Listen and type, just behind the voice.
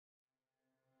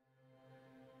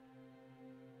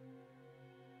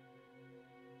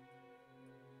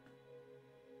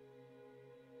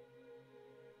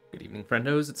Evening,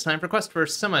 friendos. It's time for Quest for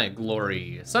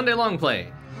Semi-Glory. Sunday long play.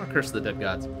 Or Curse of the Dead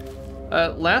Gods.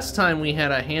 Last time we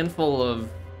had a handful of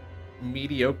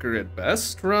mediocre at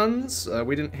best runs.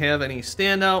 We didn't have any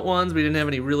standout ones. We didn't have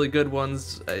any really good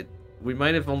ones. We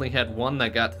might have only had one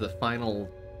that got to the final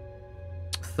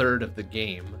third of the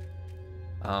game,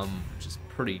 which is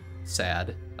pretty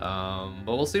sad. But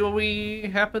we'll see what we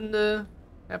happen to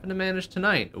manage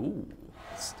tonight. Ooh,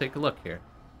 let's take a look here.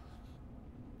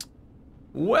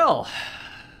 Well,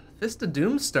 Fist of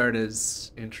Doom start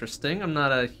is interesting. I'm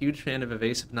not a huge fan of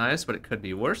Evasive Knives, but it could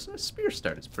be worse. And a Spear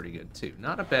start is pretty good, too.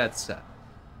 Not a bad set.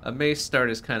 A Mace start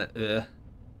is kind of, Ooh,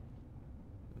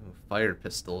 Fire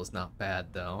Pistol is not bad,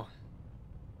 though.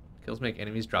 Kills make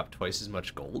enemies drop twice as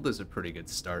much gold is a pretty good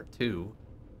start, too.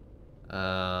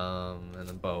 And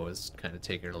the bow is kind of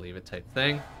take it or leave it type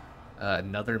thing.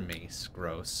 Another Mace,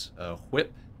 gross.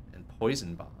 Whip and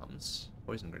Poison Bombs.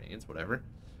 Poison Grenades, whatever.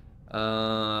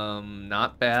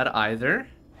 Not bad either.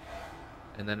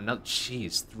 And then another,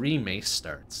 jeez, 3 Mace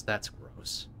starts. That's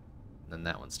gross. And then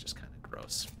that one's just kind of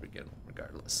gross,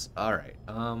 regardless. Alright,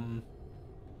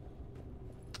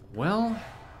 well,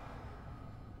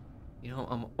 you know,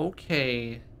 I'm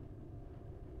okay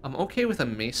with a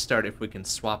Mace start if we can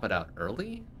swap it out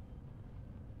early.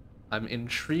 I'm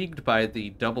intrigued by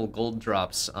the double gold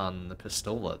drops on the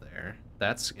Pistola there.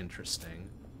 That's interesting.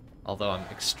 Although I'm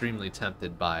extremely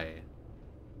tempted by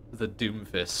the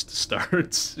Doomfist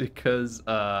starts because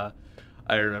I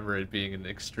remember it being an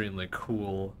extremely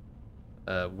cool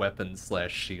weapon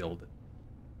slash shield.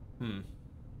 You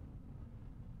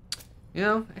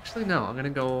know, actually no, I'm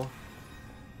gonna go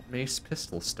Mace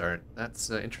Pistol start. That's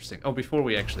interesting. Oh, before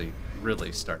we actually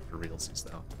really start for realsies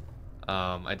though,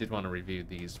 I did want to review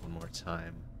these one more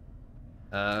time.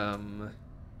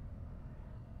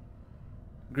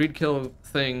 Greed kill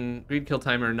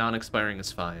timer, non-expiring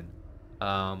is fine.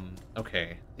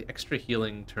 Okay. The extra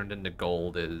healing turned into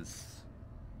gold is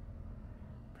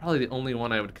probably the only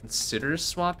one I would consider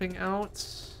swapping out.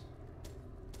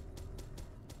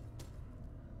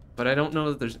 But I don't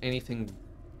know that there's anything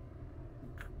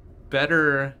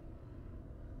better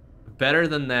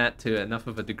than that to enough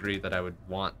of a degree that I would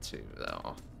want to,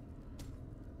 though.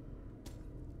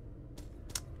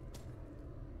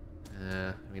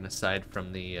 I mean, aside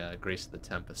from the Grace of the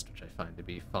Tempest, which I find to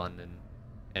be fun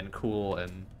and cool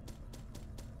and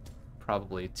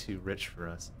probably too rich for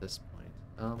us at this point.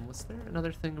 Was there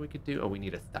another thing we could do? Oh, we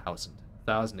need 1,000.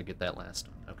 1,000 to get that last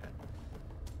one. Okay.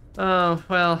 Oh,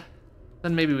 well,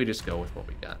 then maybe we just go with what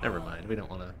we got. Never mind. We don't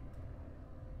want to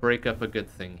break up a good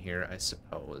thing here, I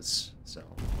suppose. So,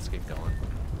 let's get going.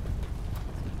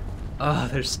 Oh,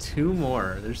 there's 2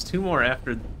 more. There's 2 more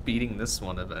after beating this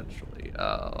one eventually.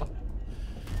 Oh.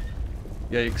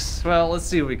 Yikes. Well, let's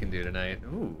see what we can do tonight.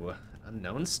 Ooh,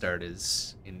 unknown start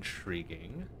is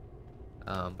intriguing.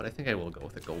 But I think I will go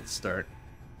with a gold start.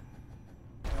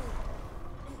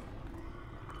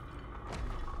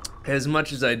 As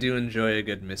much as I do enjoy a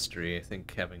good mystery, I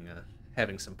think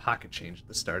having some pocket change at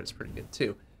the start is pretty good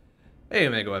too. Hey,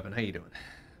 Omega Weapon, how you doing?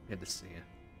 Good to see you.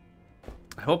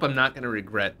 I hope I'm not going to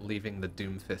regret leaving the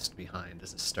Doomfist behind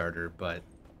as a starter, but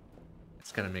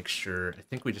it's going to make sure. I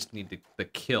think we just need the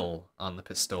kill on the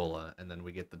Pistola, and then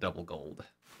we get the double gold,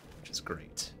 which is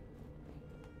great.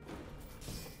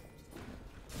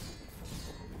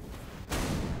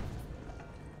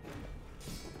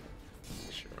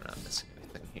 Make sure we're not missing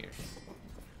anything here.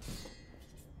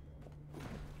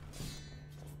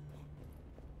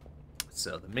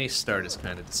 So the Mace start is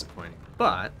kind of disappointing,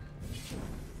 but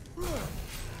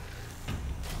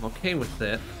I'm okay with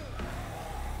it.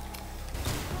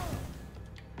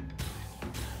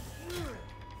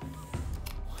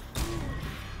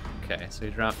 Okay, so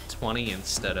he dropped 20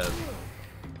 instead of...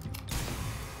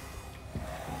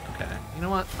 Okay, you know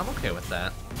what? I'm okay with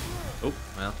that. Oh,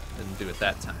 well, didn't do it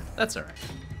that time. That's alright.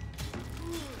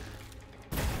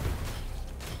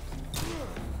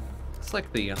 It's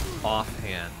like the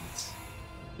offhand...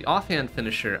 The offhand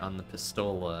finisher on the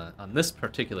Pistola, on this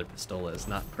particular Pistola, is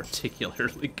not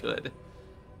particularly good.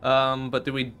 But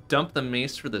do we dump the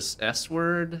Mace for this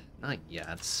S-word? Not yet.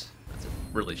 That's a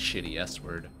really shitty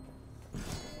S-word.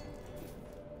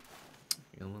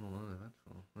 A little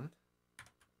uneventful. What?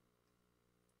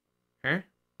 Huh?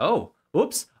 Oh,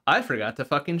 whoops! I forgot to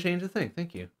fucking change the thing.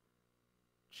 Thank you.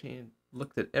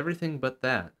 Looked at everything but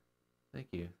that. Thank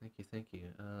you, thank you, thank you.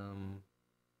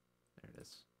 There it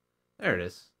is. There it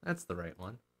is. That's the right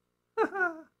one.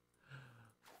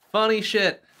 Funny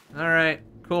shit. All right,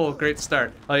 cool, great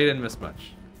start. Oh, you didn't miss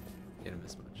much. You didn't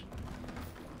miss much.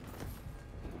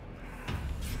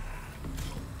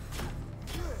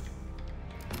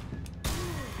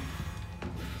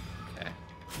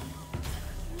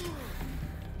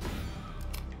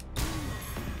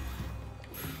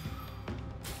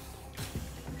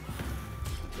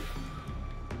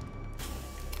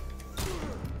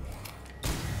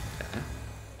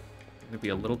 be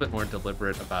a little bit more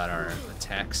deliberate about our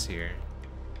attacks here.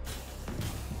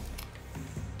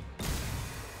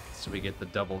 So we get the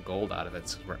double gold out of it.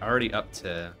 So we're already up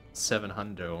to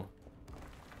 700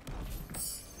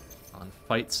 on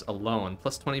fights alone.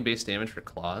 Plus 20 base damage for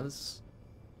claws.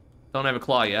 Don't have a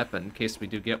claw yet, but in case we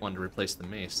do get one to replace the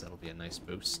mace, that'll be a nice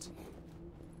boost.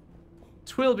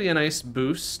 Twill be a nice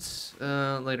boost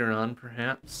later on,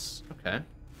 perhaps. Okay.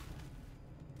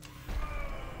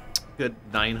 Good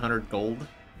 900 gold to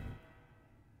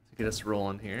get us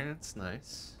rolling here. That's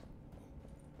nice.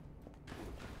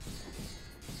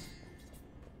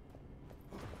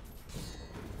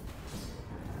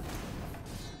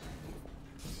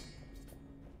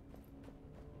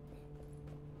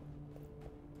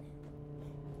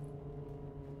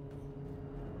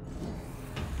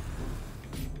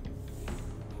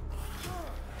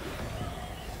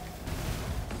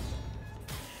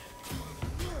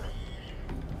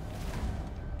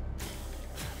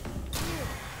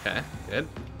 Okay, good.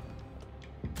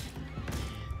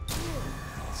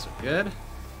 So good.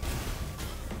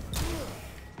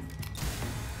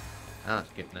 Ah,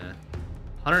 getting a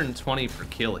 120 per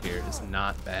kill here is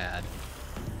not bad.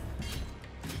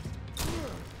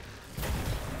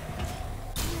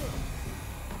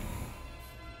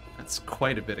 That's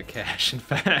quite a bit of cash, in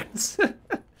fact.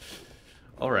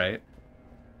 Alright.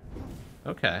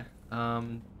 Okay.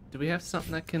 Do we have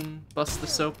something that can bust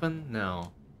this open?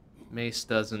 No. Mace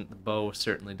doesn't, the bow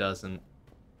certainly doesn't.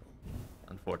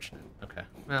 Unfortunate. Okay,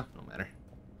 well, no matter.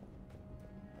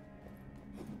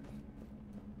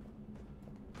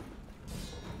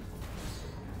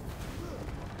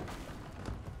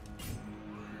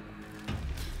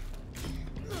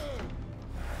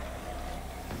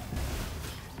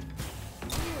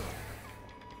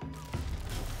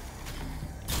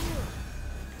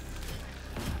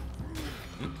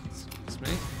 Excuse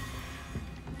me.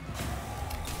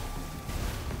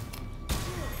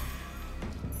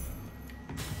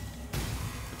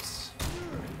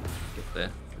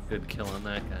 Good kill on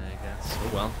that guy, I guess.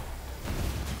 Oh well.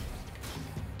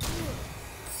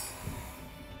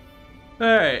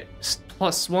 Alright,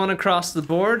 +1 across the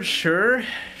board, sure.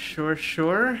 Sure.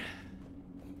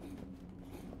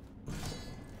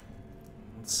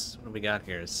 What do we got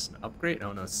here? Is this an upgrade?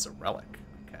 Oh no, it's a relic.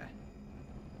 Okay.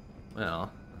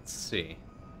 Well, let's see.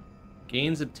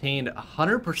 Gains obtained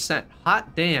 100%.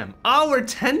 Hot damn. Oh, we're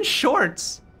 10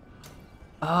 shorts!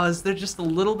 Oh, is there just a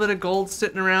little bit of gold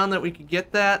sitting around that we could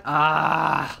get that?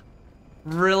 Ah,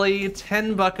 really?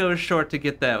 10 buckos short to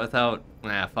get that without...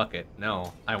 Nah, fuck it.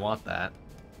 No, I want that.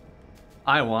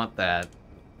 I want that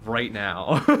right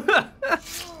now.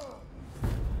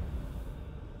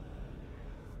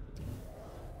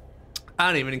 I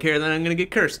don't even care that I'm gonna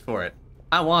get cursed for it.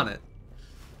 I want it.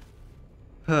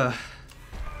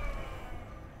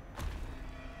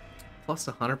 Plus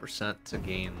 100% to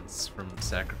gains from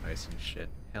sacrificing shit.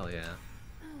 Hell yeah.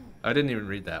 I didn't even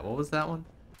read that. What was that one?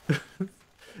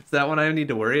 Is that one I need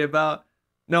to worry about?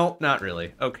 No, not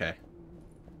really. Okay.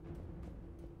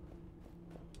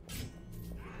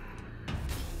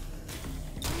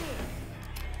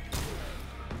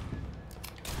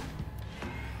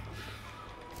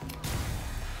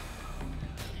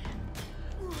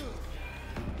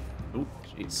 Oop,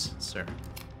 jeez, sir.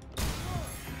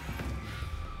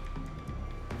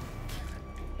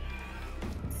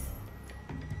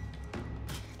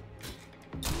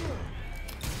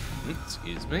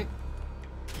 Excuse me.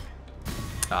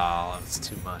 Oh, that's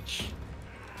too much.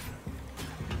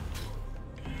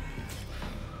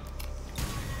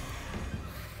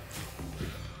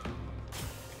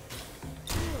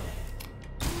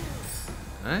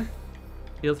 Okay.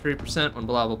 Heal 3% when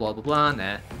blah blah blah blah blah.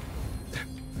 Nah.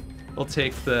 We'll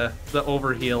take the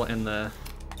overheal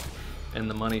and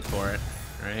the money for it,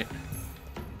 right?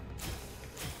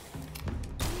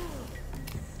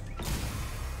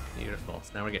 Beautiful.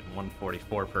 So now we're getting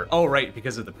 144 per... Oh, right,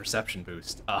 because of the perception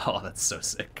boost. Oh, that's so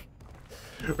sick.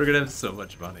 We're gonna have so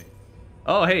much money.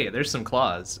 Oh, hey, there's some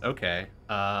claws. Okay.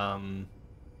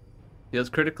 Deals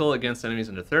critical against enemies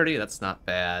under 30. That's not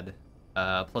bad.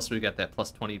 Plus we got that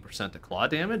plus 20% to claw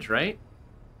damage, right?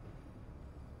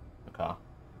 Okay.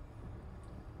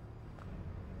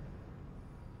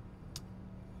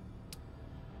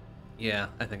 Yeah,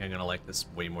 I think I'm gonna like this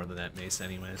way more than that mace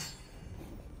anyways.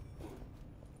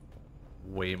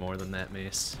 Way more than that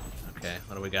mace. Okay,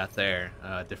 what do we got there?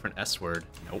 Different S word.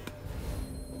 Nope.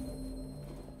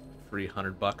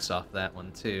 300 bucks off that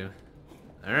one too.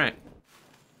 Alright.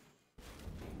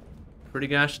 Pretty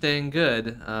gosh dang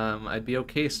good. I'd be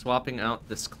okay swapping out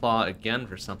this claw again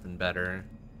for something better.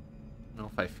 I don't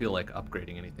know if I feel like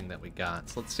upgrading anything that we got.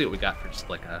 So let's see what we got for just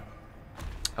like a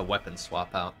a weapon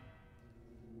swap out.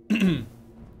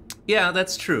 Yeah,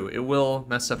 that's true. It will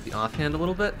mess up the offhand a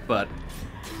little bit, but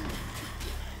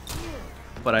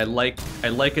I like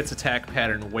its attack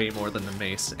pattern way more than the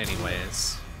mace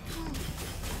anyways.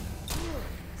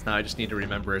 So now I just need to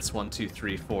remember it's 1, 2,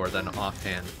 3, 4, then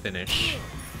offhand finish.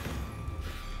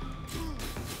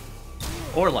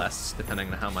 Or less, depending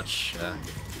on how much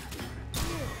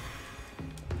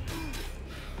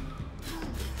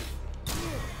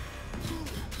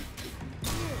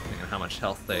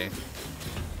health they...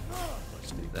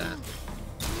 Let's do that.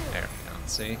 There we go.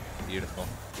 See? Beautiful.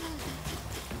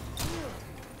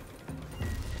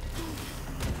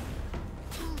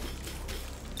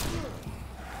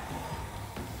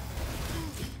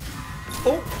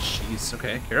 Oh, jeez.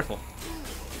 Okay, careful.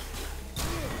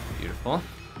 Beautiful.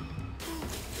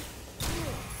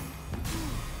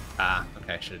 Ah,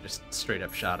 okay. I should have just straight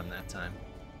up shot him that time.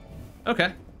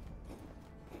 Okay.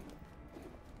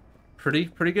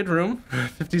 Pretty good room.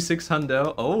 56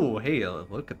 hundo. Oh, hey,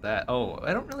 look at that. Oh,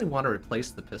 I don't really want to replace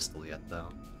the pistol yet, though.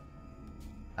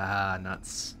 Ah,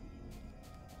 nuts.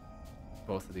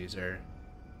 Both of these are...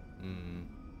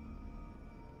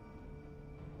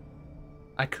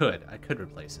 I could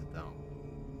replace it, though.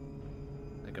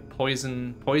 Like a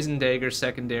poison dagger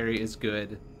secondary is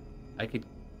good. I could...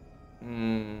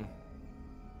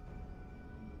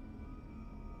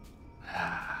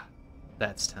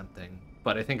 That's tempting.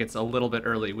 But I think it's a little bit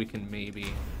early. We can maybe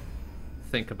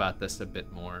think about this a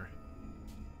bit more.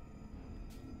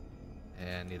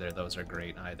 And neither of those are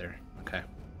great either. Okay,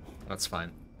 that's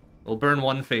fine. We'll burn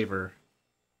one favor,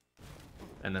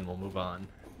 and then we'll move on.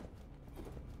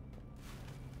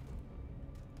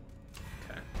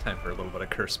 Okay, time for a little bit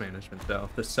of curse management, though.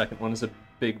 This second one is a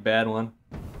big bad one.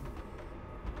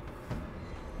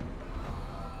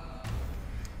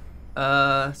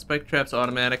 Spike traps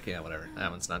automatic. Yeah, whatever.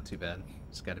 That one's not too bad.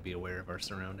 Just gotta be aware of our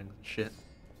surroundings and shit.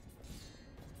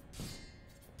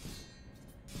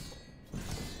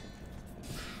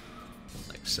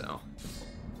 Like so.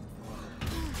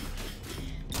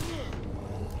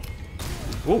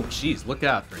 Whoa, jeez, look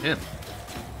out for him.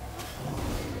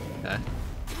 Okay.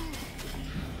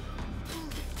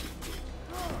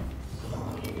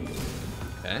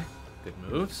 Okay, good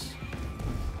moves.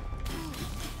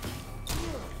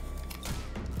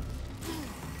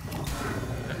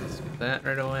 That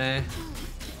right away.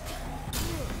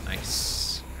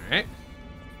 Nice. Alright.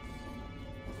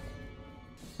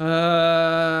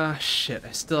 Shit.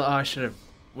 I should have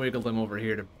wiggled him over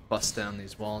here to bust down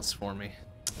these walls for me.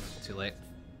 Too late.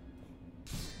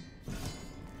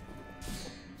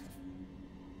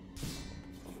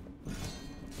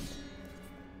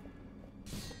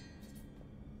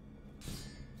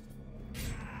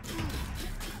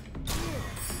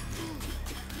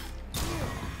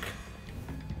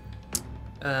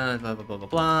 Blah, blah, blah, blah,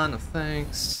 blah, no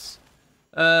thanks.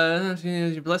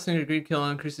 Your blessing or greed kill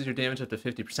increases your damage up to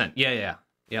 50%. Yeah.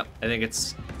 Yep, I think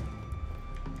it's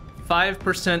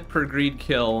 5% per greed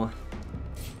kill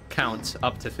count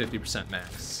up to 50%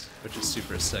 max, which is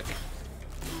super sick.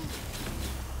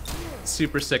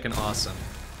 Super sick and awesome.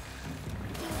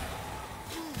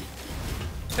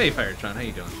 Hey, Firetron, how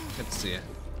you doing? Good to see you.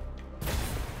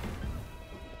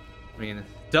 I mean,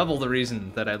 double the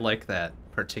reason that I like that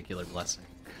particular blessing.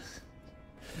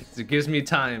 It gives me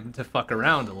time to fuck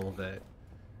around a little bit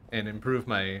and improve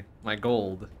my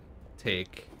gold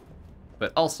take,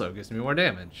 but also gives me more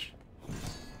damage.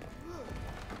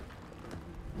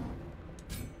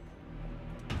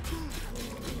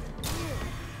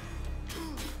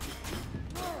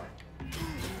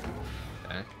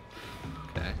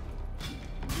 Okay.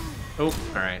 Oh,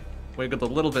 alright. Wiggled a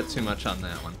little bit too much on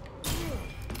that one.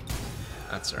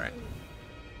 That's alright.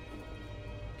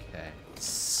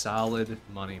 Solid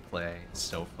money play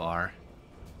so far.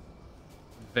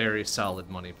 Very solid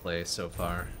money play so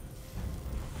far.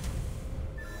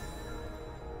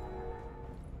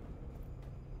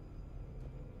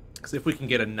 Because if we can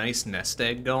get a nice nest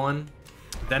egg going,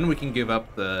 then we can give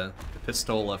up the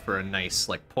pistola for a nice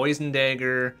like poison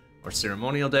dagger or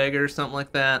ceremonial dagger or something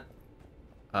like that.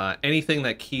 Anything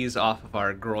that keys off of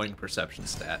our growing perception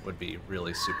stat would be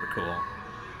really super cool.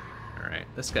 Alright,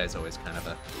 this guy's always kind of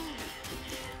a...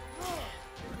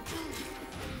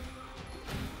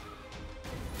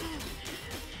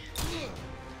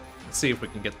 Let's see if we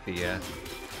can get the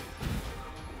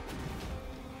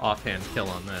offhand kill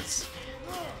on this.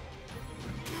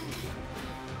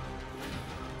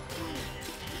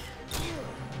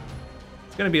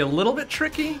 It's gonna be a little bit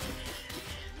tricky,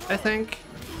 I think.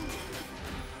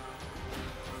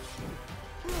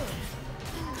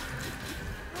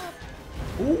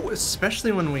 Ooh,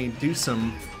 especially when we do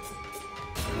some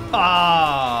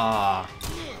Ah!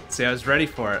 See, I was ready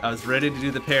for it. I was ready to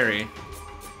do the parry.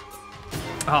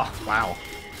 Oh, wow.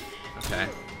 Okay.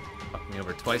 Fucked me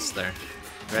over twice there.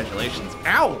 Congratulations.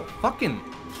 Ow! Fucking...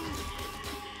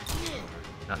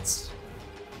 Nuts.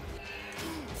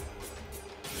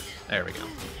 There we go.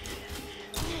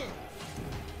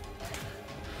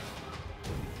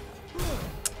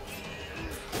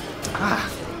 Ah!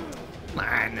 Come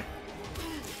on.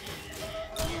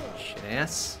 Shit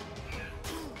ass.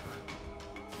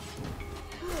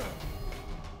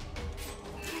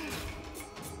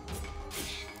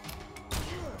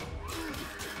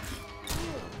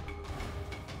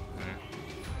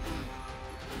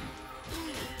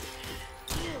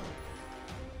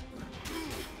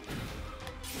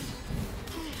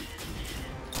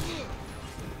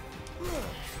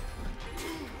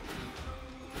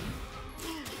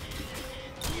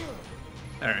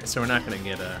 Alright, so we're not going to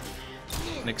get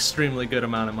an extremely good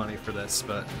amount of money for this,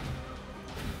 but...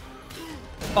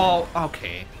 Oh,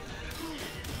 okay.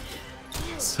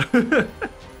 So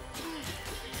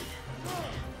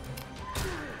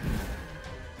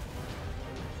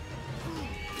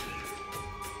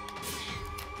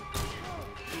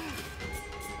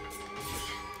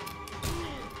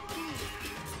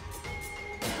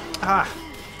ah!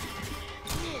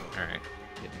 Alright,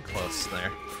 getting close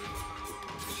there.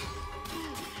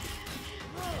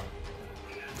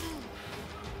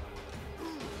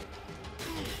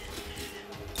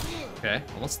 Okay,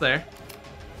 almost there.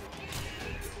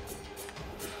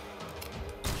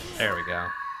 There we go.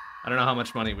 I don't know how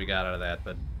much money we got out of that,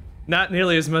 but not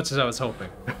nearly as much as I was hoping.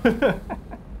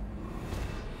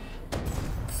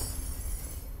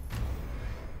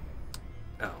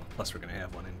 Oh, plus we're gonna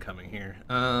have one incoming here.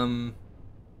 You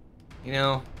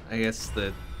know, I guess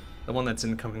the one that's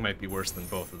incoming might be worse than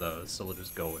both of those, so we'll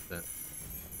just go with it.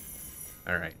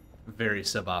 Alright. Very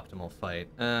suboptimal fight.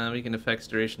 Weaken effects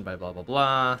duration by blah blah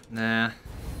blah. Nah.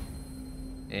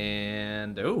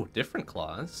 And oh, different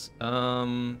claws.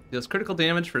 Deals critical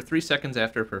damage for 3 seconds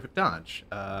after a perfect dodge.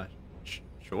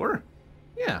 Sure.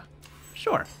 Yeah,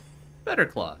 sure. Better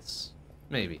claws.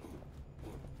 Maybe.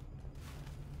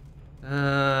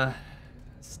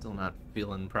 Still not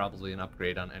feeling probably an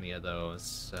upgrade on any of those,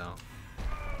 so.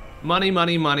 Money,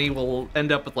 money, money. We'll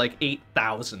end up with like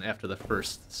 8,000 after the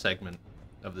first segment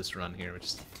of this run here, which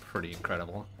is pretty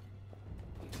incredible.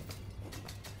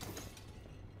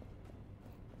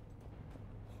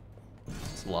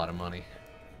 It's a lot of money.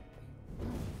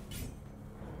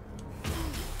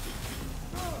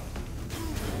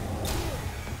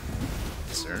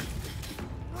 Sir.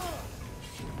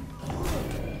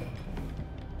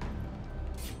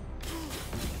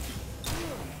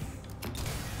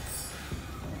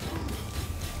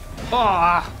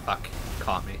 Ah! Oh, fuck.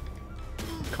 Caught me.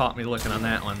 Caught me looking on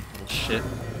that one, little shit.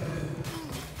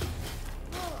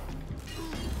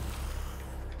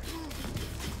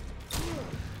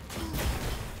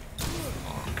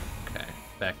 Oh, okay,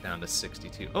 back down to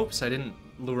 62. Oops, I didn't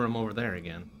lure him over there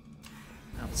again.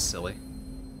 That was silly.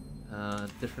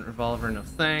 Different revolver, no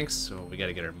thanks. So we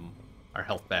gotta get our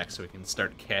health back so we can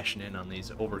start cashing in on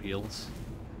these overheals.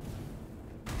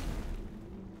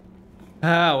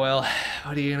 Ah, well,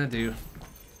 what are you gonna do?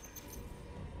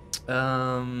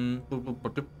 A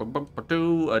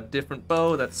different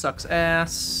bow that sucks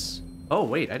ass. Oh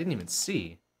wait, I didn't even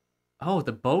see. Oh,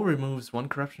 the bow removes 1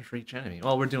 corruption for each enemy.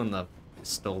 Well, we're doing the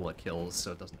pistola kills,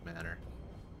 so it doesn't matter.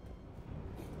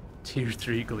 Tier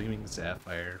 3 Gleaming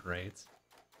Sapphire, right?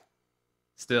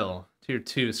 Still, Tier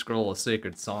 2 Scroll of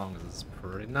Sacred Songs is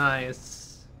pretty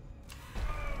nice.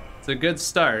 It's a good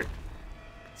start,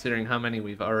 considering how many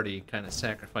we've already kind of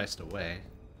sacrificed away.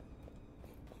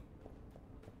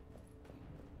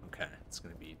 Okay, it's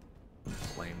gonna be a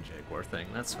flame jaguar thing.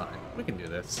 That's fine. We can do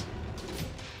this.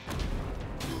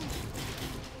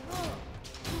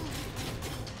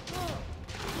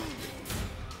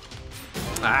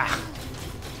 Ah!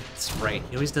 That's right.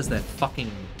 He always does that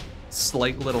fucking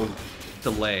slight little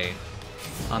delay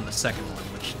on the second one,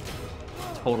 which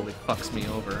totally fucks me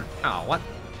over. Oh, what?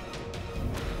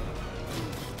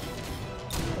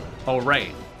 Oh,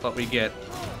 right. But we get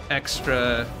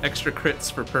extra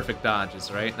crits for perfect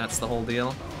dodges, right? That's the whole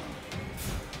deal.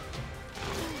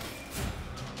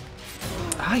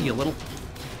 Ah, you little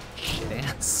shit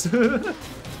ass.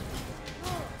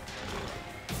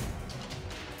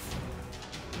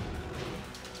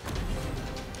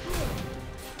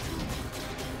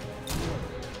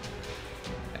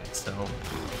 So,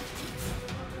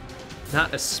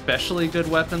 not especially good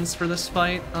weapons for this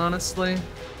fight, honestly.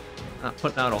 Not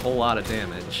putting out a whole lot of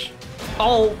damage.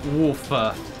 Oh, woof.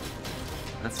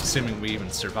 That's assuming we even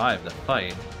survive the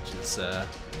fight, which is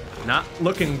Not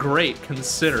looking great,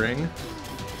 considering.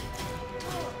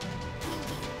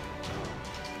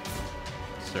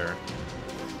 Sir.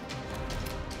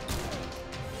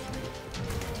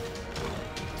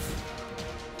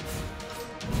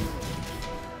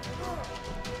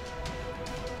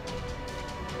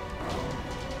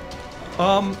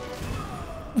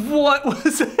 What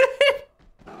was it?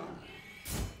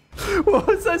 What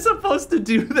was I supposed to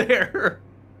do there?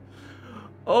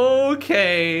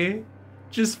 Okay.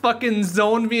 Just fucking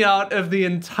zoned me out of the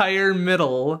entire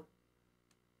middle.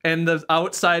 And the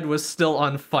outside was still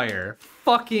on fire.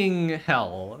 Fucking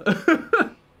hell.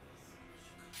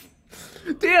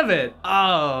 Damn it.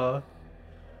 Oh.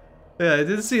 Yeah, I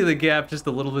did see the gap just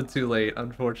a little bit too late,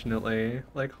 unfortunately.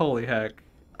 Like, holy heck.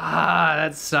 Ah,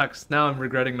 that sucks. Now I'm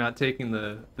regretting not taking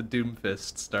the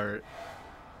Doomfist start.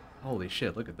 Holy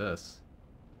shit, look at this.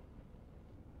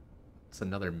 It's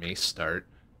another mace start.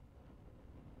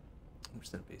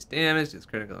 10% base damage, it's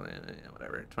critical, yeah,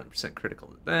 whatever. 20% critical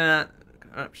to that.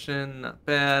 Corruption, not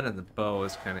bad. And the bow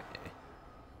is kind of eh.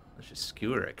 Let's just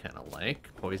skewer, I kind of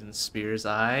like. Poison spear's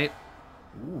eye.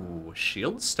 Ooh,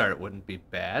 shield start wouldn't be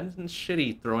bad. And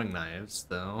shitty throwing knives,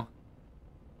 though.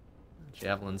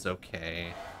 Javelin's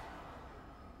okay.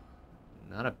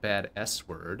 Not a bad S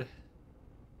word.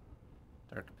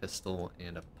 Dark pistol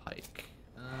and a pike.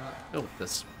 Go with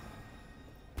this one.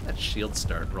 That shield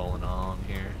start rolling on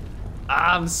here.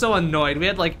 Ah, I'm so annoyed. We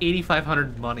had like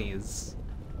 8,500 monies.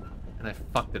 And I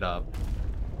fucked it up.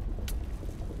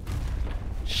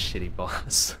 Shitty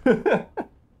boss.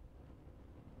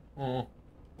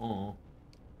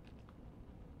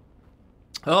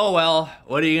 Oh well,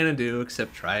 what are you gonna do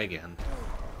except try again?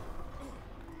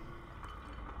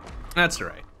 That's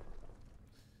right.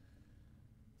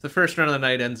 The first run of the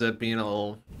night ends up being a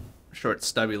little short,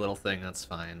 stubby little thing. That's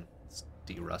fine. It's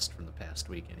de-rust from the past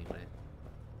week anyway.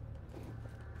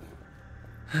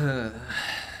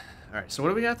 Alright, so what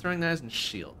do we got? Throwing knives and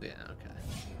shield. Yeah,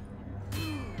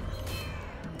 okay.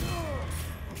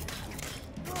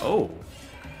 Oh.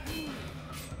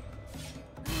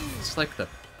 It's like the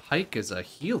pike is a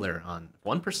healer on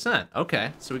 1%.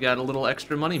 Okay, so we got a little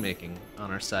extra money making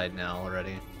on our side now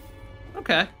already.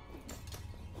 Okay.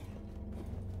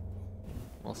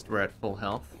 Whilst we're at full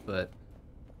health, but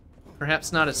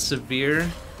perhaps not as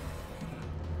severe.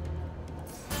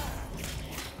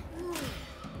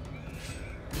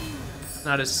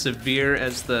 Not as severe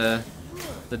as the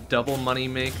double money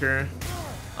maker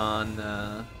on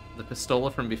the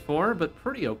pistola from before, but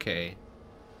pretty okay.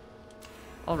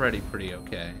 Already pretty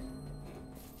okay.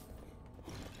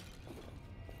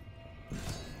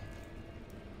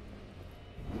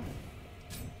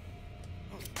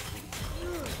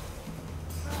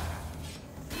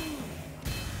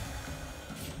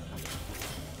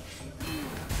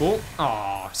 Oh,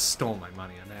 oh, stole my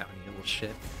money on that one, you little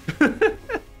shit.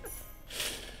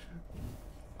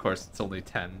 Of course, it's only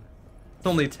 10. It's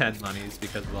only 10 monies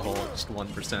because of the whole just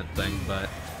 1% thing, but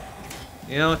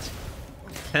you know,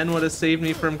 10 would have saved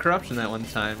me from corruption that one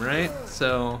time, right?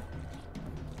 So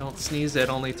don't sneeze at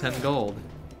only 10 gold.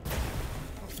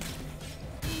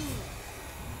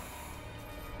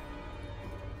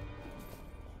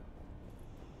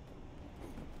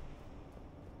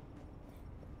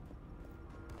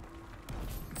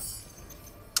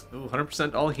 Ooh,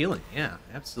 100% all healing. Yeah,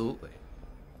 absolutely.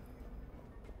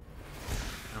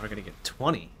 Now we're gonna get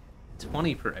 20.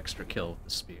 20 per extra kill with the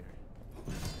spear.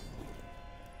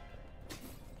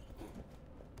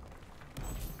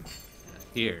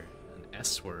 Here, an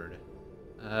S word.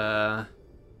 Yeah,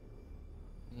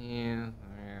 I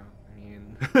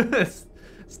mean,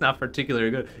 it's not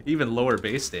particularly good. Even lower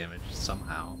base damage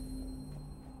somehow.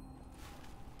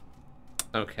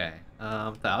 Okay,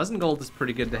 1,000 gold is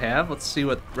pretty good to have. Let's see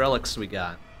what relics we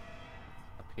got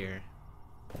up here.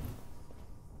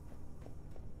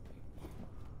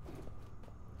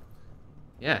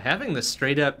 Yeah, having the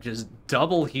straight up just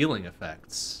double healing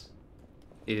effects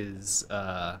is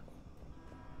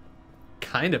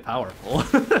kind of powerful.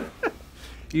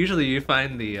 Usually you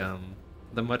find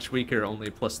the much weaker only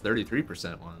plus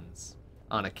 33% ones.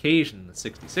 On occasion the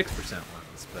 66%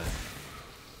 ones, but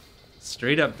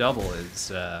straight up double is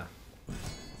a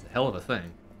hell of a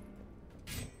thing.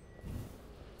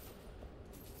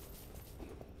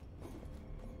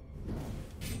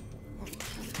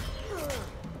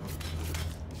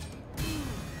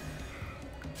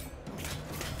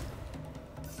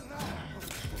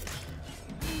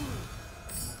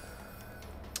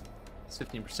 It's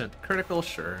 15% critical,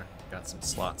 sure. Got some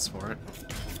slots for it.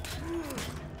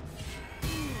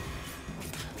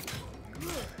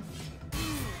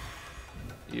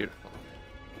 Beautiful.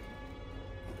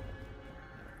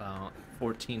 About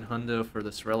 14 hundo for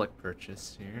this relic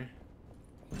purchase here.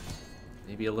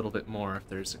 Maybe a little bit more if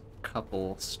there's a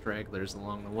couple stragglers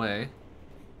along the way.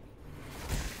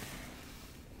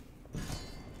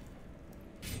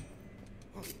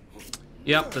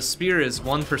 Yep, the spear is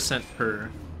 1% per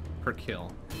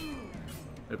kill.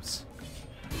 Oops.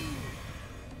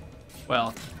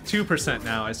 Well, 2%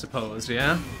 now, I suppose,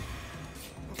 yeah?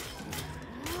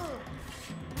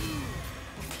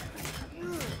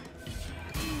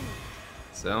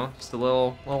 So, just a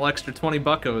little extra 20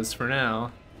 buckos for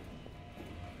now.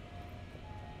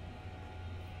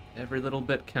 Every little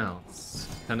bit counts,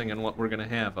 depending on what we're gonna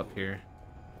have up here.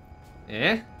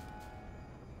 Eh?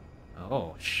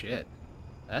 Oh, shit.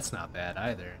 That's not bad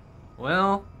either.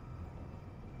 Well...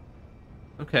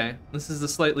 Okay, this is a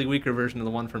slightly weaker version of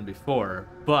the one from before,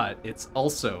 but it's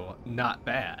also not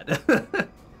bad.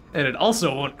 And it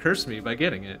also won't curse me by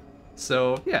getting it.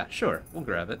 So, yeah, sure, we'll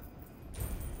grab it.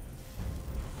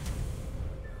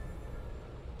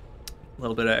 A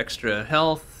little bit of extra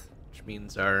health, which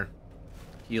means our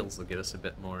heals will get us a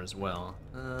bit more as well.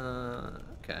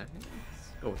 Okay,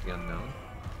 let's go with the unknown.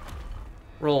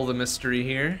 Roll the mystery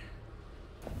here.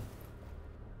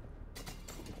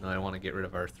 No, I want to get rid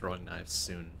of our throwing knives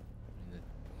soon. I mean,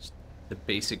 the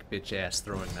basic bitch-ass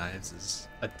throwing knives is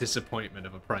a disappointment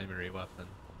of a primary weapon.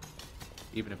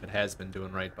 Even if it has been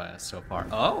doing right by us so far.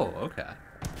 Oh, okay.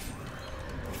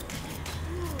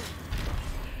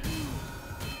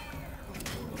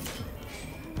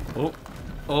 Oh,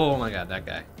 oh my god, that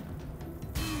guy.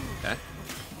 Okay.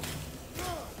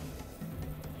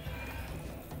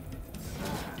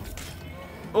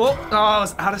 Oh, I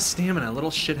was out of stamina,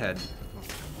 little shithead.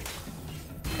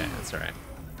 Okay, that's alright.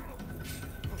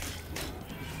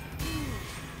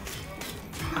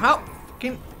 How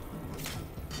fucking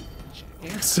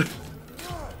jackass.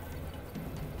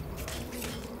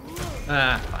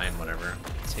 Ah, fine, whatever.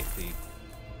 Take the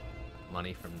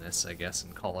money from this, I guess,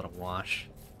 and call it a wash.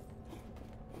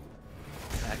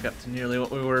 Back up to nearly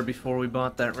what we were before we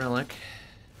bought that relic.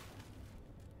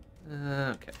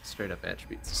 Okay, straight up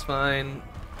attributes is fine.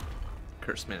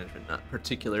 Curse management not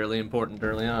particularly important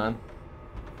early on.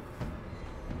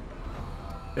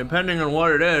 Depending on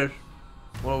what it is,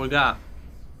 what do we got?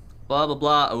 Blah blah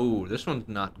blah. Ooh, this one's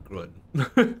not good.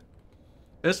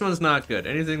 This one's not good.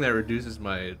 Anything that reduces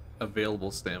my available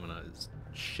stamina is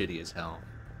shitty as hell.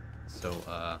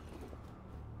 So,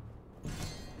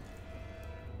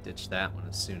 ditch that one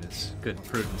as soon as good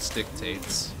prudence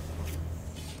dictates.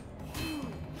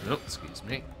 Nope, excuse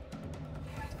me.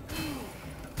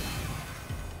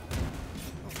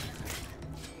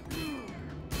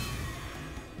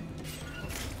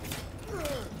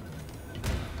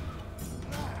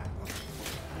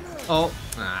 Oh,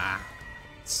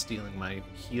 stealing my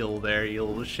heal there, you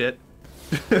little shit.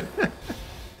 Damn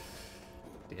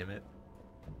it.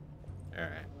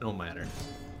 Alright, no matter.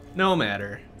 No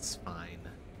matter, it's fine.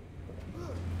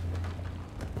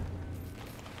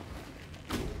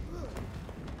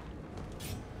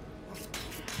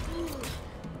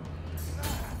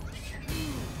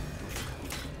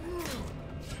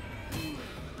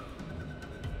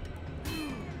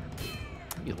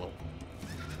 You little...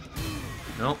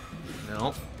 Nope.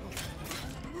 Nope.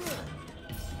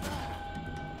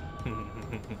 There we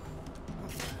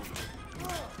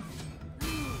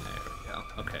go.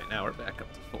 Okay, now we're back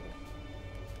up to full.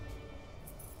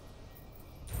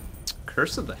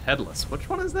 Curse of the Headless. Which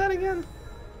one is that again?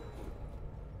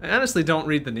 I honestly don't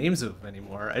read the names of them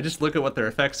anymore. I just look at what their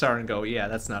effects are and go, yeah,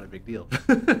 that's not a big deal.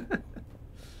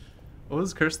 What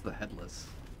was Curse of the Headless?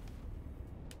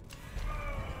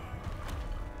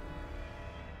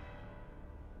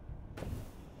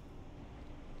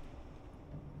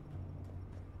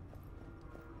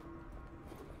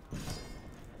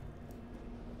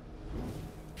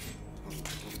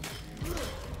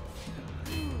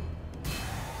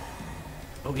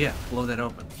 Oh yeah, blow that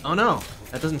open. Oh no,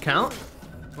 that doesn't count?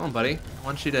 Come on, buddy. I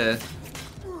want you to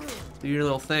do your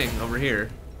little thing over here.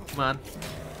 Come on.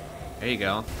 There you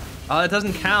go. Oh, it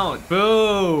doesn't count.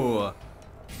 Boo!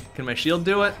 Can my shield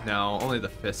do it? No, only the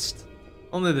fist.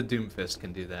 Only the Doom Fist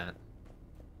can do that.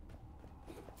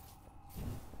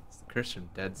 It's the Curse from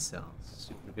Dead Cells.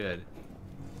 Super good.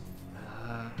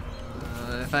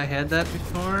 If I had that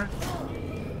before?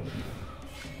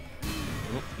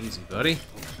 Oh, easy, buddy.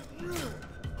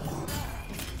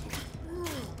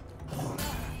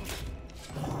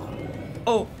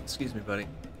 Oh, excuse me, buddy.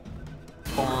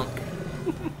 Bonk.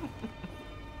 I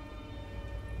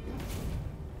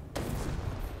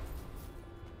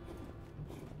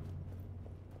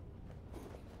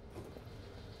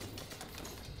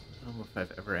don't know if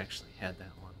I've ever actually had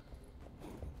that one.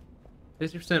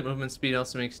 50% movement speed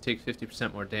also makes you take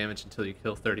 50% more damage until you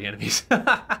kill 30 enemies. And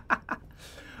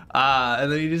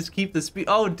then you just keep the speed.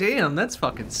 Oh, damn, that's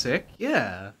fucking sick.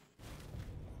 Yeah.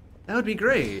 That would be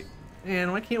great.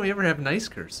 Man, why can't we ever have nice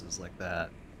curses like that?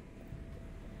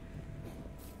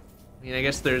 I mean, I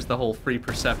guess there's the whole free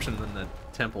perception and the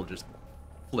temple just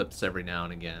flips every now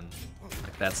and again.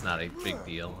 Like, that's not a big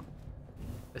deal.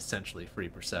 Essentially free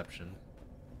perception.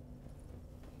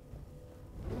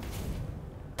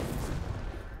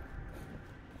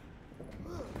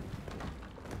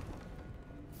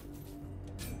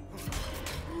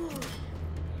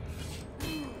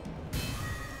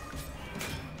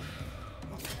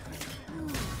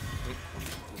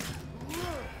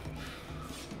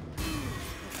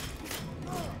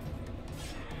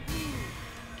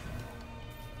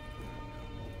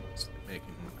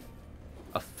 Making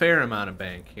a fair amount of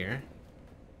bank here.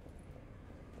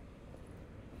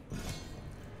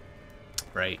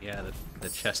 Right, yeah, the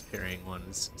chest carrying one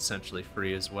is essentially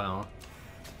free as well.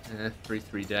 Free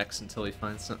 3 decks until we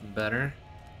find something better.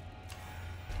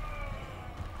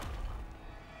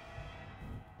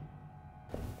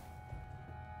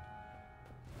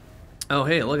 Oh,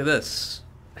 hey, look at this.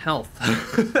 Health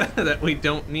that we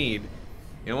don't need.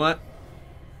 You know what?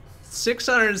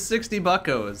 660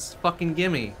 buckos. Fucking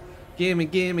gimme. Gimme,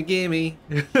 gimme, gimme.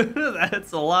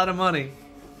 That's a lot of money.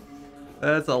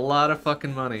 That's a lot of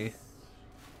fucking money.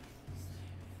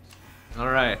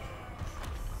 Alright.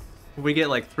 We get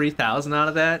like 3,000 out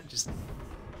of that? Just...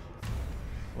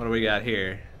 What do we got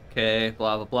here? Okay,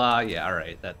 blah, blah, blah. Yeah,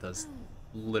 alright. That does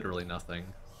literally nothing.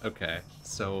 Okay,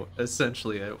 so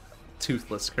essentially a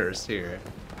toothless curse here.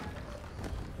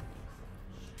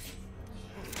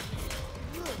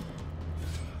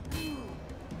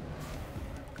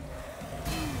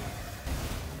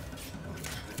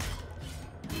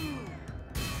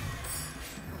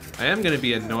 I am going to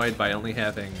be annoyed by only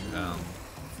having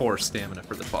 4 stamina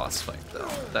for the boss fight, though.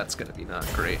 That's going to be not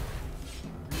great.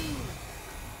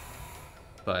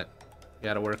 But you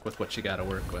gotta work with what you gotta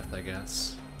work with, I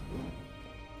guess.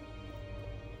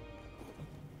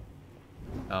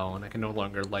 Oh, and I can no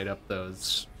longer light up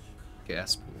those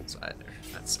gas pools either.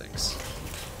 That stinks.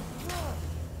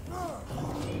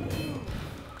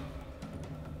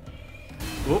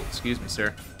 Oh, excuse me,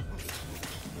 sir.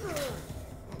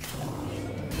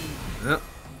 Yep.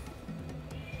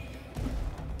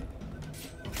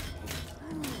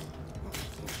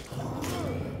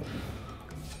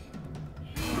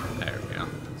 There we go. I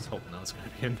was hoping that was going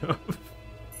to be enough.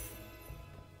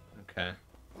 Okay.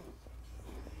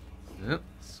 Yep.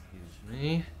 Excuse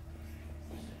me.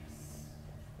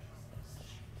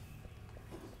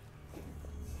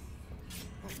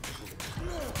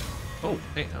 Oh,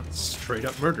 hey, I straight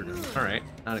up murdered him. Alright.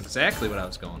 Not exactly what I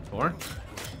was going for.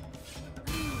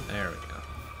 There we go.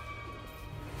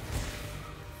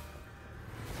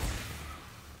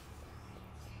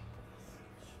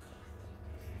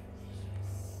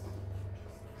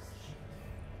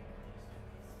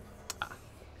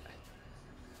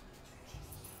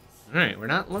 Alright, we're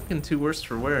not looking too worse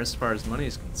for wear as far as money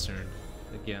is concerned.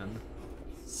 Again,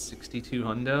 62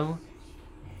 hundo.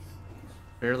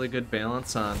 Fairly good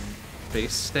balance on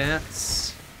base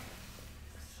stats.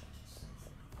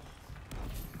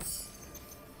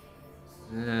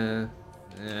 Yeah.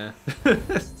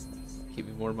 Give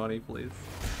me more money, please.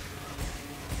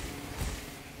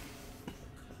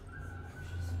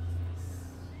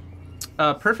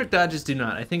 Perfect dodges do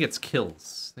not. I think it's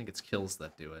kills. I think it's kills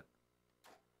that do it.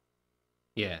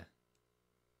 Yeah.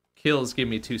 Kills give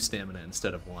me 2 stamina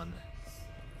instead of 1.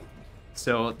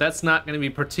 So that's not going to be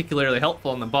particularly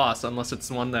helpful on the boss unless it's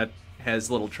one that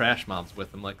has little trash mobs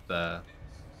with them, like the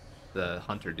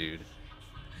hunter dude.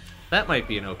 That might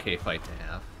be an okay fight to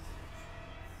have.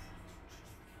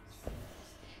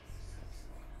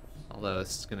 Although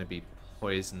this is going to be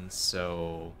poison,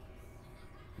 so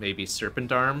maybe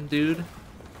Serpent Arm dude?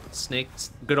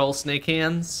 Snakes, good old snake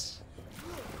hands?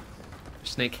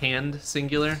 Snake hand,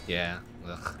 singular? Yeah.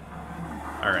 Ugh.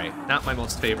 Alright, not my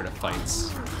most favorite of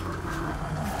fights.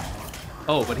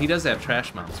 Oh, but he does have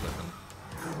trash mobs with him.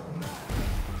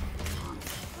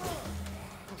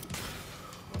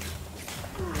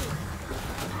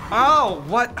 Oh,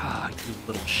 what? Oh, you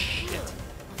little shit.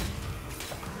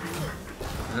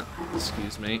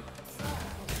 Excuse me.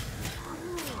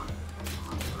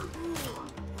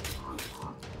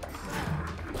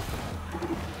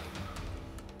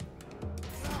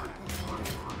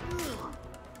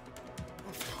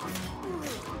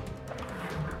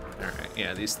 Alright,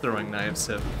 yeah, these throwing knives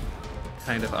have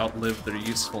kind of outlived their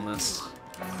usefulness.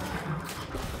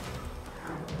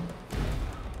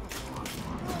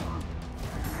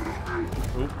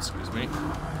 Oop. excuse me.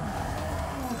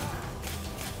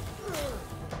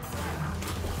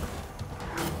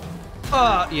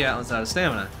 Oh, yeah, I was out of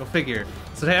stamina. Go figure.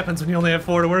 That's what happens when you only have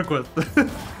 4 to work with.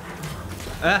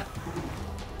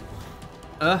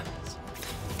 Ah,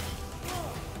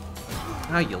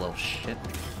 you little shit.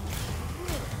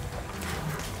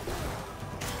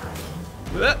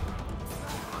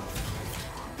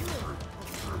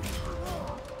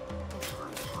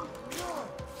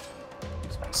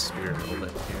 Use my spear a little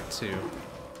bit here, too.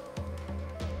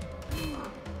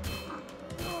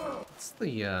 What's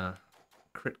the,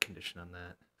 crit condition on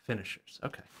that? Finishers.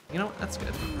 Okay. You know what? That's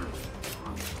good.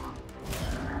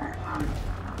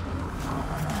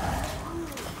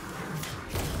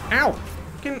 Ow!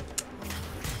 Fucking...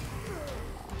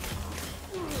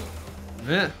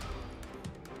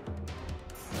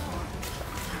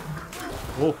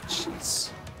 Oh, jeez.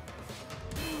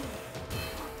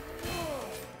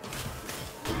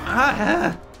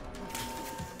 Ah!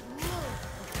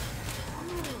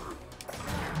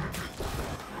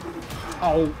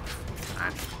 Oh.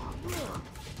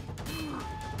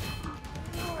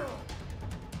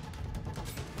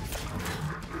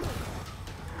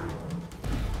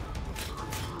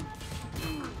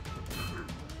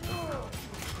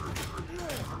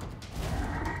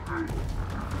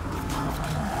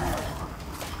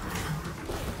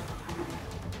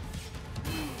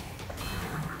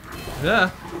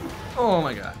 Yeah. Oh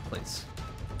my god, please.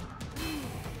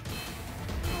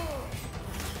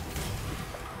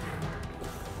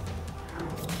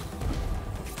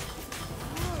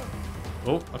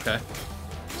 Oh, okay.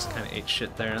 Just kind of ate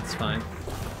shit there, that's fine.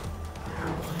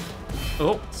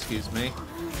 Oh, excuse me.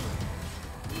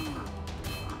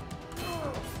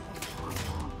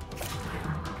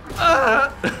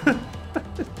 Ah!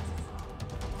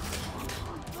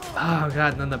 Oh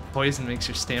god, and then the poison makes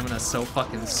your stamina so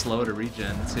fucking slow to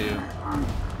regen too.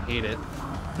 Hate it.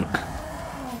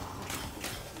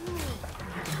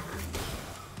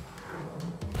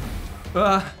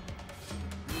 Ah.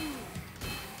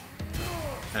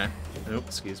 Okay. Nope,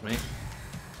 excuse me.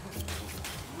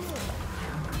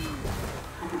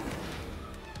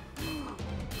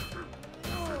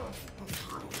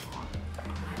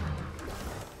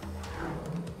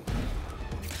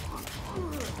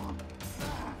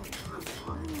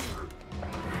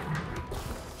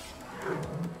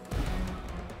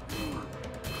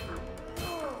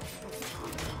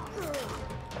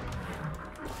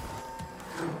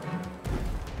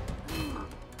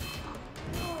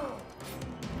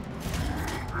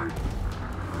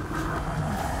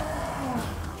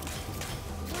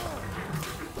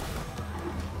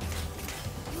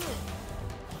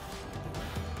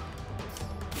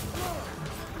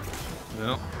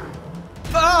 No.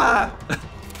 Ah!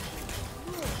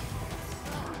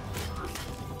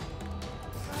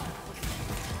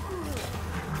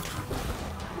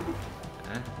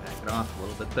 Back it off a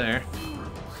little bit there.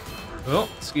 Oh,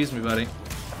 excuse me, buddy.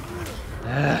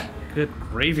 Ah, good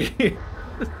gravy.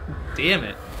 Damn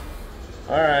it.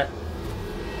 Alright.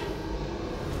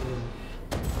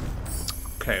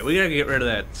 Okay, we gotta get rid of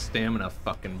that stamina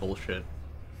fucking bullshit.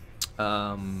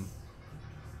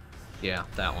 Yeah,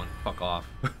 that one. Fuck off.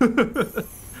 That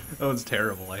one's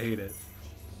terrible. I hate it.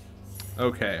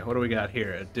 Okay, what do we got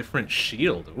here? A different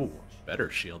shield. Ooh, better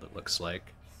shield it looks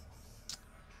like.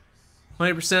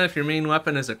 20% if your main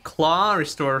weapon is a claw.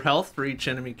 Restore health for each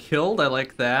enemy killed. I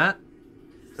like that.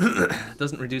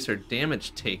 Doesn't reduce our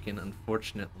damage taken,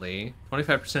 unfortunately.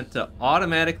 25% to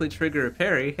automatically trigger a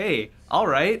parry. Hey,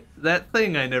 alright. That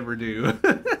thing I never do.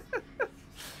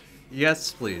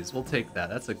 Yes, please. We'll take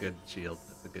that. That's a good shield.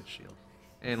 That's a good shield.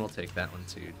 And we'll take that one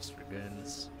too, just for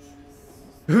goodness.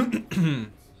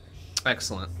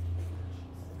 Excellent.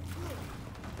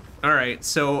 Alright,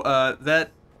 so that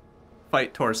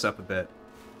fight tore us up a bit.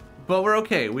 But we're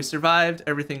okay. We survived.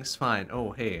 Everything's fine.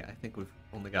 Oh, hey, I think we've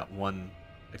only got one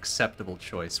acceptable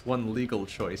choice. One legal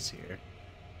choice here.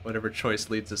 Whatever choice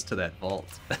leads us to that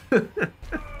vault.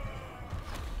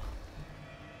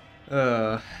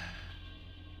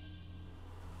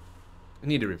 We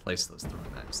need to replace those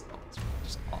throwing knives though. It's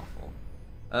just awful.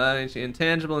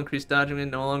 Intangible, increased dodging,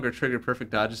 and no longer trigger perfect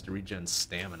dodges to regen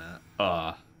stamina.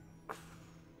 Crap.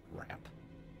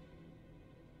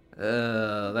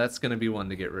 That's gonna be one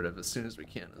to get rid of as soon as we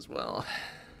can as well.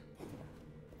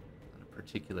 Not a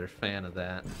particular fan of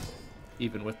that,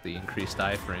 even with the increased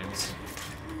iframes.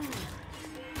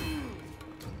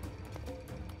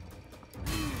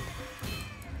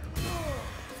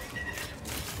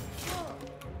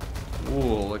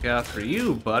 Ooh, look out for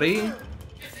you, buddy.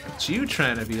 It's you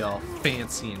trying to be all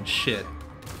fancy and shit.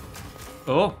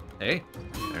 Oh, hey,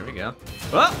 there we go.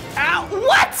 Oh, ow,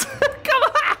 what? Come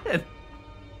on!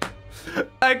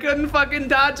 I couldn't fucking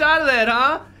dodge out of that,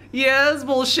 huh? Yeah, that's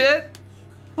bullshit.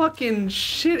 Fucking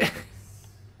shit.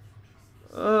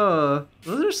 Those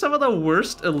are some of the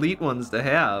worst elite ones to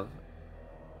have.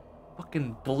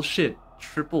 Fucking bullshit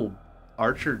triple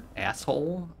archer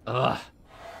asshole. Ugh.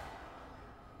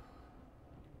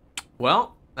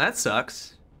 Well, that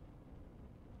sucks.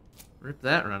 Rip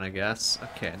that run, I guess.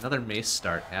 Okay, another mace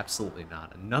start. Absolutely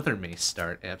not. Another mace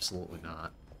start. Absolutely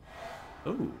not.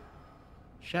 Ooh.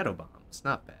 Shadow bombs.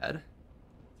 Not bad.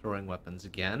 Throwing weapons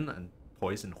again. And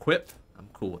poison whip. I'm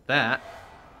cool with that.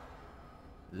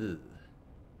 Ugh.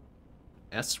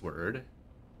 S word.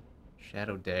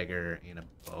 Shadow dagger and a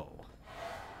bow.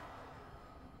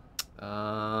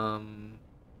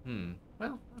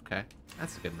 Well, okay.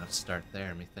 That's a good enough start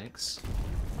there, methinks.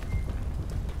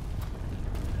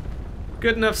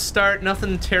 Good enough start.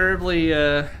 Nothing terribly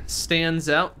stands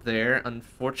out there,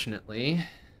 unfortunately.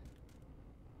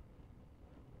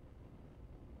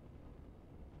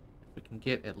 If we can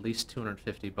get at least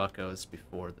 250 buckos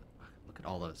before the... Look at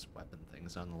all those weapon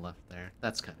things on the left there.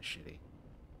 That's kind of shitty.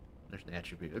 There's an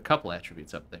attribute, a couple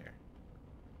attributes up there.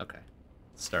 Okay,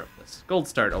 let's start with this. Gold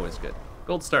start, always good.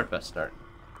 Gold start, best start.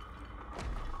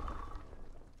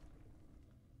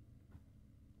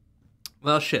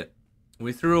 Well, shit.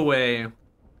 We threw away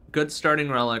good starting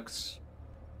relics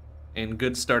and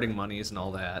good starting monies and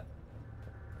all that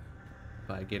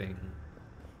by getting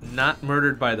not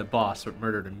murdered by the boss, but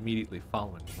murdered immediately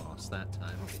following the boss that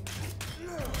time.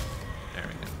 There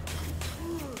we go.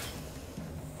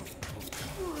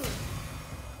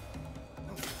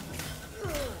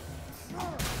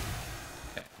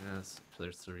 Okay,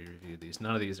 let's review these.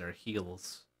 None of these are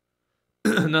heals.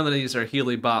 None of these are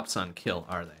healy bops on kill,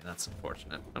 are they? That's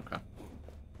unfortunate. Okay.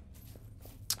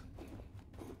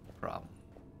 No problem.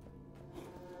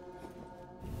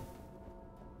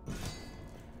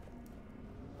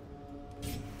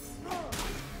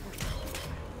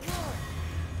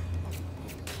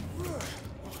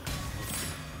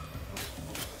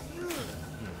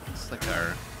 Looks like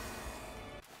our...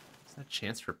 Is that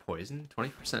chance for poison?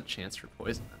 20% chance for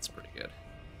poison. That's pretty good.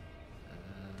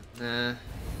 Nah.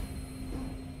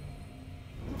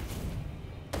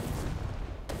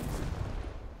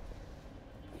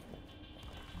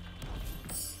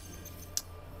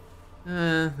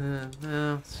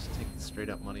 No, let's just take the straight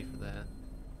up money for that.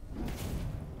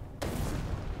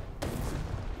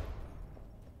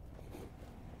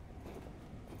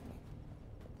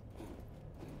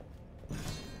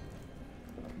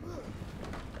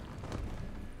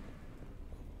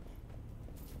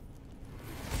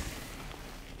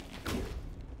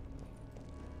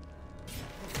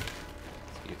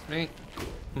 Excuse me.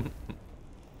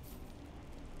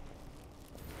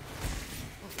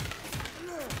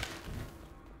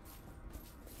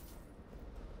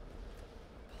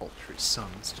 Paltry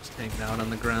sons just hanging out on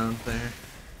the ground there.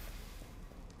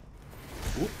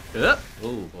 Ooh,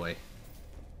 oh boy.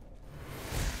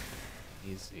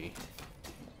 Easy.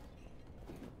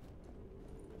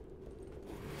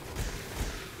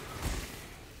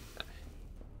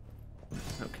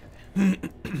 Okay. Okay.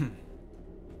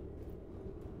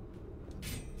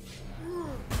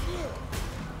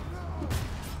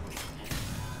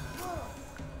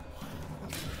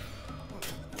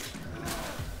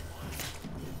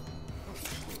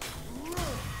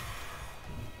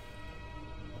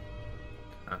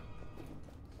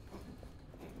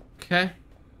 Okay.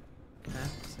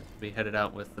 So we headed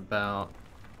out with about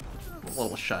a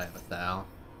little shy of 1,000.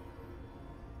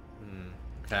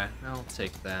 Okay, I'll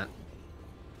take that.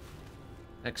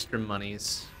 Extra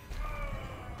monies.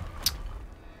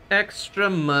 Extra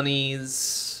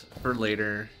monies for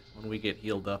later when we get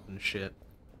healed up and shit.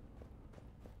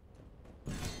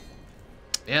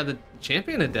 Yeah, the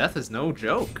Champion of Death is no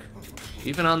joke.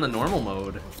 Even on the normal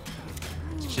mode.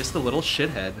 It's just a little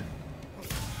shithead.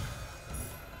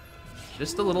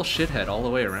 Just a little shithead all the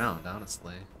way around,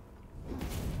 honestly.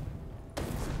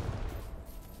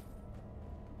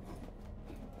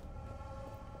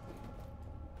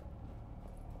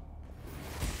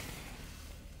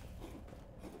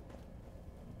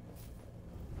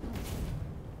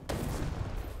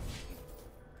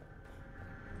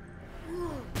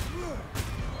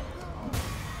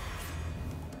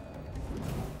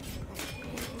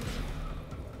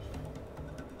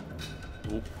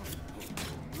 Oop.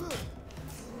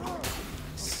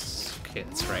 Okay,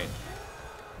 that's right.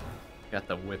 Got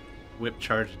the whip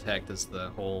charge attack does the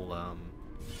whole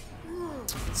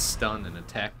stun and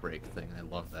attack break thing. I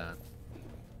love that.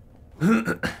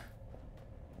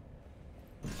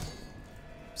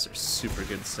 Those are super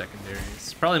good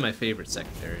secondaries. Probably my favorite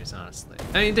secondaries, honestly.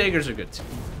 I mean, daggers are good too.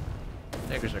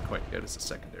 Daggers are quite good as a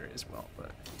secondary as well,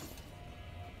 but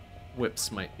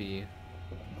whips might be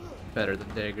better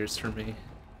than daggers for me.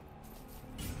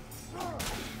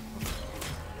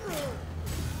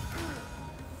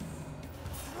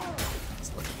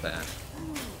 Let's look at that.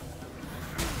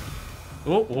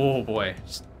 Oh, oh boy.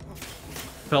 Just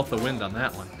felt the wind on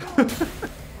that one.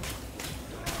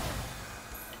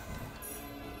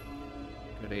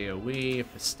 Good AoE.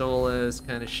 Pistola is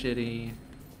kind of shitty.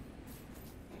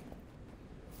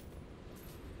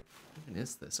 What even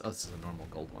is this? Oh, this is a normal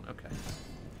gold one. Okay.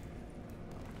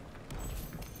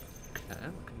 Okay,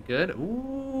 looking good.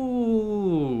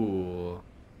 Ooh.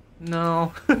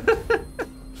 No.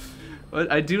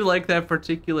 But I do like that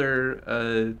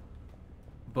particular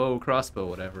bow, crossbow,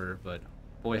 whatever, but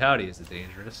boy howdy is it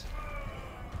dangerous.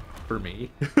 For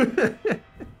me.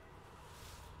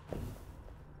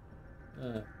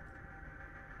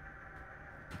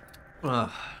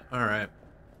 Alright.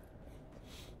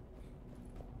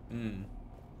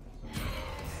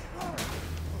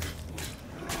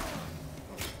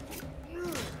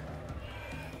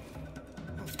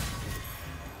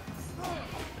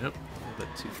 Yep, a little bit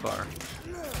too far.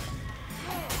 There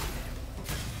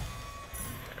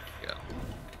we go.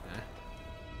 Okay.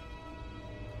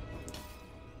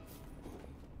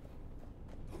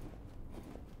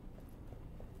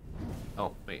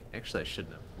 Oh, wait, actually I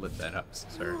shouldn't have lit that up,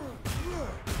 sir.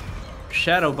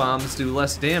 Shadow bombs do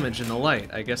less damage in the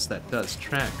light. I guess that does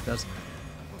track, doesn't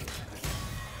it?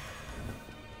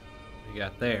 We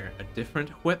got there a different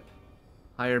whip.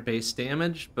 Higher base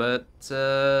damage, but,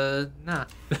 nah.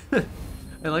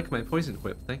 I like my poison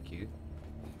whip, thank you.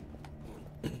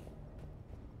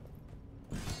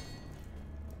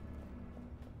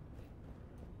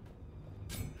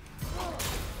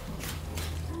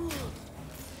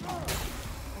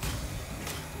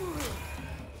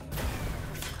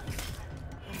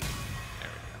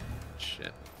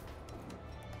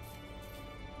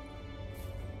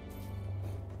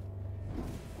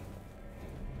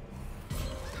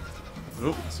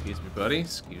 Oh, excuse me, buddy.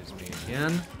 Excuse me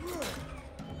again.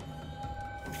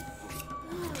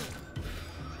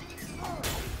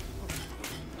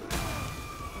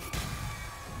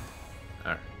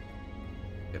 Alright.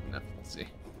 Good enough to see.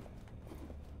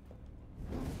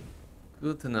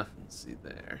 Good enough to see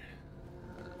there.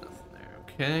 Nothing there.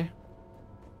 Okay.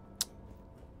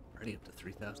 Already up to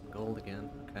 3,000 gold again.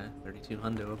 Okay. 32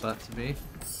 hundo about to be.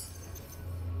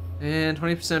 And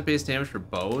 20% base damage for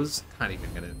bows. Not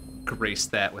even gonna grace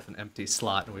that with an empty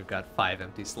slot, and we've got 5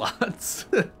 empty slots.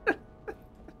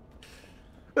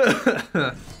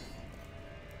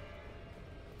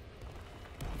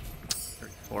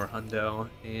 34 hundo,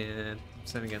 and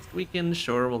percent against weakened.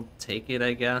 Sure, we'll take it,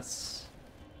 I guess.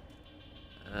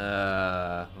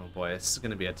 Oh boy, this is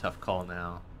gonna be a tough call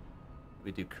now. Do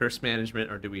we do curse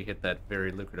management, or do we hit that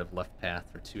very lucrative left path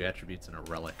for 2 attributes and a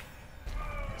relic?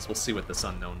 So we'll see what this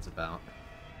unknown's about.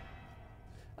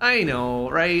 I know,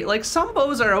 right? Like, some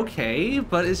bows are okay,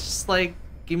 but it's just like,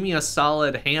 give me a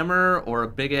solid hammer or a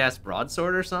big-ass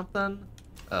broadsword or something.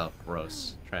 Oh,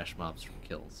 gross. Trash mobs from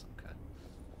kills. Okay.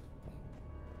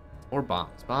 Or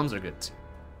bombs. Bombs are good, too.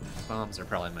 Bombs are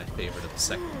probably my favorite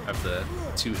of the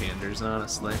two-handers,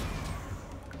 honestly.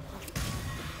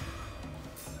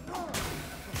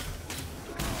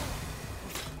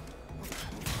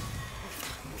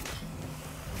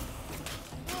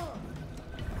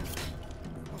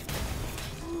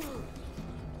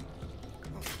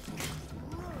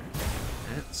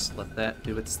 Let that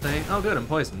do its thing. Oh good, I'm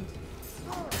poisoned.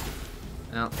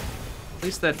 Now, at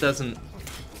least that doesn't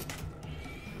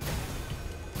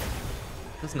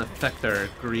affect our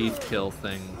greed kill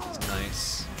thing. It's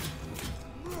nice.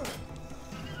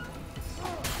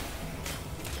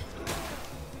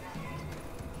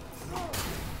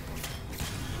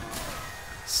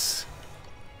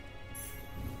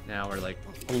 Now we're like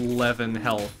 11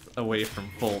 health away from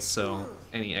full, so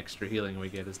any extra healing we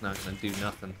get is not gonna do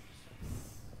nothing.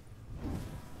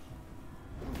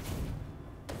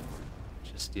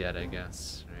 Yet, I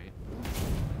guess, right?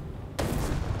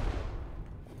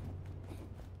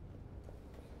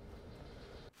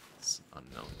 It's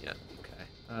unknown yet. Okay.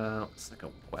 Looks like a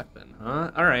weapon,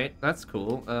 huh? All right, that's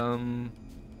cool.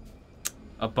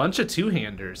 A bunch of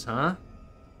two-handers, huh?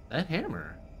 That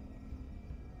hammer.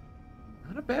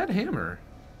 Not a bad hammer.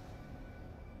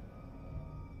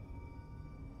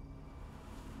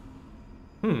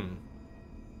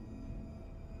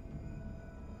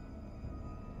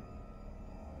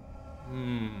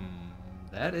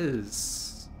 That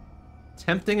is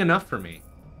tempting enough for me.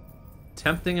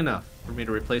 Tempting enough for me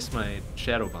to replace my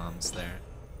shadow bombs there,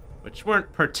 which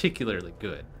weren't particularly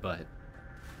good, but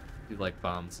do like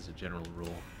bombs as a general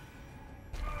rule.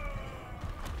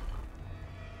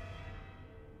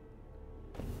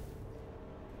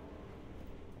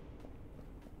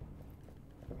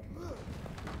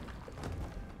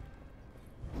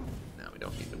 Now we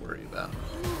don't need to worry about.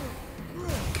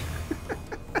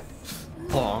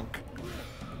 Bonk.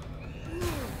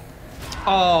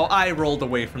 Oh, I rolled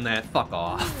away from that. Fuck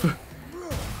off.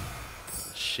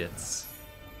 Shits.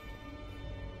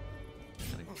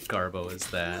 What kind of garbo is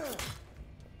that?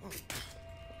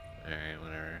 Alright,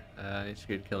 whatever. Each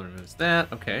good kill removes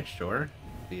that. Okay, sure.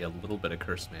 Be a little bit of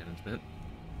curse management.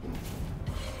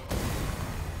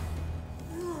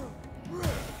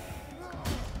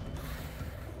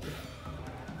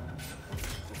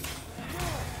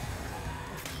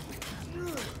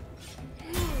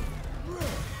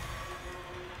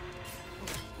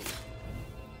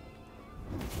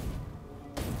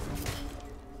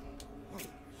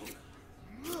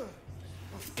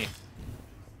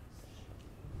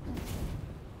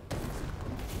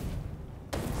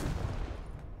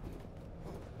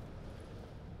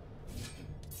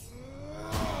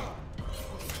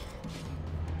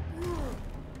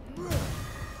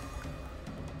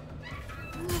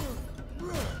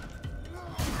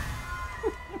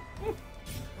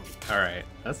 Alright,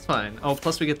 that's fine. Oh,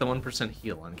 plus we get the 1%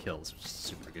 heal on kills, which is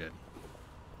super good.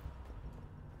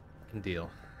 Can deal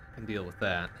with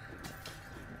that.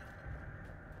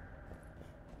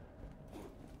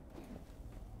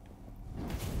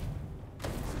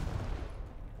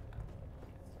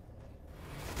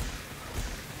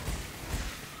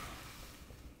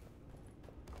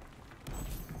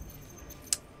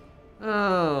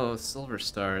 Oh, silver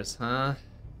stars, huh?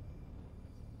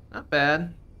 Not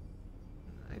bad.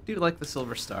 I do like the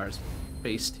silver stars.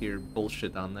 Base tier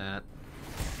bullshit on that.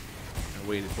 Our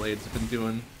weighted blades have been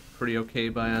doing pretty okay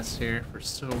by us here for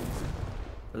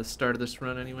the start of this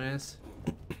run anyways.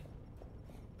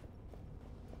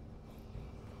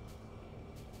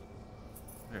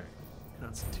 Alright,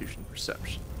 Constitution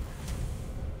Perception.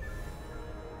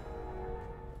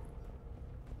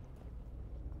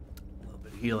 A little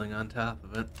bit of healing on top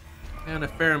of it. And a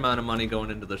fair amount of money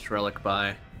going into this relic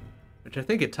buy. Which I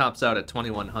think it tops out at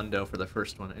 21 hundo for the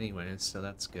first one anyways, so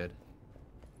that's good.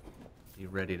 Be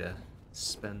ready to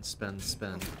spend, spend,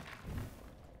 spend.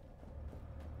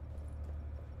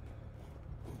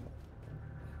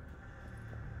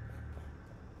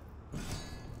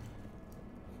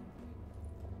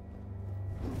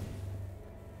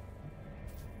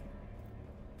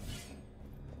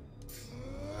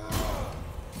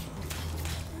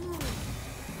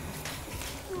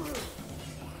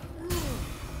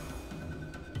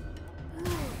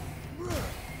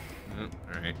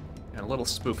 Got a little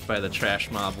spooked by the trash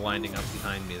mob winding up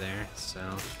behind me there, so...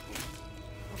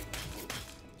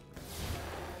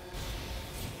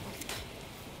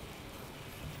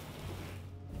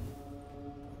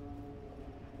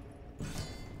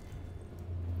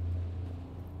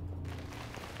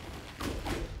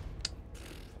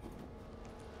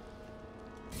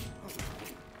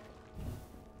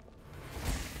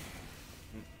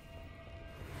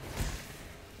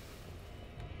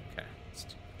 Okay,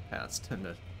 paths tend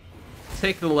to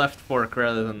take the left fork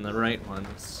rather than the right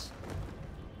ones.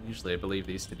 Usually I believe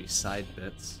these to be side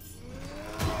bits.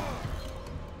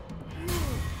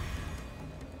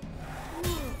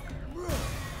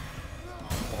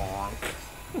 Bonk.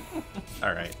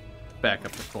 Alright, back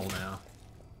up to full now.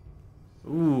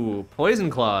 Ooh, poison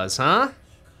claws, huh?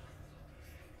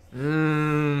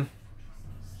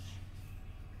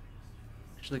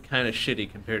 Actually kind of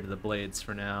shitty compared to the blades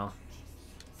for now.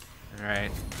 Alright,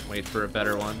 wait for a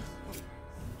better one.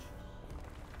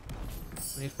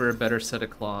 Wait for a better set of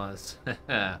claws.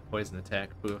 Poison attack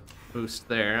boost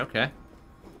there, okay.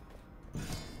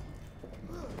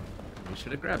 We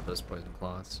should have grabbed those poison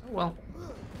claws. Oh well.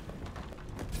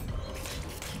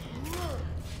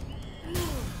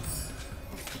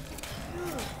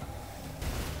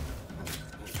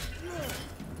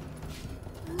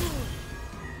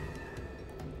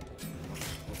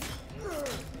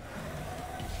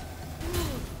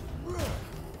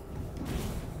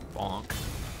 Bonk.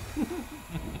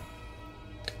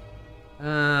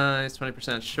 It's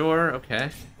 20% sure,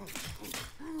 okay.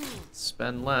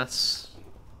 Spend less,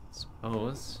 I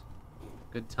suppose.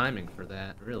 Good timing for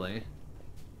that, really.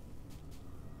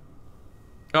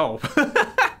 Oh.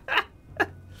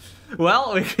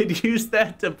 Well, we could use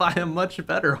that to buy a much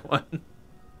better one.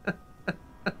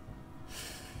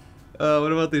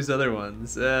 What about these other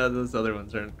ones? Those other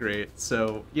ones aren't great.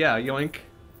 So, yeah, yoink.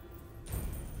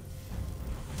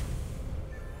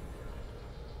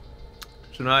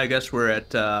 So now I guess we're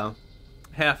at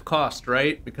half cost,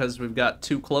 right? Because we've got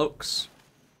 2 cloaks.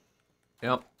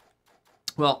 Yep.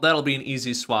 Well, that'll be an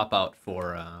easy swap out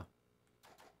for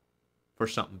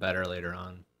something better later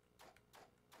on.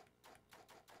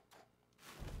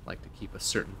 Like to keep a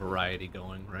certain variety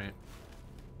going, right?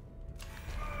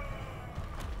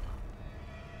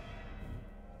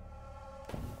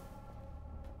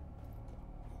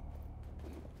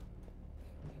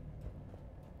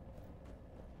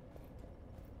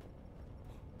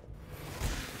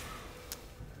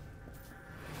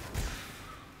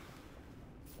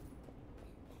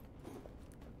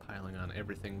 Piling on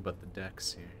everything but the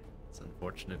decks here. It's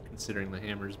unfortunate considering the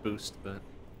hammer's boost, but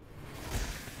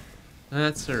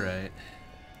that's alright.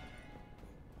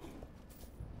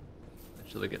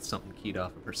 Eventually get something keyed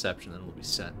off of perception, then we'll be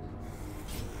set.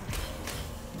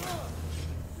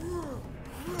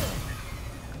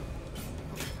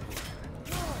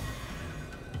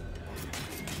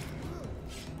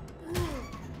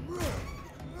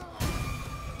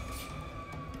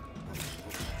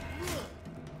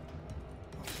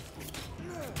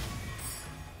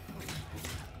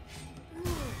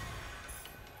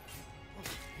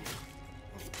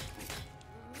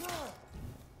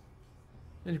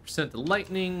 90% to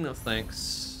lightning, no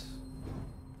thanks.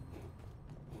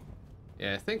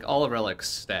 Yeah, I think all of relics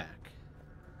stack.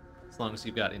 As long as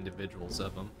you've got individuals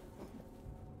of them.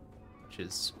 Which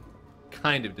is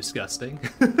kind of disgusting.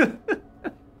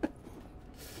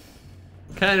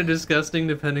 Kind of disgusting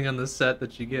depending on the set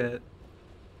that you get.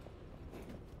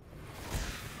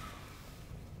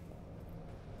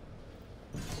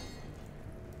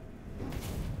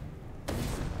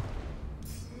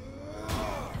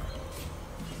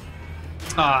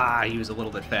 Ah, he was a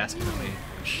little bit faster than me,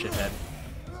 shithead.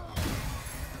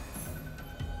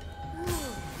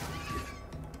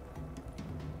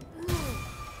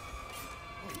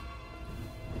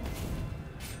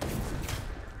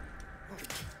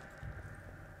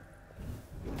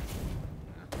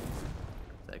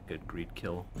 That good greed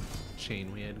kill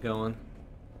chain we had going.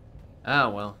 Ah,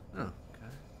 well. Oh,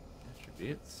 okay.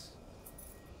 Attributes.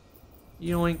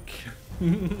 Yoink.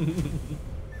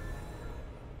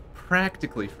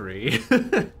 Practically free.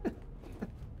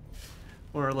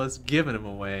 More or less giving him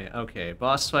away. Okay,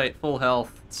 boss fight, full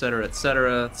health, etc.,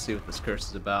 etc. Let's see what this curse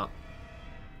is about.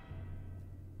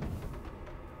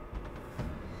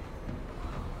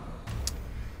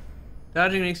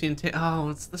 Dodging makes you oh,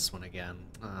 it's this one again.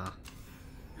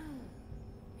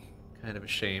 Kind of a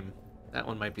shame. That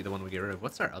one might be the one we get rid of.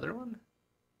 What's our other one?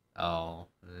 Oh,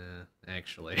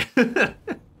 actually.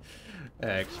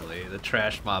 Actually, the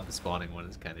trash mob spawning one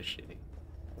is kind of shitty.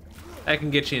 That can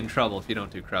get you in trouble if you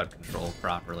don't do crowd control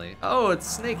properly. Oh, it's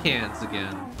snake hands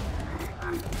again.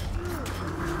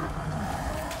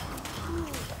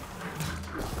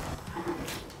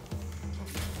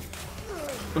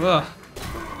 Ugh.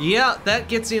 Yeah, that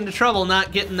gets you into trouble,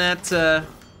 not getting that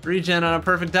regen on a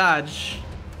perfect dodge.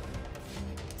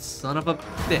 Son of a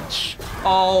bitch.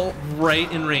 All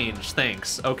right in range,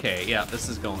 thanks. Okay, yeah, this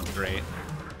is going great.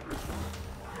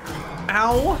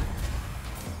 Ow!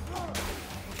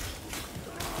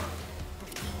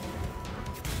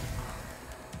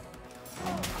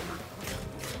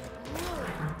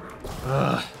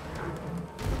 Ugh.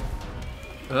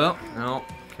 Oh, no.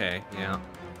 Okay, yeah.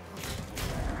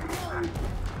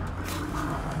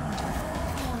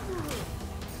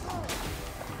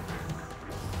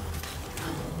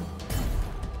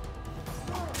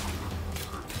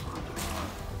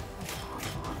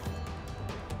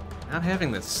 Not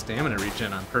having this stamina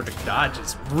regen on perfect dodge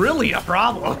is really a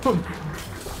problem.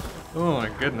 Oh my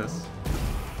goodness.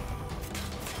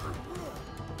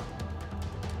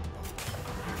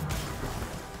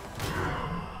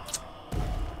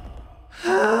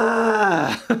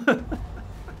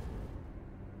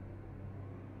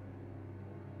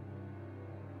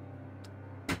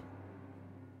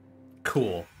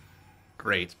 Cool.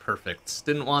 Great, perfect.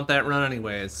 Didn't want that run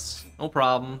anyways. No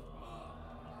problem.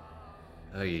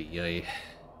 Ay, ay.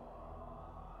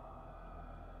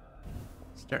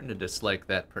 Starting to dislike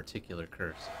that particular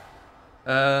curse.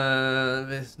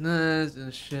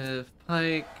 Business, shift,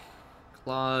 pike,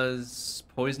 claws,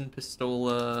 poison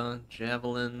pistola,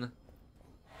 javelin.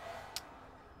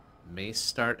 Mace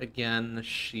start again,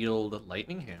 shield,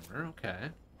 lightning hammer, okay.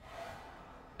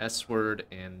 S-word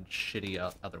and shitty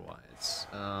otherwise.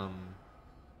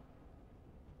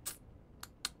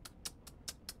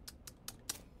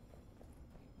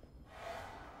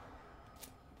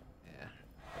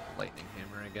 Lightning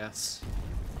hammer, I guess.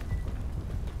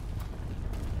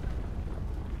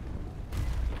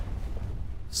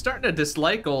 Starting to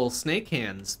dislike old snake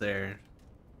hands there.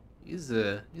 He's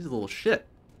a little shit.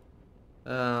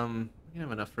 We can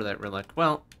have enough for that relic.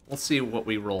 Well, we'll see what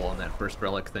we roll on that first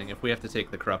relic thing. If we have to take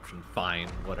the corruption, fine,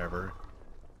 whatever.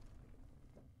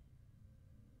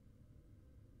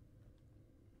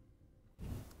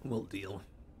 We'll deal.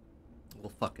 We'll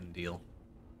fucking deal.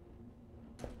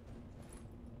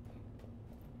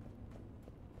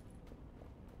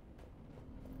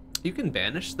 You can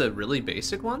banish the really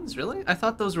basic ones? Really? I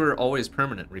thought those were always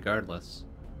permanent, regardless.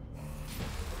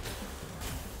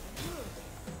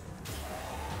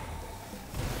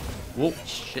 Whoa,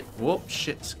 shit. Whoa,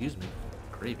 shit. Excuse me.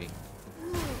 Gravy.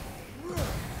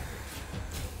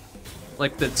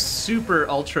 Like, the super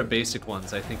ultra basic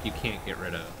ones, I think you can't get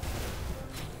rid of.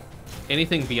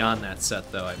 Anything beyond that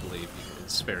set, though, I believe,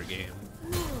 is fair game.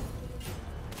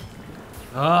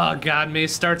 Oh, God,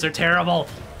 mace starts are terrible.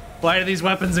 Why do these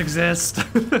weapons exist?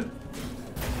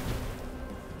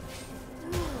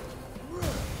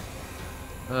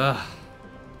 Ugh.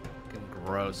 Fucking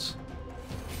gross.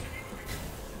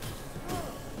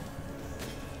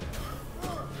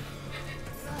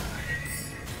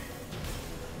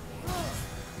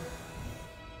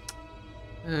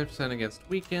 Percent against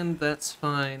weakened, that's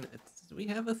fine. Do we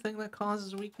have a thing that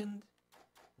causes weakened?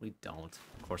 We don't.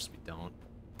 Of course we don't.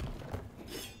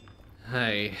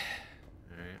 Hey.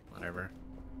 Alright, whatever.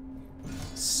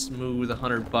 Smooth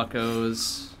 100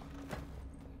 buckos.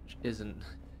 Which isn't...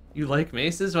 You like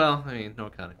maces? Well, I mean, no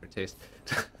accounting for taste.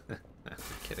 I'm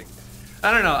kidding.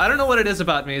 I don't know. I don't know what it is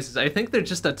about maces. I think they're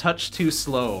just a touch too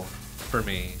slow for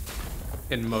me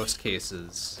in most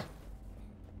cases.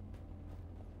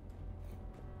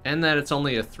 And that it's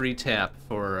only a 3-tap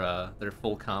for their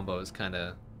full combo is kind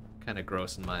of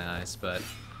gross in my eyes, but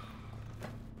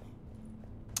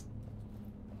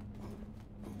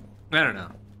I don't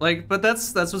know. Like, but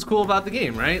that's what's cool about the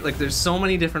game, right? Like, there's so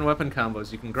many different weapon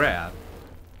combos you can grab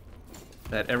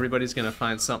that everybody's gonna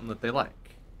find something that they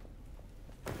like.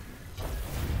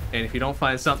 And if you don't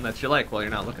find something that you like, well,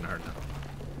 you're not looking hard enough.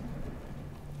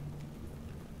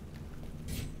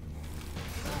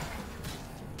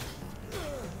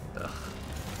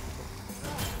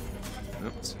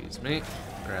 Oops, excuse me.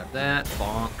 Grab that.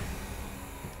 Bonk.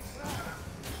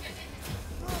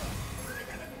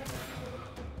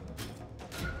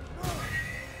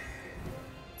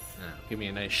 Now, give me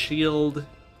a nice shield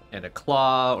and a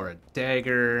claw or a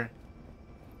dagger.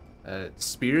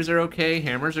 Spears are okay.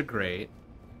 Hammers are great.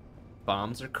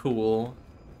 Bombs are cool.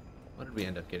 What did we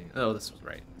end up getting? Oh, this was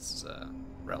right. This is a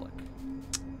relic.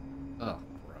 Oh,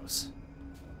 gross.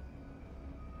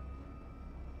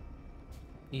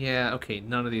 Yeah, okay,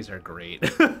 none of these are great.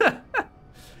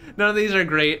 None of these are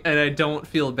great, and I don't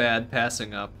feel bad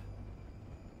passing up.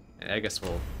 I guess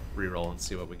we'll reroll and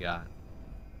see what we got.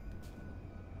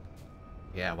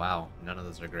 Yeah, wow, none of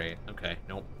those are great. Okay,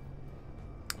 nope.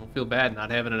 I don't feel bad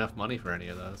not having enough money for any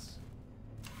of those.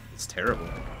 It's terrible.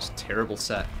 It's a terrible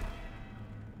set.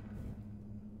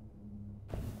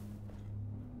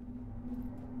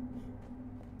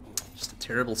 Just a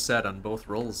terrible set on both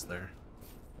rolls there.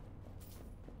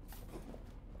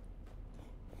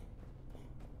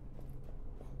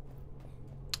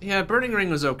 Yeah, Burning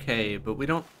Ring was okay, but we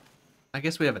don't... I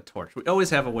guess we have a torch. We always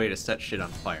have a way to set shit on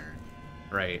fire,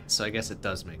 right? So I guess it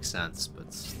does make sense,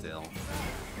 but still.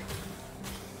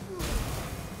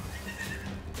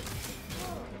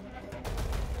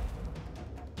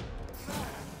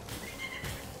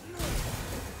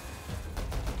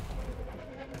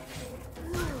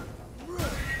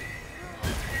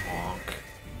 Bonk.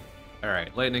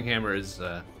 Alright, Lightning Hammer is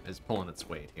pulling its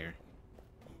weight here.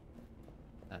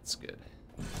 That's good.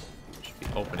 Should be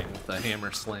opening with a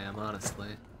hammer slam, honestly.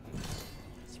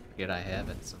 Just forget I have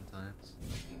it sometimes.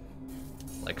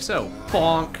 Like so.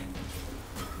 Bonk!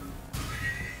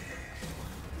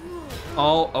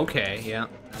 Oh, okay, yeah.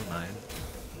 Never mind.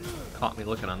 Caught me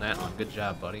looking on that one. Good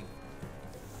job, buddy.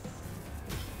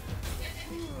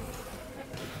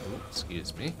 Ooh,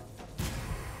 excuse me.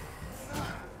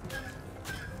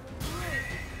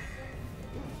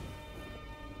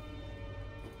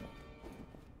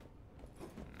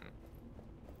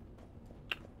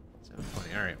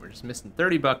 Alright, we're just missing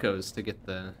 30 buckos to get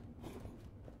the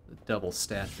double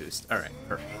stat boost. Alright,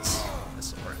 perfect.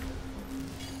 This'll work.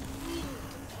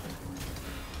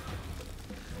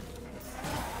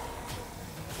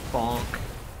 Bonk.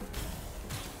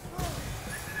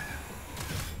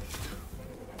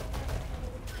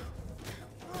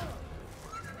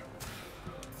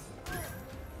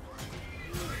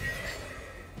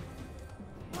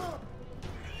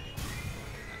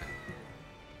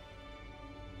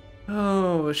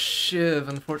 Oh, Shiv.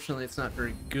 Unfortunately, it's not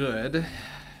very good.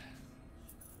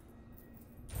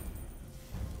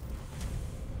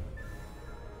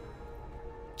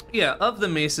 Yeah, of the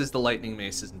maces, the lightning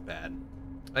mace isn't bad.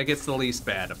 Like, it's the least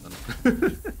bad of them.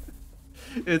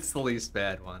 It's the least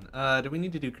bad one. Do we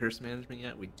need to do curse management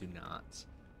yet? We do not.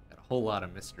 Got a whole lot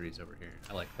of mysteries over here.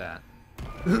 I like that.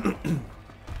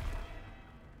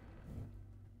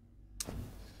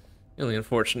 The only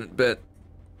unfortunate bit,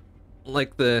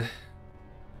 like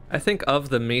I think of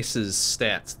the mace's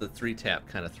stats, the 3-tap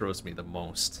kind of throws me the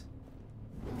most.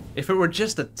 If it were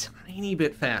just a tiny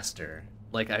bit faster,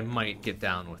 like, I might get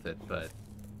down with it, but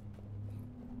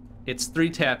it's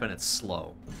 3-tap and it's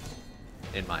slow,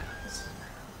 in my eyes.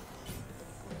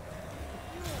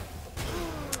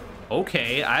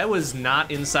 Okay, I was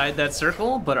not inside that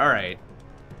circle, but alright.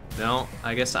 No,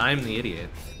 I guess I'm the idiot.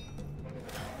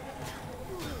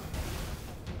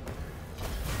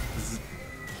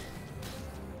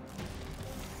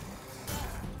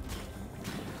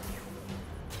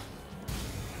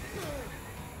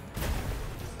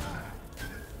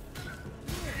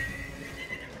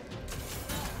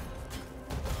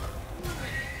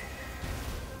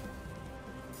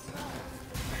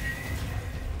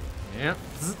 Yeah.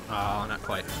 Oh, not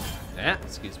quite. Yeah,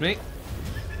 excuse me.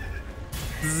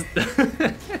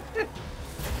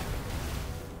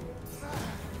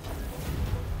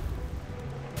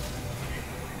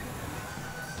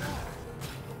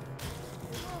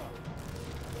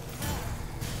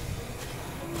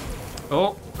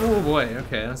 Oh boy,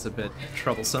 okay, that's a bit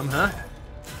troublesome, huh?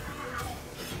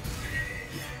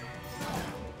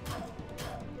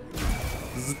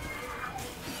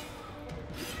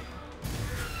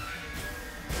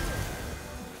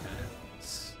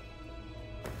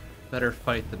 Better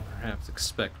fight than perhaps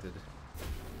expected.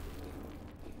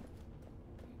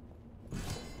 What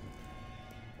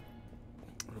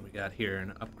do we got here?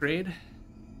 An upgrade?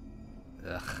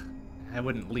 Ugh. I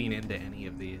wouldn't lean into any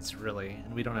of these, really,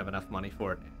 and we don't have enough money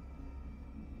for it.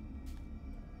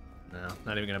 No,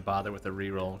 not even gonna bother with a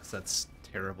reroll, because that's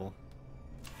terrible.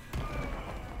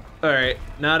 Alright,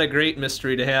 not a great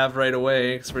mystery to have right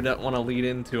away, because we don't want to lead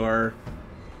into our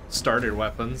starter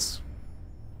weapons.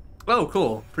 Oh,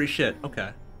 cool. Free shit.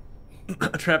 Okay.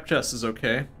 A trap chest is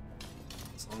okay.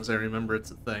 As long as I remember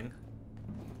it's a thing.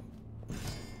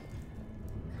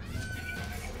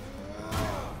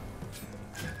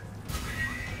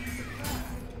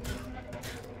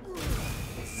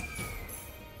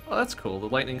 Oh, that's cool. The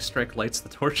lightning strike lights the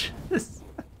torches.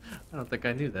 I don't think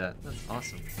I knew that. That's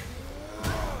awesome.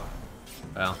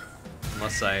 Well,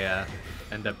 unless I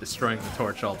end up destroying the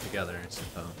torch altogether, I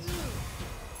suppose.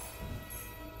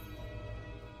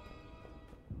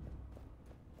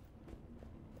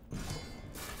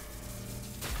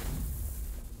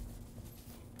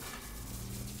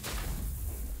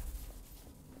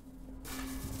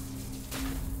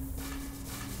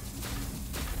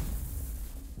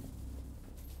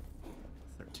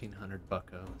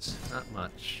 $1,300 not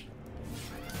much.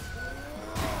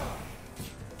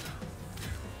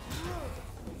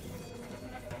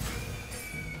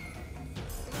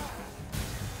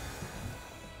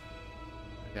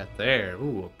 I got there.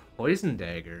 Ooh, a poison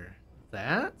dagger.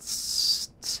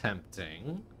 That's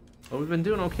tempting. But we've been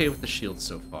doing okay with the shield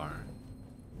so far.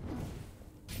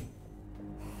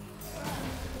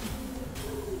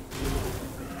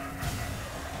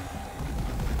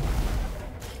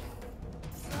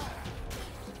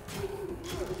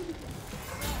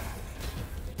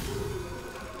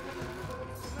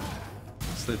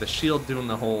 The shield doing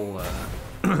the whole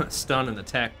stun and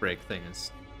attack break thing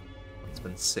is what's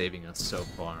been saving us so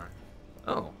far.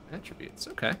 Oh, attributes,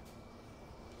 okay.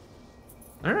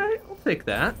 Alright, I'll take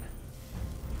that.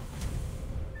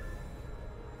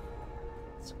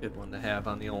 It's a good one to have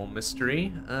on the old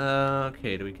mystery.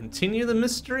 Okay, do we continue the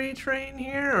mystery train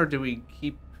here, or do we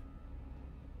keep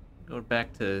going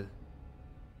back to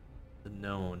the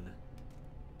known?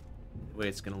 The way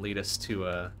it's going to lead us to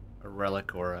a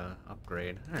relic or a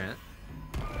upgrade. Alright.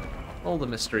 Roll the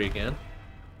mystery again.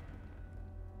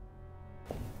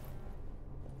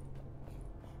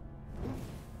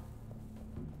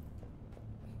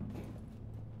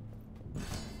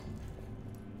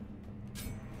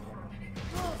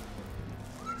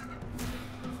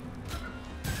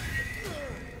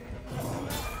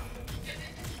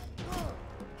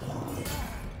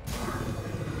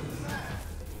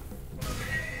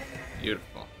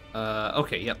 Beautiful.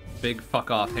 Okay, yep. Big fuck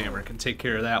off hammer can take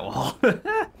care of that wall. What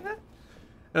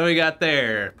do we got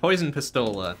there? Poison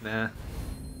pistola. Nah.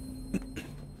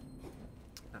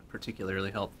 Not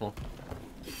particularly helpful.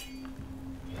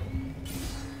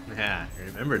 Yeah, I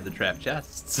remembered the trap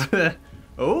chests.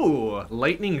 Oh,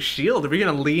 lightning shield. Are we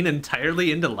gonna lean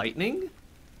entirely into lightning?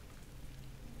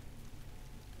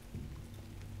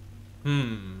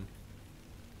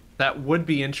 That would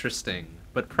be interesting,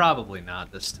 but probably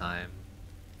not this time.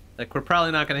 Like, we're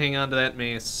probably not going to hang on to that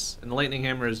mace, and the lightning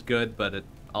hammer is good, but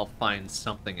I'll find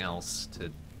something else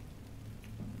to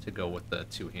go with the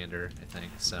two-hander, I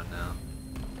think, so no.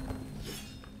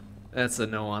 That's a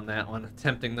no on that one,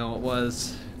 tempting though it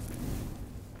was.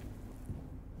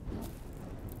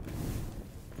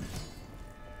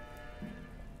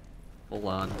 Hold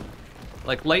on.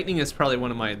 Like, lightning is probably one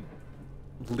of my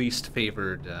least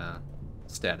favored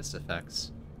status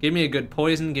effects. Give me a good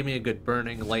poison, give me a good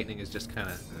burning. Lightning is just kind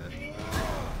of...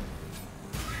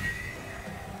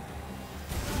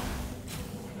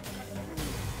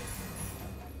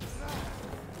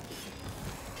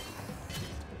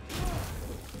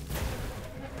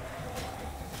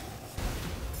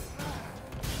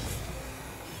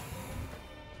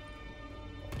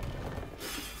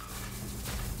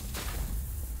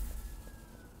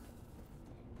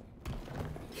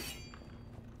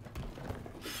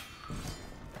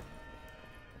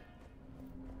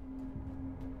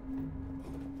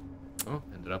 Oh,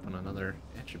 ended up on another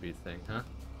attribute thing, huh?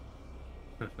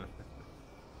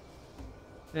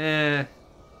 I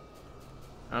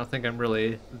don't think I'm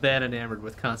really that enamored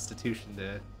with Constitution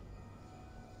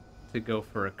to go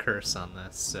for a curse on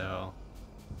this, so...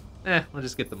 we'll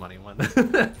just get the money one.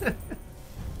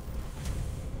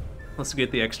 Let's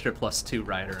get the extra +2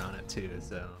 rider on it too,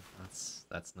 so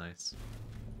that's nice.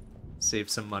 Save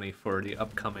some money for the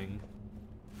upcoming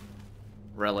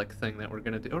relic thing that we're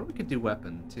gonna do. Or we could do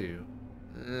weapon too.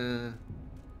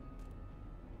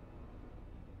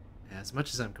 As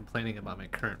much as I'm complaining about my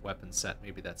current weapon set,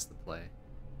 maybe that's the play.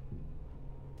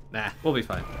 Nah, we'll be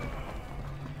fine.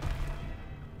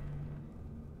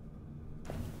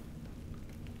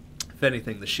 If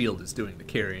anything, the shield is doing the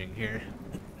carrying here.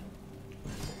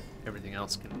 Everything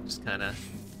else can just kind of...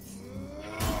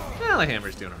 Well, the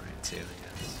hammer's doing alright too, I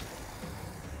guess.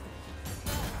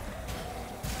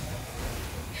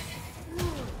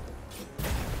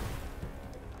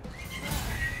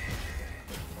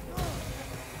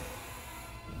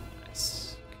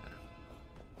 Nice. Okay.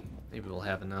 Maybe we'll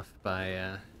have enough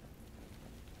by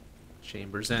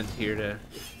Chamber's End here to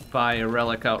buy a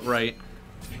relic outright.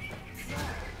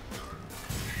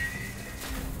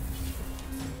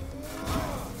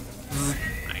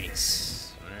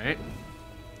 Nice. Alright.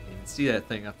 You can see that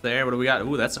thing up there. What do we got?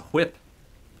 Ooh, that's a whip.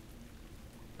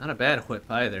 Not a bad whip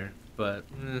either, but...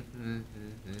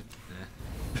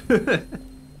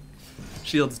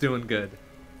 Shield's doing good.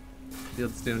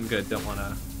 Shield's doing good. Don't want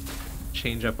to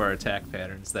change up our attack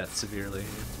patterns that severely.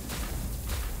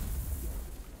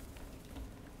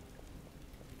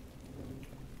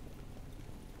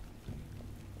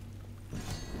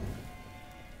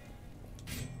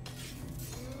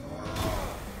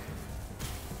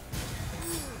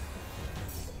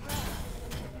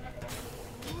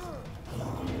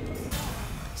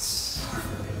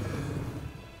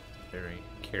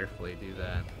 Carefully do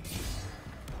that.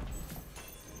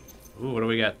 Ooh, what do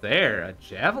we got there? A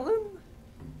javelin?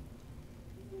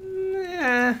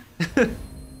 Nah.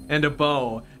 And a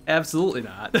bow. Absolutely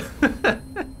not.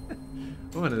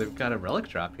 Oh, and they've got a relic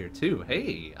drop here too.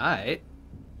 Hey, alright.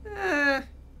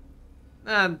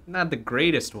 Not the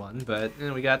greatest one, but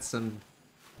we got some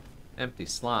empty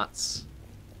slots.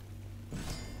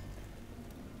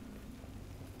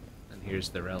 Here's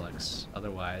the relics.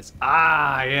 Otherwise...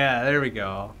 Ah, yeah, there we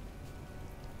go.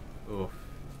 Oof.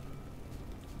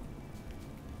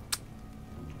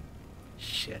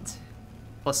 Shit.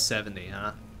 +70,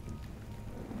 huh?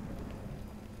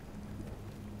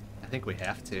 I think we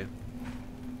have to.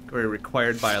 We're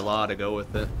required by law to go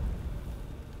with it.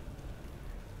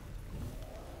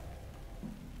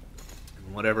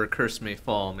 And whatever curse may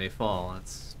fall,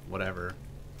 That's whatever.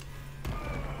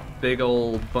 Big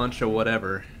old bunch of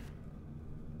whatever.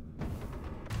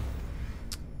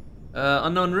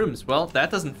 Unknown rooms. Well, that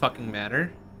doesn't fucking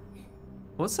matter.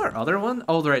 What's our other one?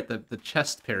 Oh, right, the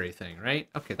chest parry thing, right?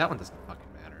 Okay, that one doesn't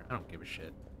fucking matter. I don't give a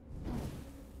shit.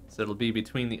 So it'll be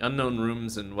between the unknown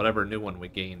rooms and whatever new one we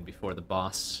gain before the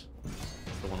boss.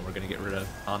 The one we're gonna get rid of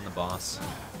on the boss.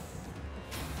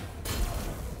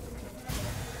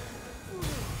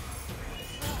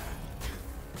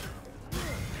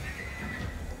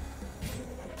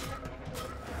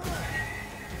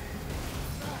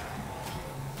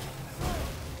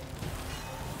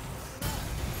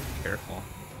 Careful.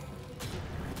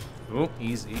 Oh,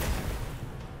 easy.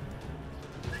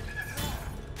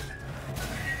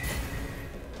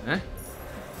 Eh?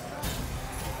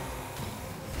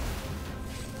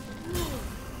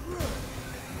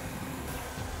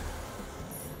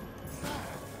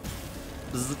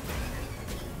 Bzz.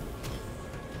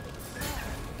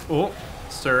 Oh,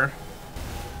 sir.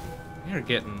 We are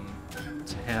getting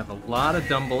to have a lot of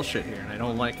dumb bullshit here, and I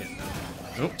don't like it.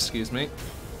 Oops, excuse me.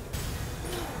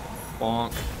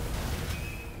 Bonk.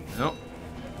 Nope.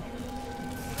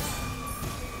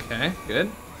 Okay, good.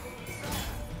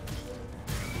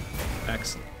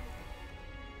 Excellent.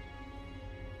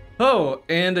 Oh,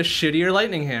 and a shittier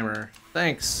lightning hammer.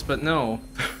 Thanks, but no.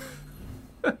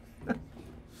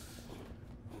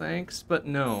 Thanks, but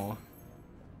no.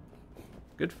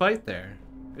 Good fight there.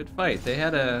 Good fight. They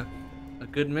had a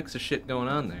good mix of shit going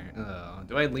on there.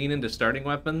 Do I lean into starting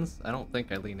weapons? I don't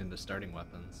think I lean into starting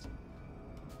weapons.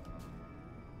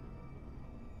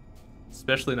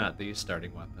 Especially not these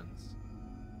starting weapons.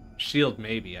 Shield,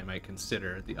 maybe, I might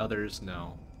consider. The others,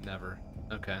 no. Never.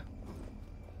 Okay.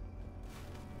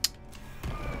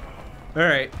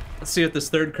 Alright, let's see what this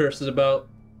third curse is about.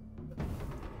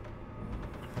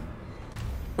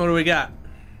 What do we got?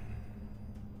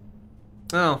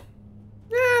 Oh.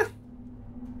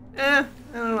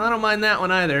 I don't mind that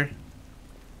one either.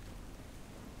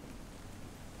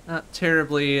 Not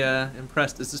terribly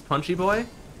impressed. Is this Punchy Boy?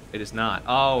 It is not.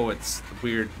 Oh, it's the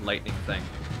weird lightning thing.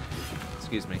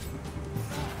 Excuse me.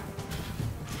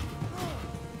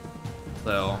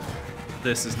 So,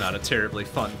 this is not a terribly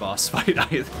fun boss fight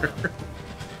either.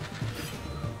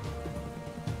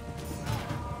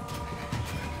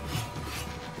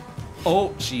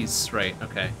 Oh, jeez, right,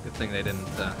 okay. Good thing they didn't,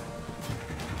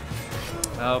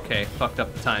 Okay, fucked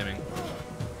up the timing.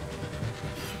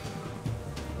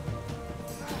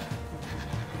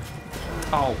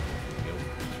 Oh.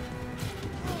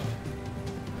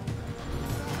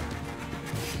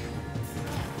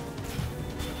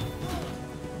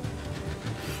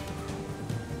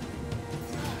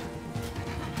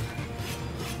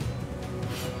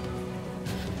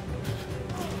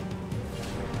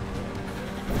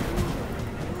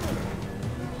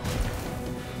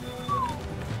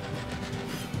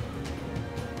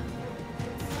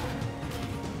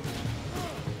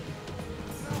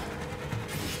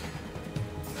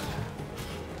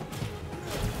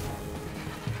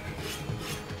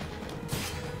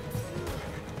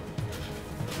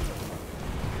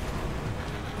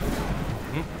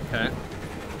 Okay.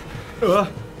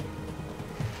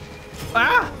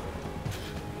 Ah!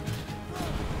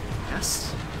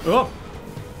 Yes. Oh!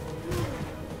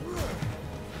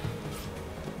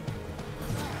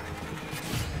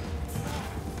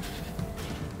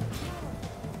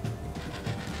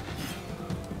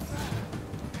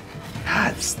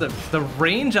 God, the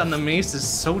range on the mace is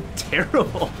so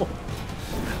terrible.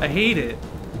 I hate it.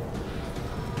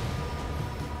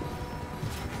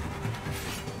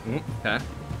 Okay.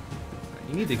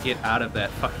 You need to get out of that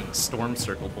fucking storm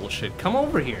circle bullshit. Come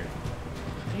over here.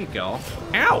 There you go.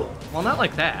 Ow! Well, not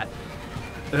like that.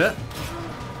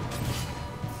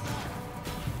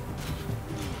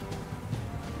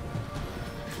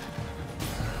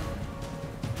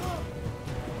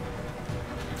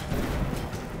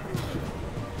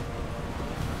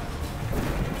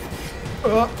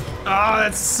 Oh,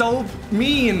 that's so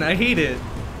mean. I hate it.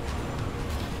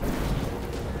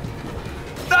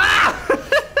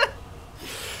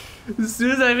 As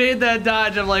soon as I made that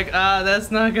dodge, I'm like,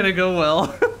 that's not gonna go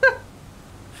well.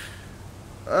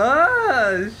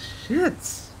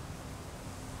 Shit.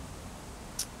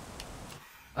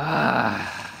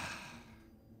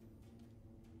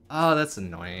 Oh, that's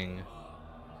annoying.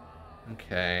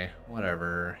 Okay,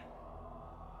 whatever.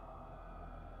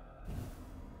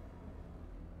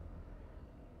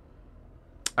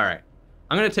 Alright,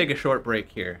 I'm gonna take a short break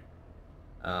here.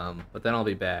 But then I'll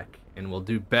be back, and we'll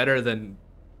do better than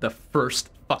the first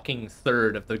fucking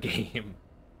third of the game.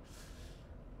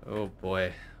 Oh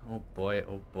boy. Oh boy,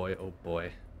 oh boy, oh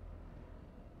boy.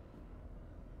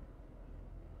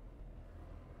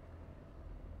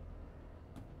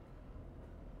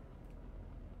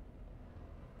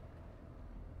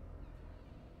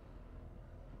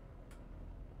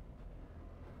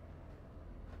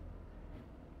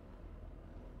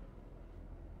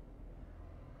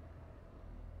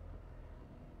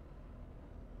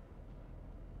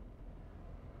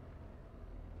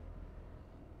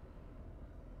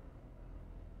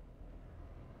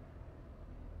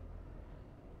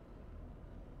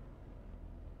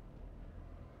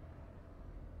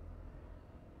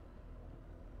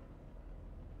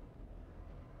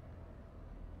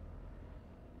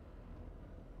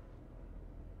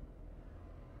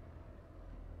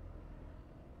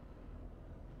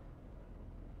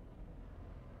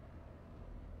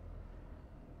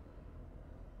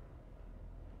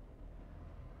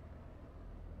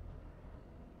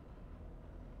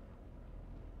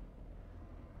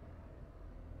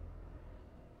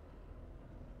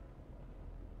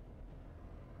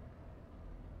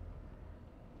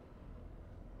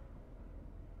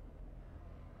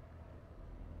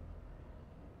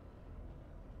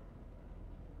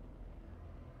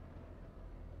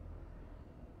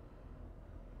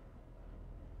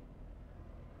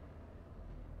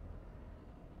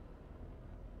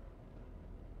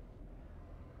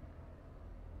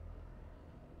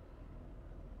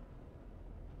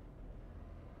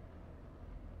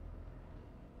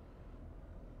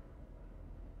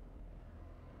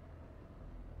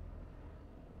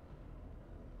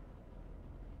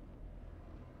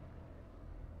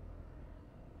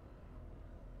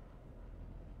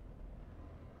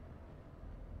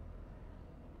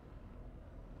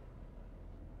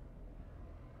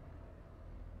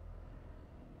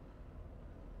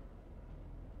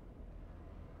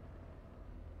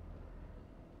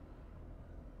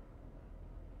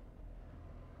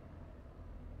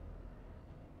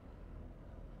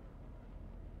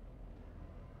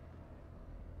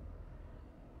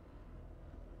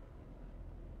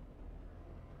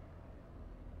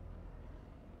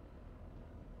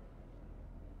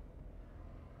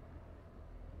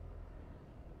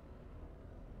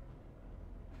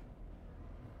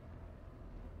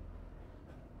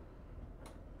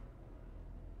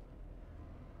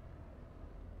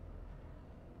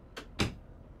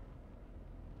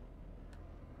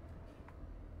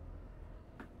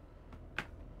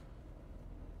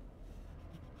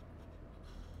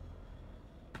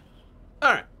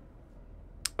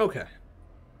 Okay.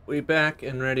 We back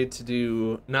and ready to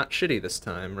do not shitty this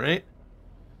time, right?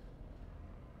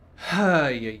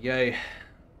 Ay, ay, ay.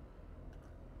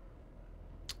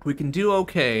 We can do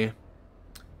okay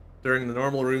during the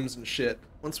normal rooms and shit.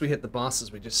 Once we hit the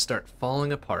bosses, we just start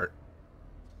falling apart.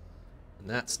 And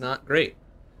that's not great.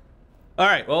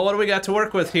 Alright, well, what do we got to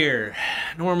work with here?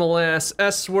 Normal ass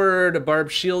S-word, a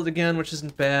barbed shield again, which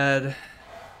isn't bad.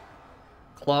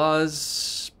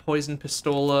 Claws, poison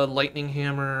pistola, lightning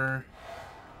hammer,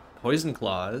 poison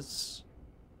claws,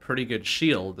 pretty good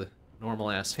shield,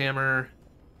 normal ass hammer,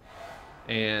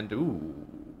 and ooh,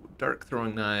 dark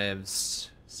throwing knives,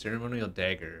 ceremonial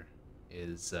dagger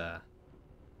is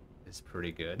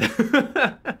pretty good.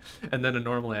 And then a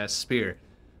normal ass spear.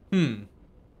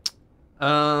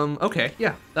 Okay,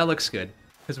 yeah, that looks good.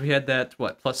 Because we had that,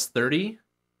 what, plus 30?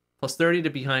 Plus 30 to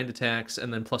behind attacks,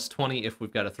 and then plus 20 if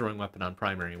we've got a throwing weapon on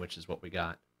primary, which is what we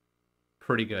got.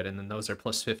 Pretty good, and then those are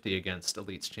plus 50 against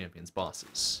Elites, Champions,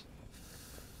 Bosses.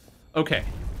 Okay,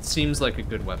 seems like a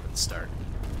good weapon start.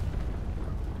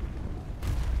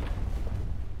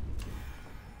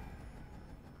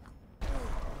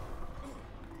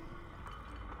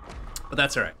 But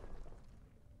that's alright.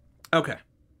 Okay.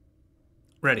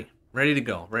 Ready to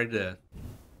go. Ready to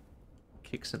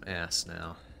kick some ass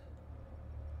now.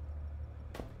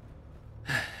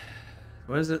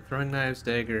 What is it? Throwing knives,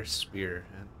 dagger, spear.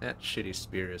 And that shitty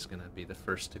spear is gonna be the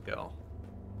first to go.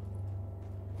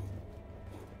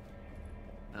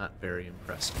 Not very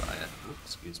impressed by it. Oops,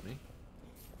 excuse me.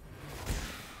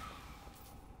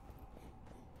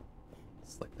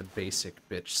 It's like the basic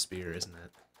bitch spear, isn't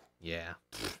it? Yeah.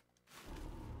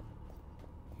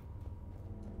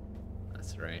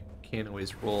 That's right. Can't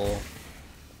always roll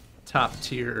top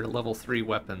tier level 3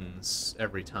 weapons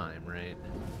every time, right?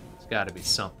 It's gotta be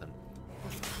something.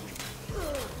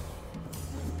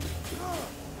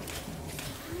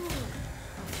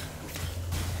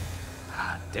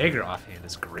 Dagger offhand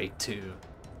is great too.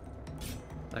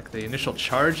 Like the initial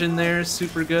charge in there is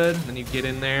super good, then you get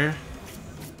in there.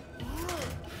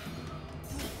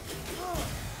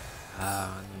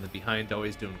 And the behind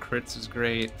always doing crits is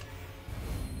great.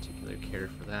 Particular care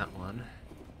for that one.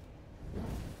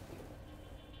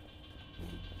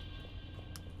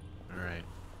 Alright.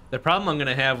 The problem I'm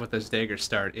gonna have with this dagger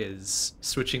start is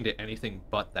switching to anything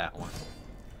but that one.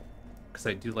 Because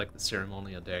I do like the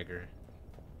ceremonial dagger.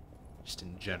 Just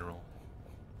in general.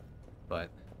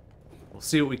 But we'll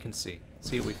see what we can see.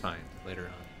 See what we find later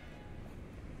on.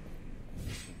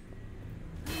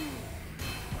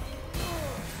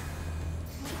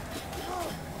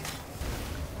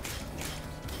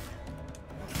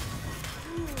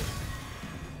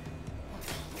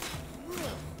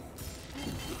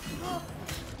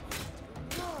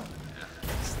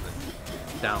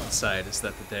 The downside is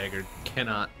that the dagger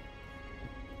cannot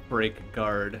break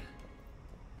guard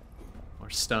or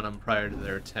stun them prior to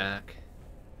their attack,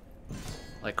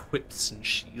 like whips and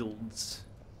shields.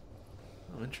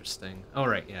 Oh, interesting. Oh,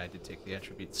 right, yeah, I did take the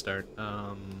attribute start.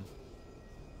 Yeah,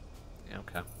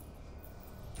 okay.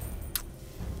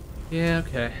 Yeah,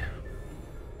 okay.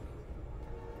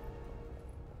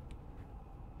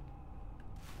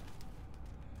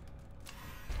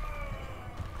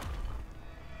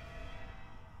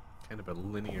 Kind of a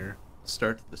linear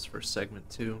start to this first segment,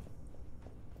 too.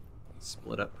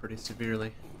 Split up pretty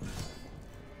severely.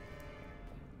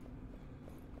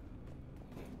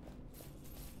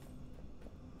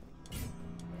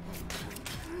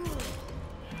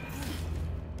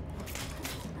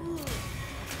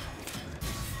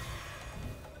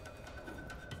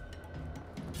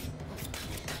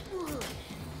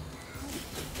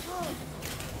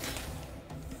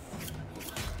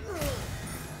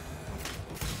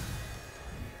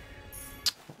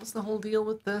 What's the whole deal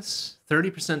with this?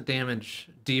 30% damage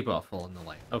debuff while in the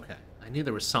light. Okay, I knew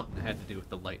there was something that had to do with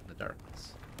the light and the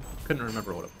darkness. Couldn't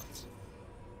remember what it was.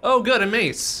 Oh, good, a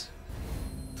mace!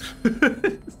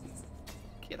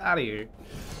 Get out of here.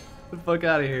 Get the fuck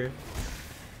out of here.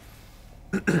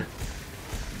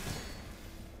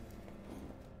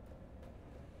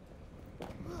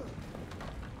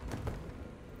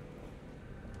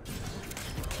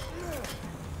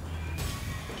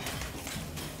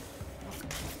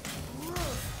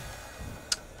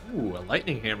 Ooh, a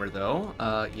lightning hammer, though.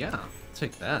 Yeah, I'll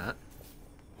take that.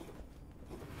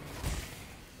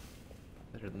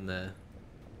 Better than the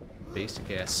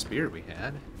basic-ass spear we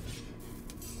had.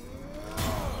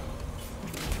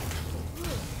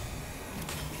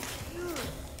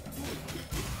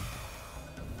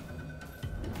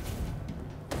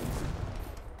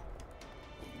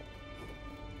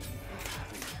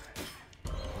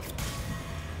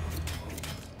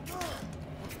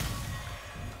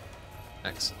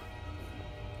 Excellent.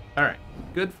 Alright.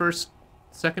 Good first...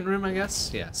 Second room, I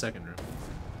guess? Yeah, second room.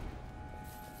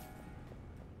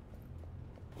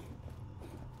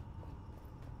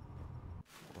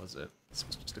 What was it? This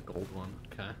was just a gold one.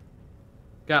 Okay.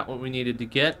 Got what we needed to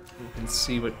get. We can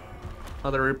see what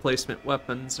other replacement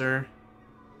weapons are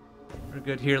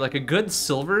good here. Like a good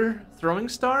silver throwing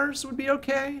stars would be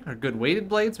okay. Or good weighted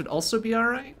blades would also be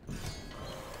alright.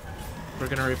 We're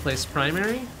gonna replace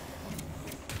primary.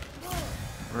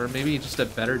 Or maybe just a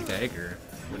better dagger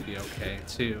would be okay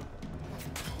too.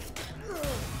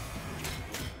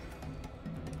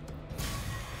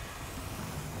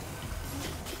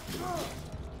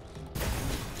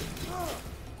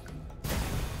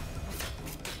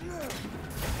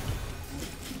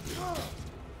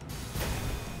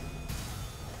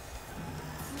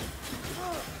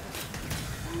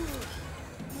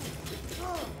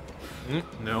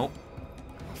 No.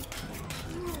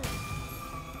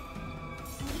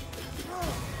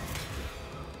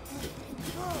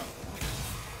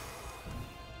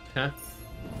 Okay.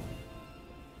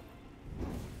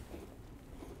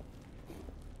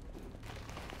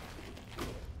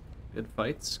 Good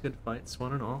fights,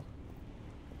 one and all.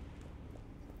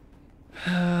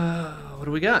 What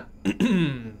do we got?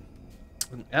 An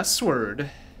S word.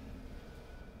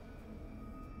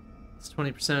 It's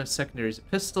 20% of secondaries a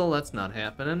pistol, that's not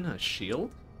happening. A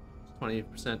shield.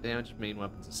 20% damage of main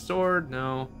weapons a sword,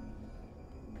 no.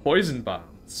 Poison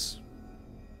bombs.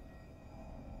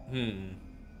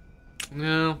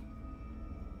 No.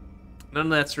 None of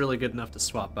that's really good enough to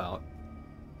swap out.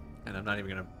 And I'm not even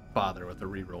gonna bother with a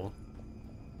reroll.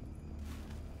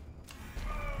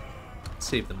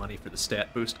 Save the money for the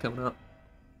stat boost coming up.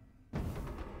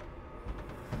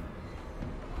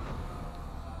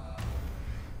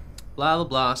 Blah blah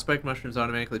blah. Spike mushrooms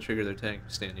automatically trigger their tank.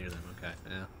 Stand near them. Okay,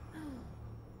 yeah.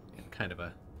 And kind of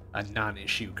a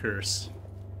non-issue curse.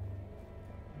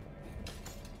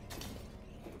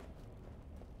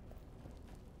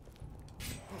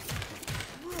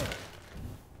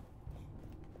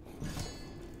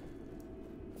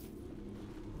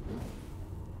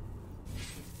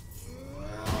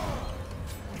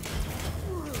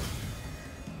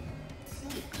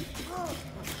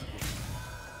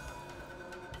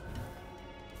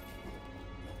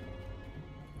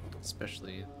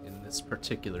 Especially in this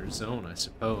particular zone, I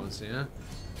suppose, yeah?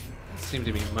 Doesn't seem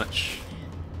to be much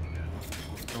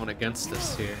going against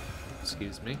us here.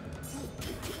 Excuse me.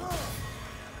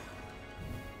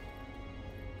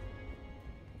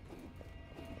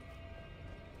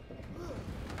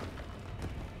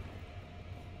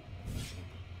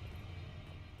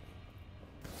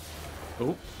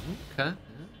 Oh, okay. Yeah,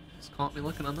 just caught me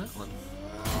looking on that one.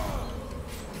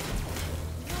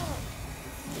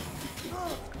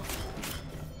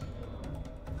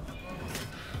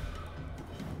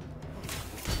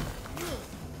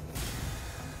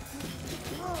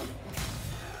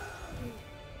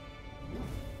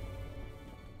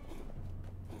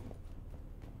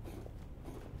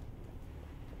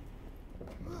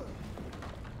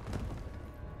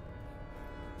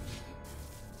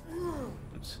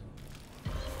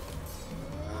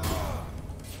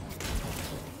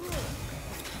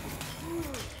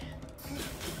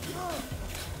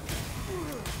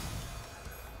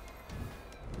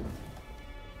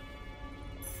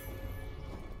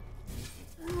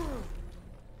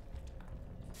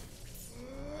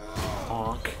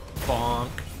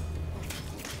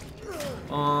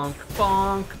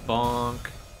 Bonk.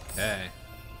 Okay.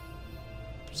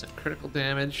 Percent critical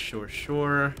damage,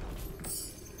 sure.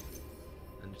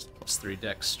 And just +3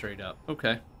 dex straight up.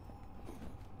 Okay.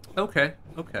 Got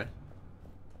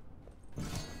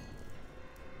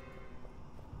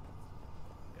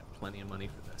plenty of money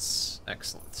for this.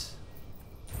 Excellent.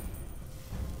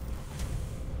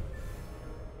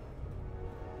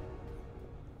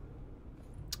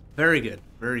 Very good.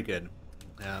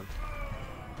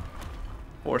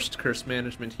 Forced curse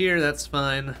management here, that's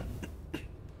fine.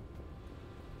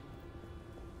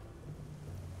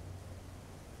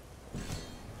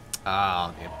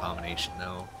 Ah, the abomination,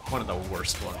 no. One of the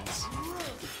worst ones.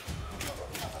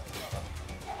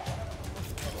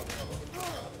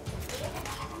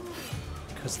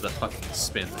 Because of the fucking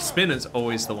spin. The spin is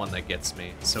always the one that gets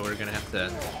me, so we're gonna have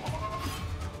to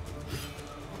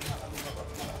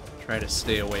try to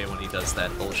stay away when he does that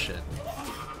bullshit.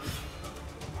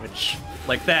 Which,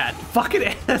 like that, fucking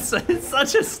ass, it's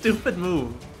such a stupid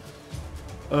move.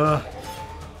 Ugh.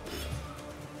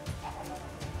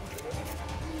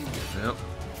 Yep.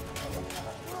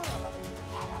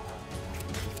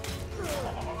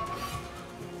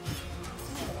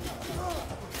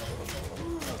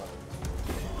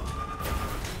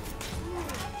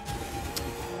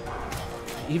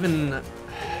 even...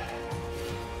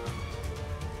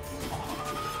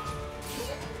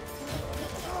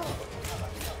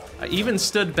 I even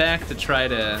stood back to try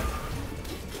to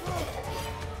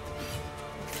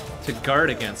guard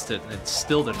against it, and it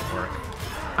still didn't work.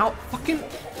 Ow, fucking...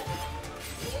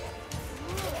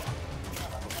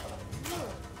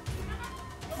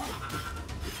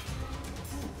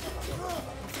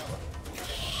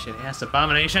 Shit-ass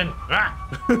abomination! Ah!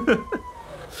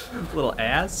 Little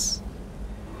ass.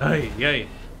 Ay, yay.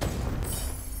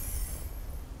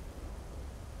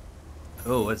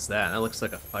 Oh, what's that? That looks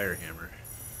like a fire hammer.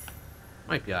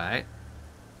 Might be alright.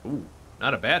 Ooh,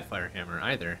 not a bad fire hammer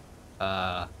either.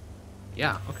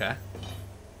 Yeah, okay.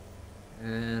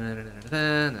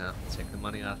 No, take the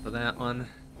money off of that one.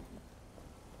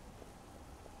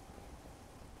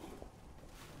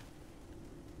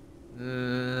 We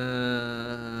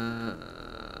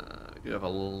do have a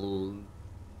little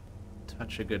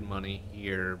touch of good money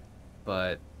here,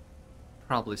 but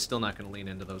probably still not going to lean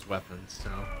into those weapons,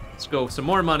 so let's go some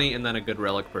more money and then a good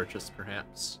relic purchase,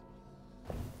 perhaps.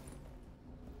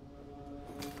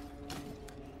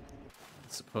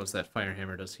 I suppose that fire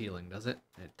hammer does healing, does it?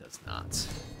 It does not.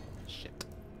 Shit.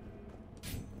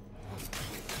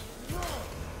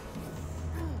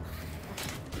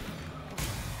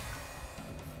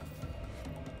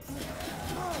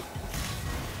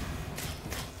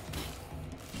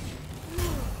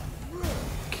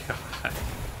 God.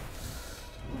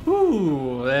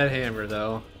 Ooh, that hammer,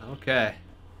 though. Okay.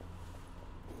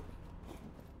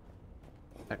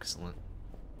 Excellent.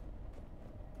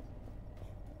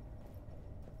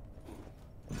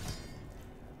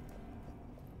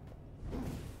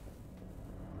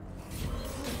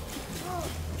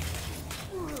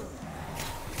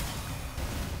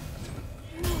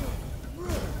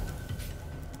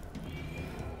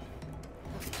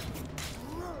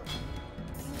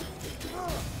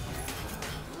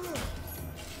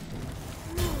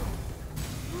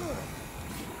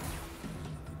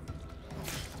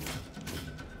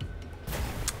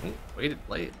 Weighted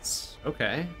blades.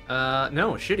 Okay.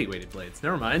 No, shitty weighted blades.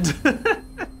 Never mind.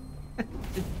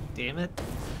 Damn it.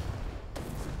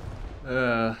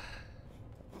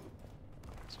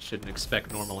 Shouldn't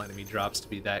expect normal enemy drops to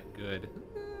be that good.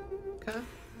 Okay.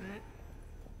 Alright.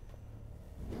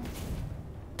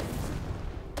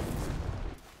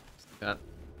 Got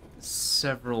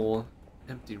several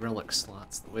empty relic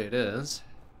slots the way it is.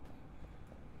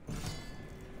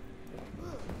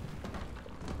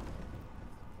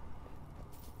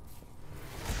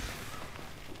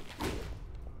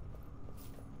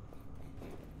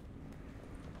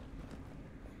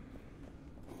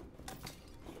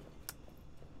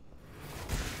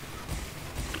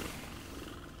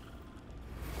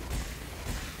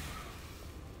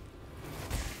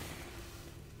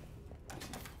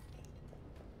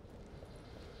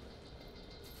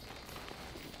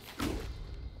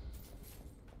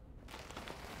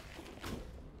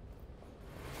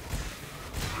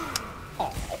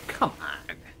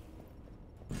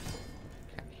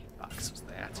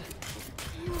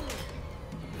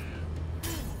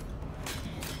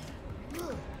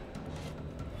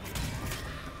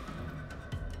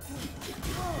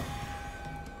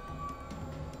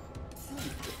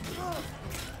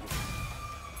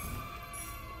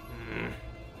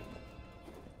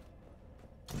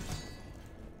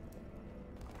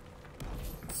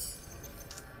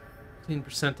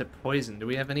 15% to poison. Do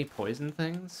we have any poison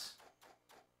things?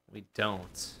 We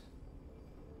don't.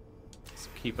 This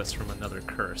will keep us from another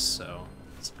curse, so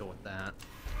let's go with that.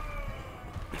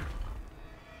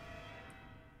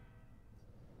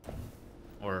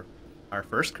 Or our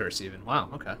first curse even. Wow,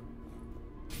 okay.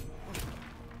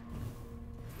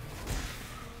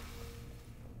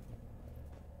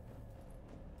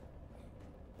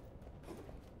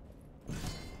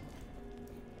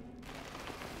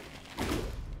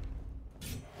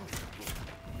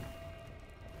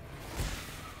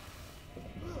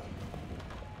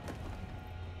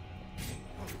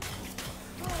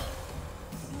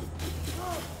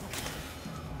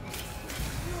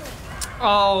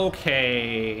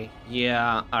 Okay,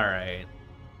 yeah, alright.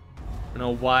 I don't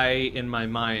know why in my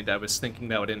mind I was thinking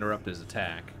that would interrupt his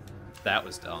attack. That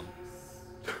was dumb.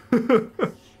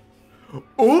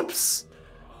 Oops!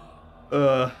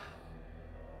 Well,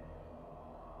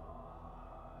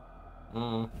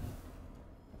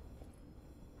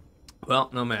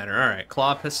 no matter. Alright,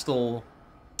 claw pistol,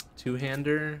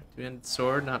 two-hander, two-handed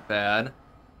sword, not bad.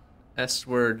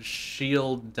 S-word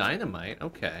shield dynamite,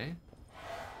 okay.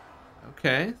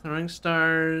 Okay, throwing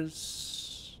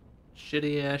stars,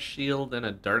 shitty ass shield, and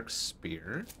a dark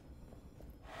spear.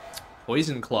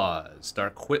 Poison claws,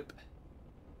 dark whip,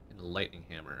 and and a lightning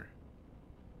hammer.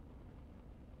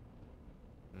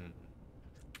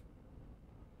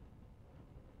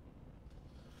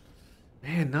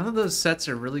 Man, none of those sets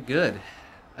are really good.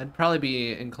 I'd probably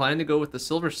be inclined to go with the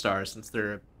Silver Star since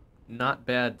they're a not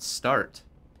bad start.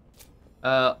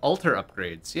 Altar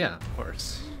upgrades. Yeah, of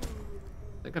course.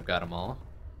 I think I've got them all.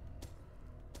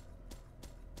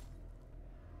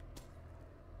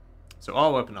 So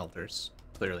all weapon altars,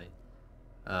 clearly.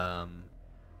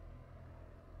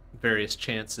 Various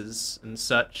chances and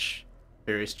such.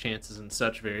 Various chances and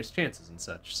such. Various chances and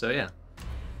such. So yeah.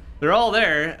 They're all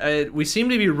there. We seem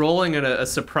to be rolling at a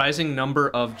surprising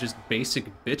number of just basic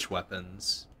bitch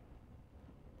weapons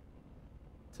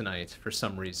tonight for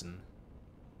some reason.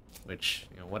 Which,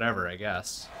 you know, whatever, I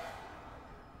guess.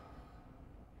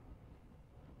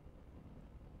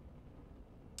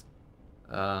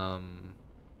 Let's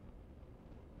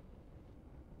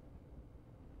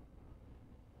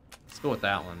go with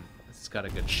that one. It's got a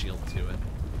good shield to it.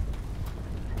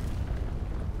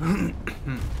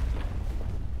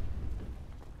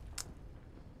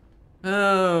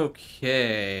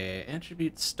 Okay,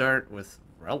 attributes start with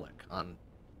relic on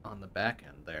the back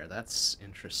end there. That's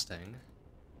interesting.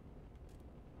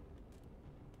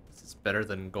 This is better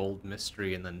than gold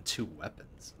mystery and then 2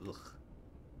 weapons. Ugh.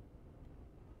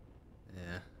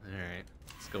 Yeah, all right.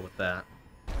 Let's go with that.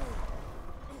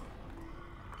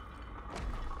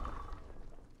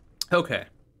 Okay.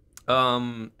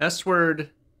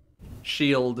 S-word,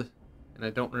 shield, and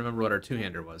I don't remember what our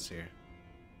two-hander was here.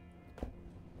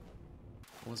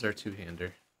 What was our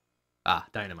two-hander? Ah,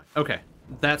 dynamite. Okay,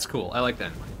 that's cool. I like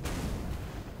dynamite.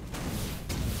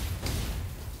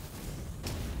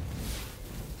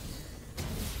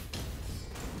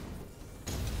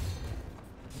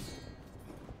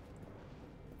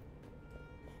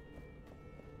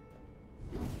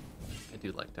 I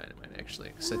do like dynamite, actually,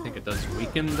 because I think it does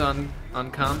weakened on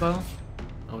combo.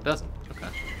 Oh, it doesn't. Okay.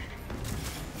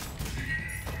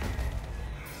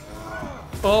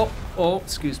 Oh,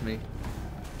 excuse me.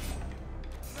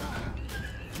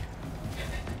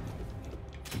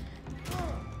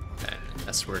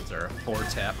 S-words are a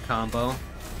 4-tap combo.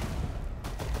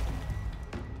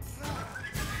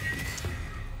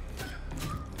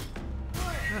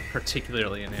 Not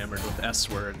particularly enamored with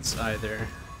S-words either.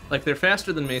 Like, they're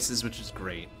faster than maces, which is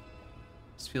great.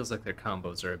 Just feels like their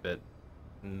combos are a bit...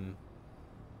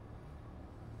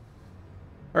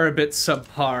 are a bit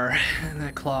subpar. And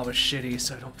that claw was shitty,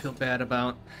 so I don't feel bad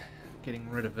about getting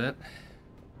rid of it.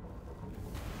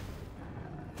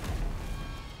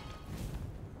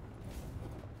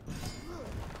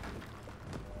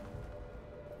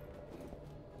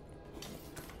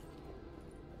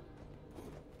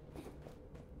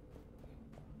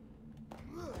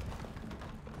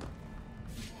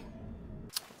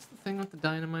 Thing with the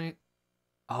dynamite?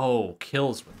 Oh,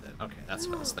 kills with it. Okay, that's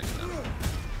what I was thinking of.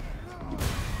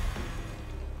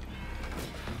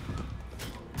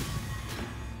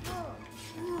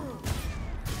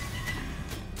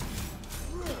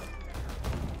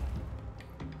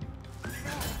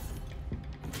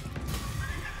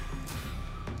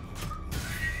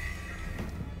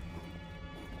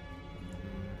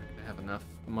 I have enough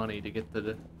money to get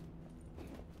the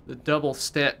double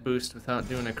stat boost without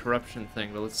doing a corruption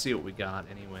thing, but let's see what we got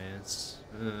anyways.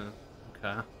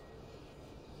 Okay.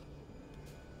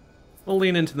 We'll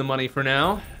lean into the money for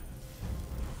now.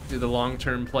 Do the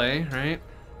long-term play, right?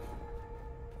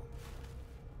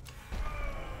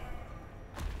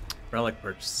 Relic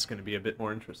purchase is going to be a bit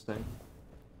more interesting.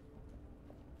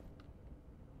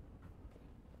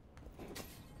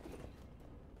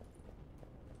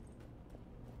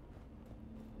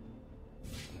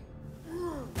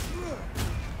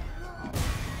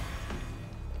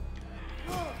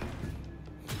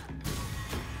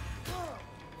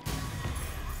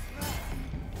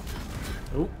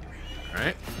 Oh,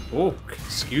 alright. Oh,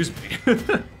 excuse me.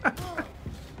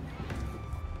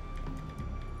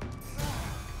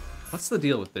 What's the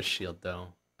deal with this shield,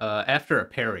 though? After a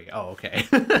parry. Oh, okay.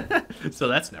 So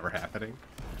that's never happening.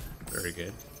 Very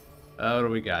good. What do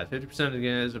we got? 50% of the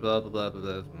guys, blah, blah, blah, blah,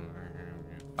 blah.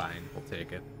 Fine, we'll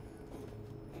take it.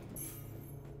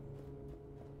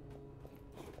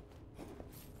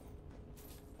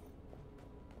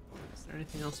 Is there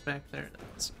anything else back there? No,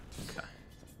 it's okay.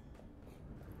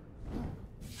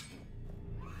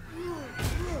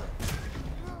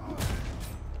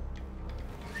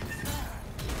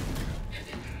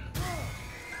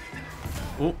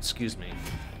 Oh, excuse me.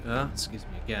 Excuse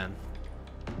me again.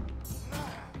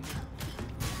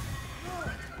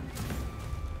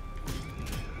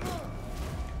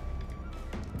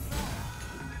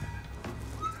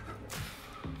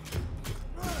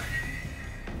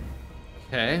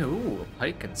 Okay, ooh, a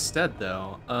pike instead,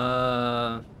 though.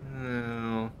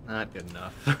 No, not good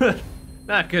enough.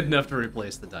 Not good enough to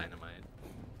replace the dynamite.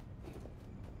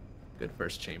 Good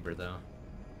first chamber, though.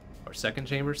 Or second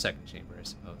chamber? Second chamber, I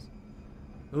suppose.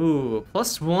 Ooh,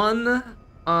 +1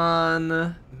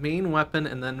 on main weapon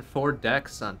and then 4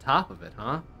 dex on top of it,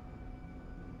 huh?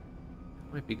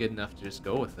 Might be good enough to just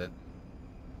go with it.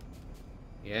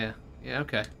 Yeah,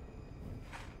 okay.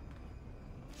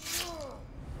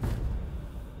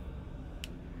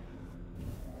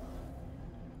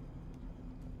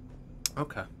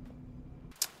 Okay.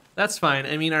 That's fine.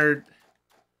 I mean, our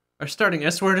starting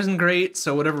S-word isn't great,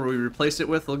 so whatever we replace it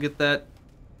with, we'll get that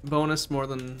bonus more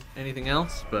than anything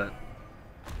else, but...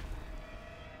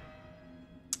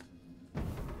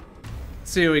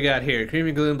 Let's see what we got here.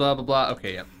 Creamy gloom, blah, blah, blah.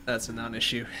 Okay, yep. That's a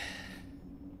non-issue.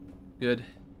 Good.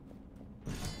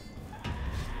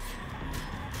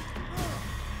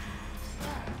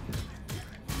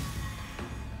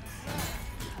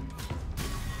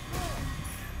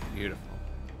 Beautiful.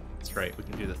 That's right, we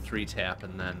can do the 3-tap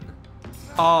and then...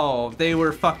 Oh, they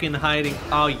were fucking hiding.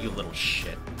 Oh, you little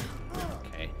shit.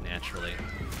 Okay, naturally.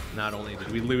 Not only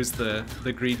did we lose the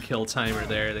greed kill timer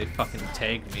there, they fucking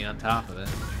tagged me on top of it.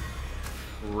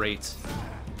 Great.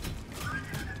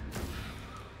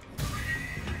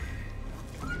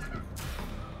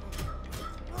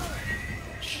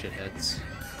 Shitheads.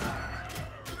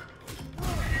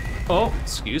 Oh,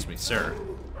 excuse me, sir.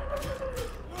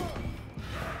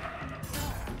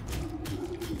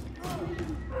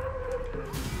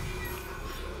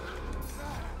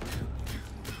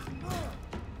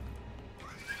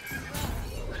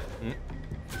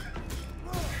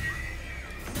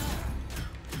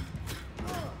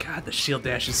 God, the shield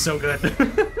dash is so good.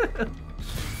 It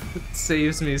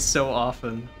saves me so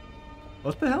often.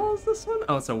 What the hell is this one?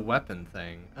 Oh, it's a weapon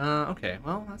thing. Okay,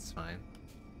 well, that's fine.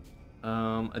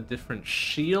 A different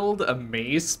shield, a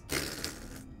mace.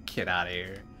 Get out of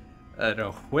here. And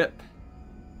a whip.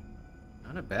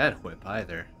 Not a bad whip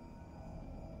either.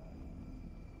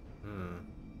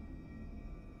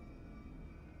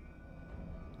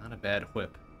 Not a bad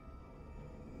whip.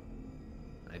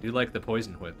 I do like the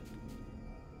poison whip.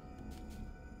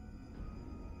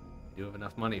 Do have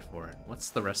enough money for it.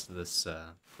 What's the rest of this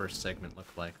first segment look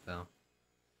like, though?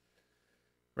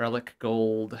 Relic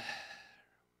gold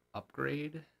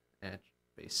upgrade at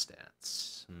base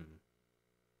stats.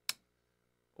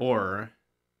 Or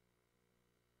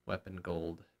weapon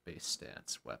gold base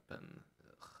stats. Weapon.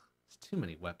 Ugh, there's too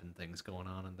many weapon things going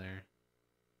on in there.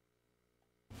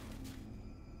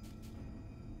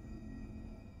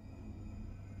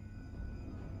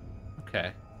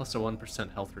 Okay, plus a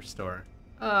 1% health restore.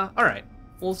 Alright.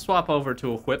 We'll swap over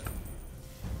to a whip.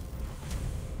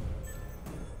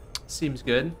 Seems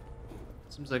good.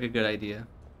 Seems like a good idea.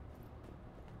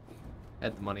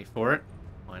 Had the money for it.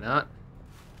 Why not?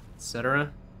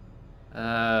 Etc.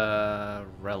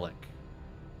 Relic.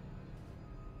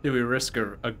 Do we risk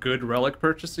a good relic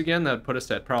purchase again? That'd put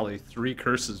us at probably 3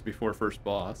 curses before first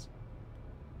boss.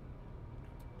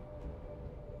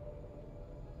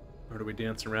 Or do we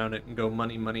dance around it and go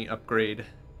money, money, upgrade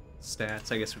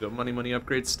stats? I guess we go money, money,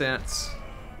 upgrade stats.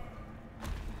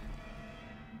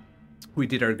 We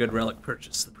did our good relic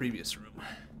purchase the previous room.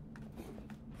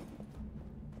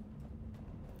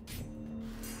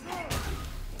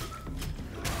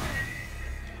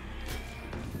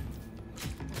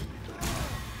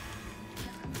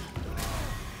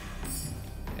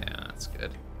 Yeah, that's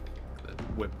good. The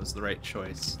whip was the right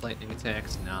choice. Lightning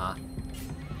attacks, nah.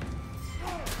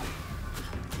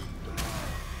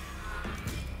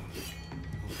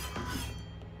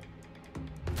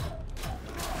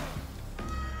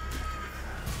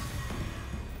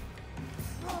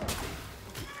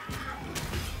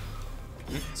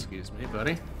 Excuse me,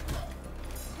 buddy.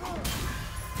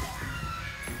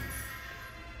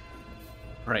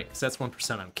 Right, because that's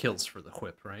 1% on kills for the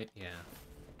whip, right? Yeah.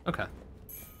 Okay.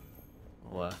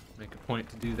 We'll make a point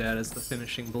to do that as the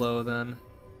finishing blow then.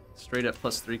 Straight up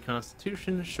 +3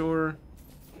 constitution, sure.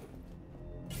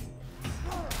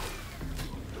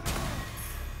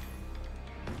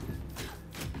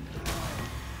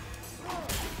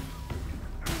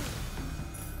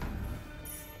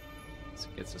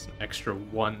 Gets us an extra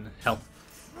 1 health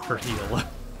per heal.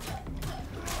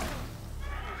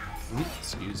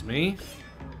 Excuse me.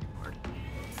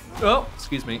 Oh,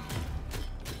 excuse me.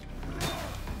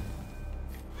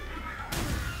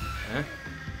 Okay.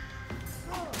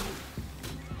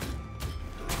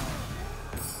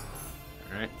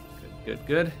 Alright,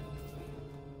 good.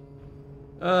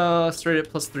 Straight up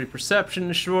 +3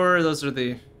 perception, sure. Those are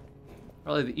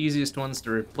probably the easiest ones to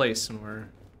replace when we're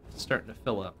starting to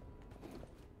fill up.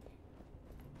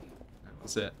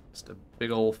 That's it. Just a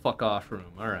big old fuck off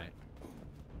room. Alright.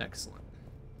 Excellent.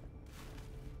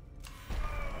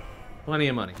 Plenty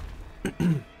of money.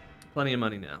 Plenty of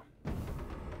money now.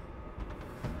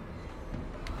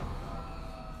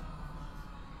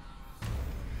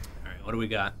 Alright, what do we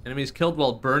got? Enemies killed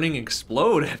while burning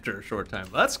explode after a short time.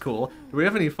 That's cool. Do we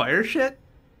have any fire shit?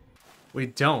 We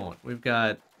don't. We've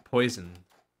got poison.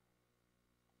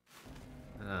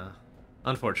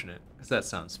 Unfortunate, because that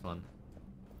sounds fun.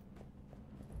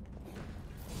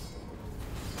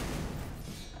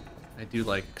 I do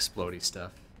like explodey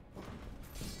stuff.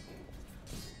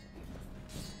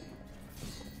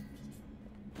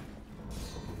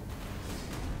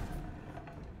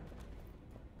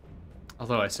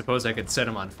 Although I suppose I could set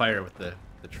him on fire with the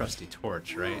trusty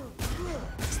torch, right?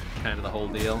 That's kind of the whole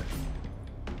deal.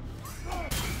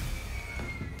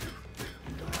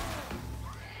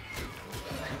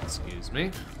 Excuse me.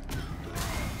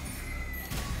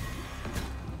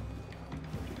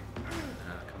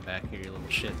 Come back here, you little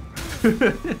shit.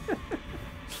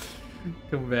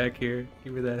 Come back here.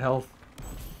 Give me that health.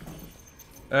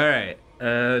 Alright.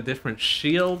 Different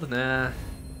shield? Nah.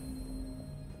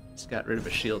 Just got rid of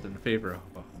a shield in favor of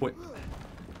a whip.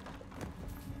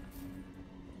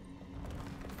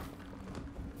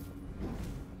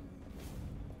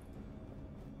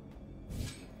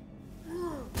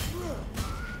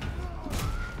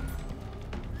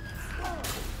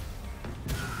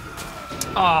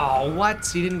 Oh,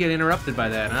 what? You didn't get interrupted by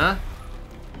that, huh?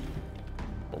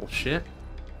 Bullshit.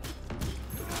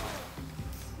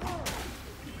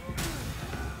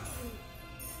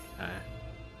 Okay.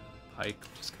 Pike,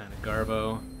 just kind of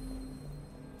garbo.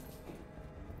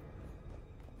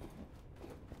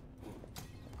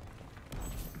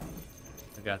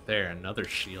 I got there, another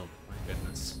shield. My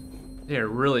goodness. They're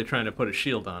really trying to put a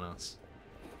shield on us.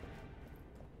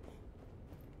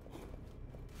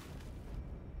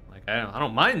 I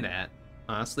don't mind that.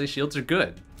 Honestly, shields are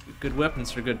good. Good weapons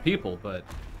for good people, but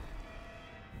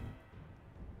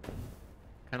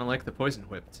kind of like the poison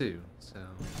whip too, so.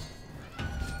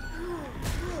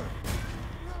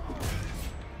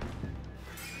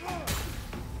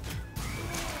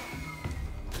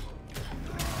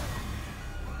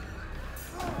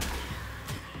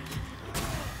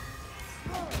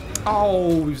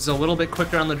 Oh, he was a little bit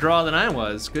quicker on the draw than I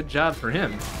was. Good job for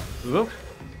him. Oop,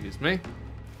 excuse me.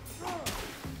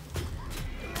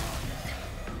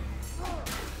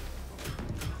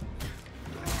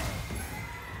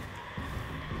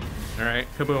 Alright,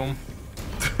 kaboom.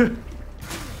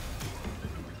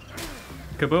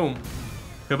 Kaboom.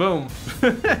 Kaboom.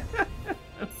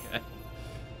 Okay.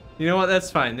 You know what, that's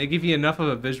fine. They give you enough of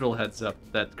a visual heads up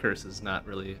that curse is not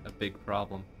really a big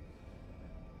problem.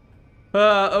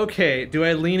 Okay, do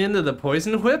I lean into the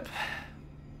poison whip?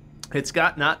 It's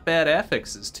got not bad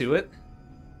affixes to it.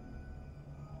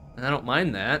 I don't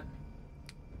mind that.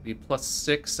 Be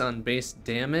 +6 on base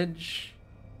damage.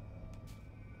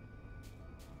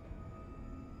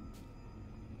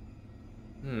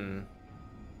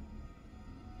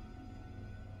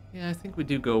 Yeah, I think we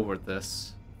do go with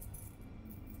this.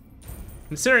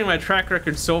 Considering my track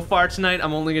record so far tonight,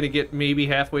 I'm only gonna get maybe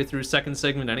halfway through second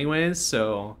segment anyways,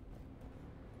 so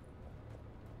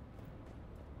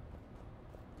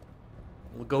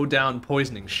we'll go down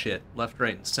poisoning shit, left,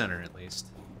 right, and center at least.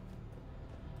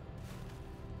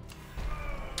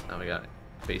 Oh, we got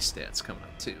base stats coming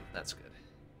up too. That's good.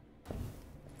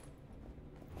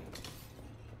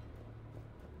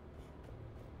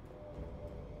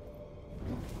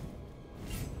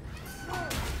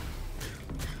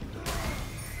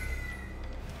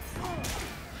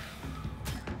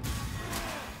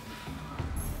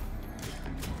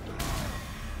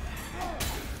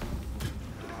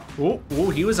 Oh,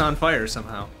 he was on fire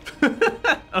somehow.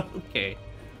 Okay.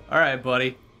 Alright,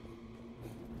 buddy.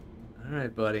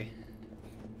 Alright, buddy.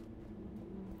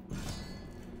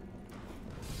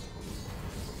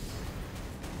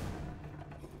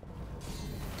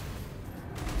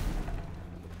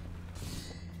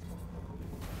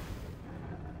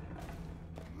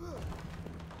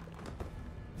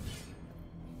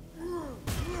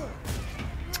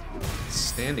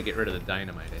 Stand to get rid of the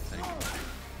dynamite, I think.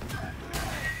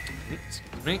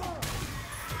 Excuse me.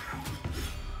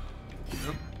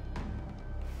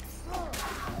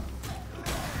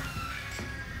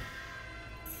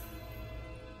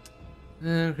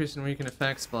 Increase in weaken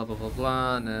effects, blah blah blah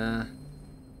blah, nah.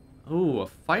 Ooh, a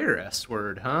fire S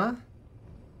word, huh?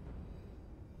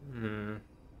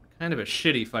 Kind of a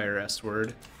shitty fire S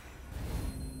word.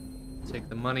 Take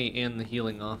the money and the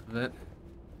healing off of it.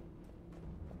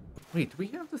 Wait, do we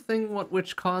have the thing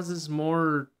which causes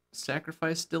more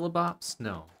sacrifice dillabops?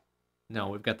 No. No,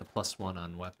 we've got the +1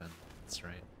 on weapon. That's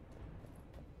right.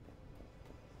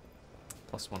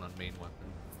 +1 on main weapon.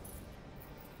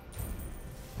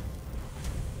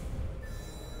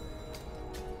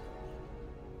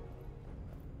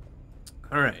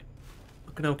 Alright.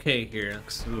 Looking okay here.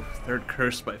 Ooh, third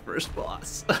curse by first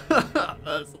boss.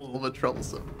 That's a little bit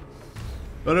troublesome.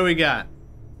 What do we got?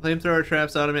 Flamethrower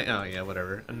traps automate. Oh, yeah,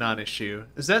 whatever. A non-issue.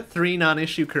 Is that 3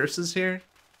 non-issue curses here?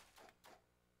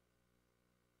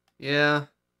 Yeah.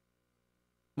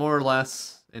 More or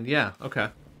less. And yeah, okay.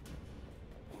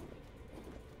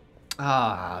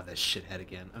 Ah, this shithead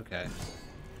again. Okay.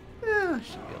 Yeah, I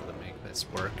should be able to make this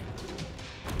work.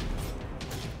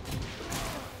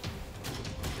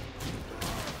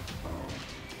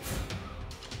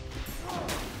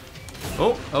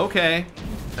 Oh, okay.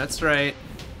 That's right.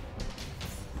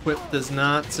 Whip does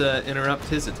not interrupt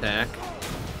his attack.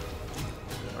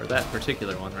 Or that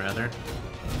particular one, rather.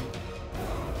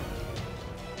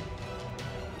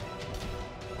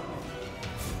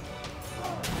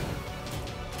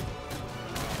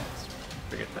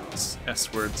 Forget that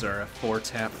S-words are a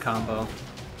 4-tap combo.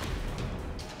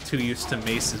 Too used to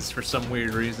maces for some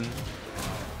weird reason.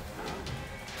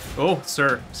 Oh,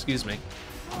 sir, excuse me.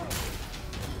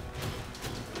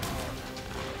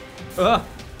 Ugh!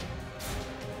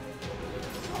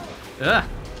 Ugh!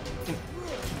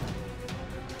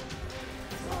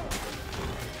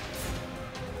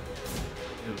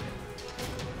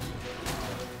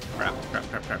 Crap, crap,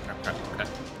 crap, crap, crap, crap, okay.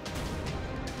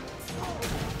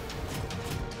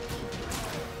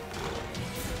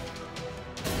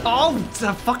 Oh,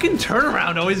 the fucking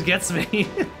turnaround always gets me.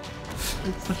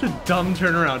 Such a dumb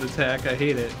turnaround attack, I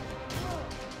hate it.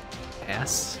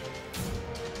 Ass.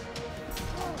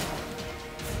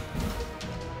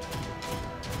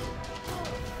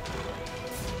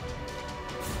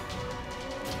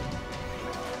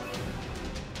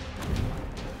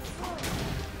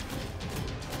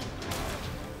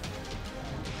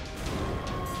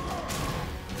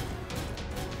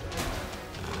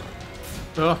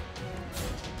 Ugh.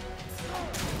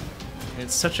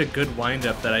 It's such a good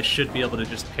wind-up that I should be able to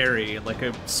just parry like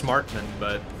a smartman,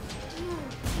 but...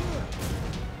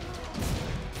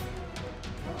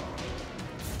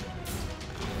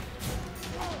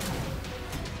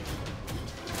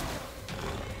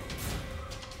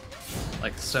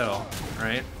 like so,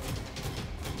 right?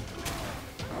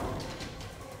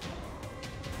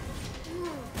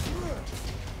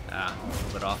 Ah, a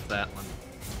little bit off that one.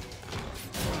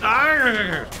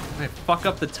 I fuck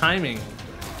up the timing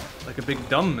like a big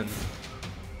dumbman.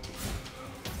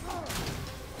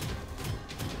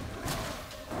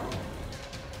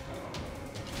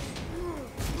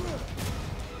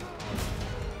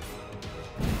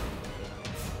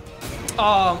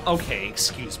 Okay,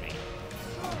 excuse me.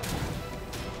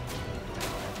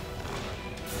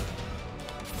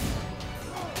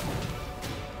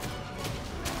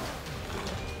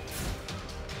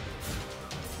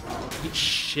 Eat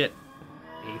shit,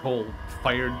 a whole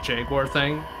fired jaguar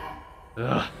thing.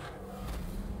 Ugh.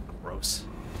 Gross.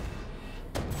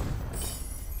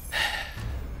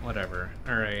 Whatever.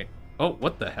 Alright. Oh,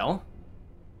 what the hell?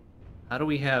 How do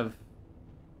we have...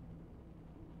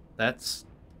 That's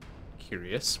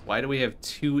curious. Why do we have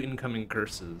 2 incoming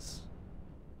curses?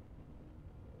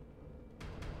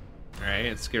 Alright,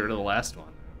 let's get rid of the last one.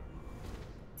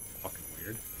 Fucking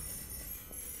weird.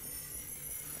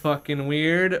 Fucking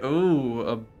weird. Ooh,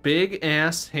 a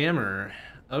big-ass hammer.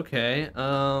 Okay,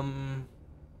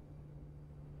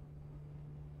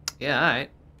 yeah, alright.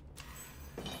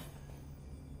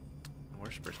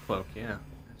 Worshipper's Cloak, yeah,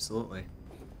 absolutely.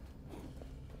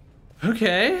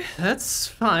 Okay, that's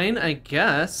fine, I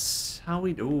guess. How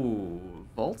we... Ooh,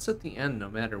 vaults at the end no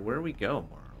matter where we go,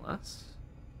 more or less.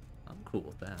 I'm cool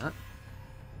with that.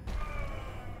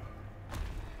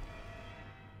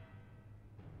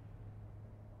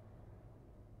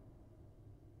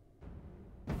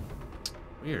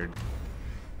 Weird.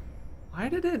 Why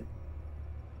did it...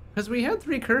 Because we had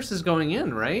 3 curses going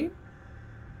in, right?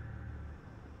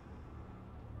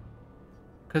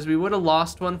 Because we would have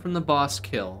lost one from the boss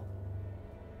kill.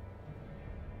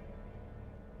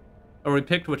 Or we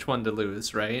picked which one to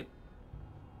lose, right?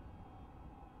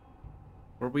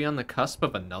 Were we on the cusp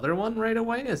of another one right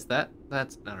away? Is that's... I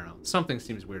don't know. Something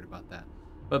seems weird about that.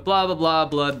 But blah, blah, blah,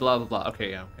 blood, blah, blah, blah.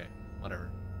 Okay, yeah, okay. Whatever.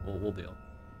 We'll deal.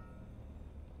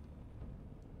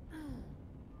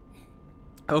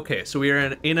 Okay, so we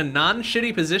are in a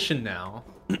non-shitty position now.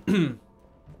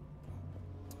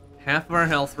 Half of our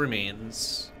health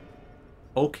remains.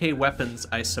 Okay weapons,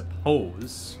 I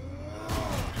suppose.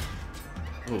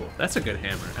 Ooh, that's a good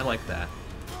hammer. I like that.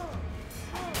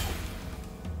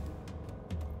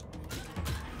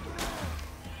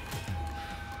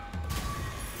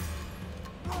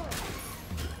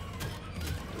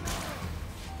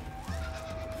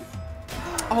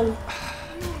 Oh!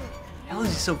 Hell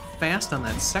is he so fast on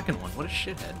that second one? What a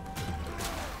shithead.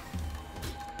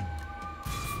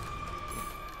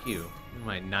 Thank you.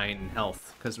 My 9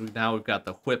 health, because now we've got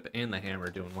the whip and the hammer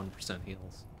doing 1%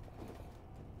 heals.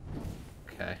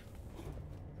 Okay.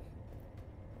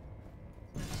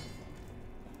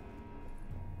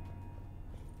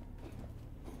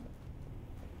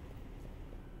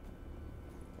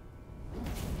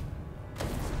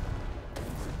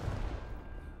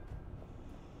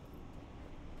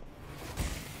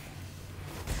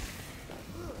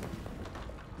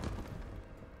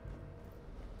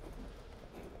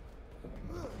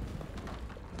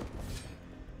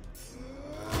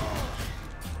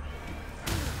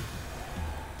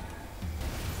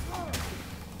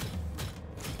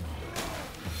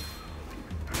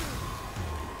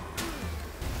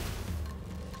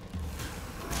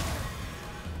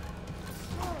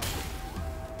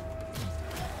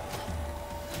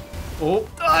 Oh,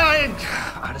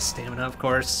 out of stamina, of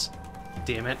course.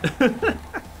 Damn it.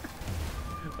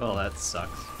 Oh, that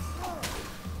sucks.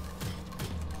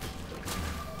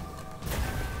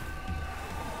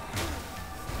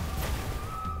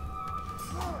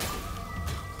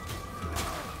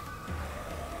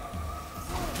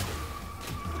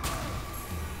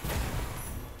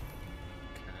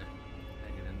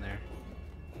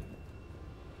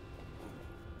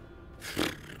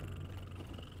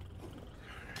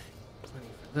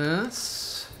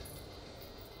 This.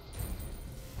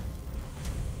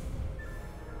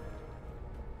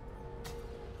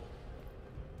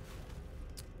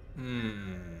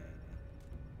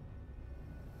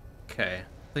 Okay.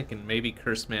 Thinking maybe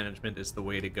curse management is the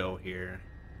way to go here.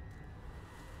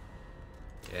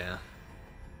 Yeah.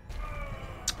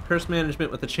 Curse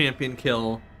management with the champion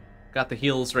kill. Got the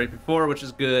heals right before, which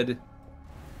is good.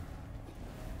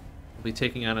 We'll be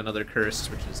taking on another curse,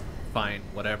 which is fine,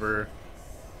 whatever.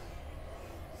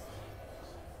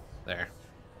 There.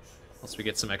 Once we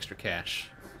get some extra cash.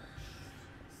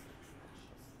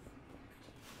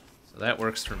 So that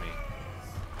works for me.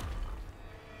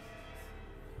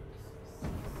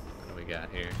 What do we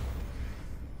got here?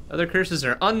 Other curses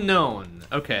are unknown.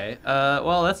 Okay.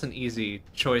 Well, that's an easy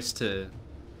choice to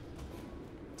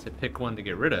pick one to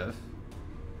get rid of.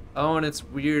 Oh, and it's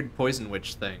weird poison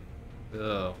witch thing.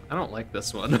 Oh, I don't like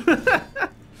this one.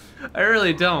 I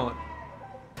really don't.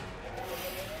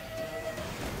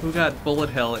 Who got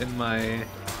bullet hell in my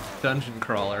dungeon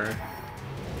crawler?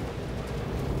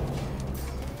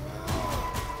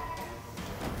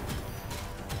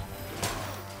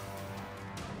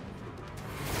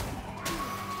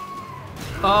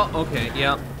 Oh, okay,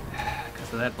 yeah.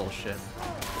 Because of that bullshit.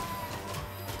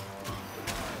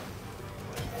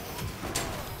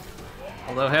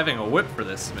 Although having a whip for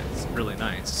this is really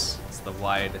nice. It's the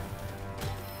wide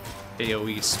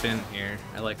AoE spin here.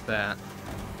 I like that.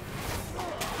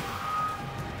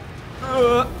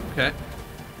 Okay.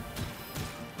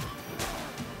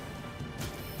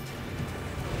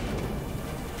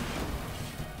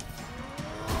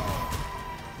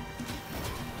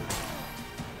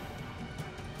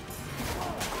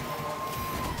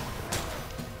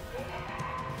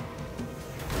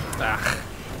 Ah.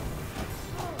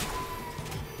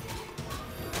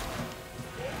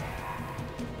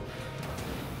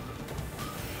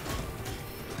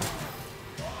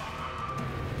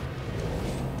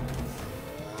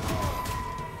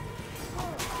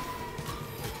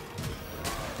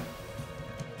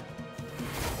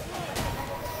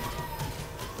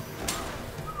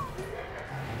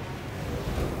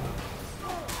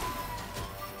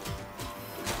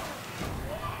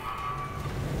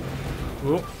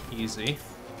 Ooh, easy.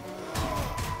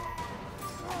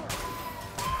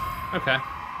 Okay.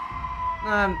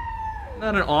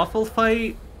 Not an awful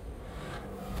fight.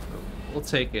 We'll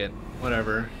take it.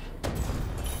 Whatever.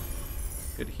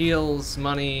 Good heals,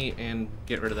 money, and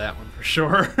get rid of that one for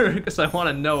sure. Because I want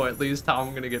to know at least how I'm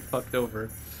going to get fucked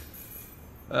over.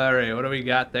 Alright, what do we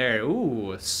got there?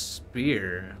 Ooh, a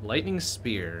spear. Lightning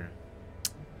spear.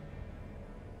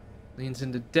 Leans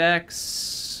into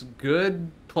dex.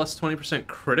 Good. Plus 20%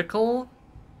 critical.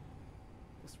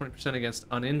 Plus 20% against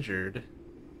uninjured.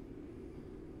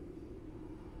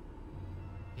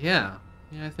 Yeah.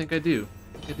 Yeah, I think I do.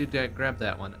 I think I do grab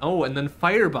that one. Oh, and then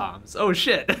fire bombs. Oh,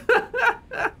 shit.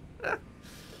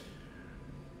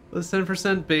 Plus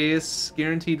 10% base.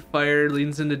 Guaranteed fire.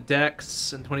 Leans into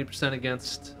dex. And 20%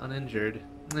 against uninjured.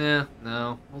 Yeah,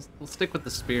 no. We'll stick with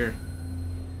the spear.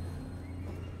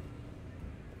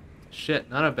 Shit,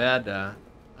 not a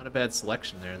bad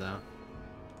selection there, though.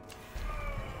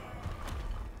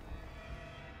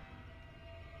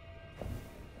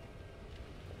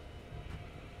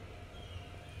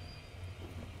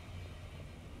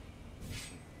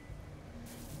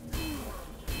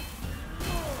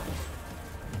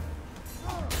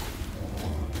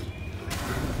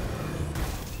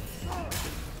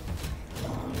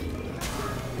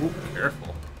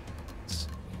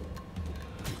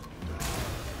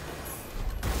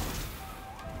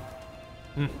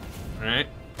 Alright.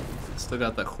 Still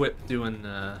got the whip doing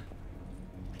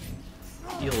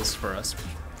heals for us.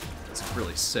 It's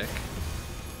really sick.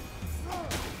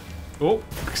 Oh,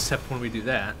 except when we do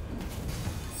that.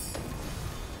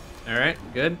 Alright,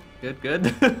 good, good, good.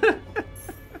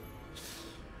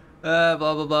 Blah,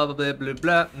 blah, blah, blah, blah, blah,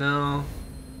 blah. No.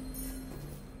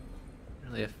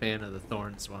 Really a fan of the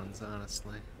Thorns ones,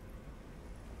 honestly.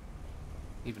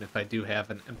 Even if I do have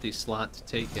an empty slot to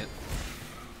take it.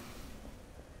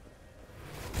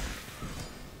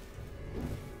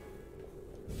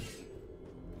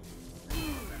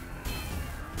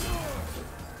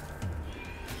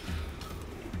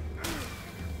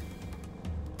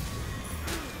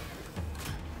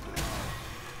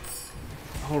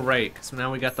 Oh, right, because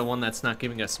now we got the one that's not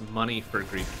giving us money for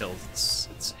Greek kills.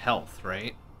 It's health,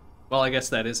 right? Well, I guess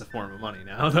that is a form of money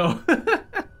now, though.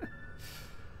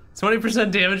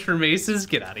 20% damage for maces?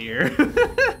 Get out of here.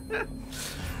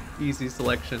 Easy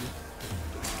selection.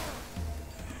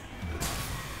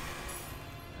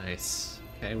 Nice.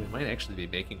 Okay, we might actually be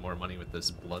making more money with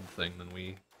this blood thing than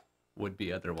we would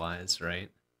be otherwise, right?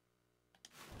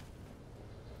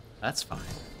 That's fine.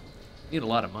 Need a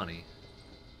lot of money.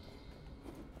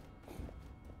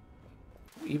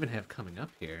 What do we even have coming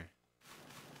up here?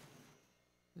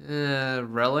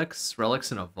 Relics.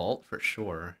 Relics in a vault for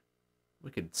sure. We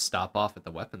could stop off at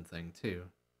the weapon thing too.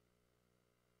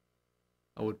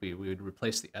 What would we would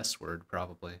replace the S word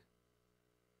probably.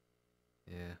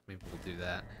 Yeah, maybe we'll do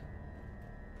that.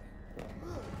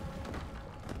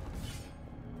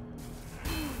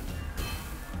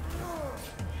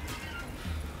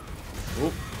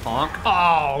 Oop, honk.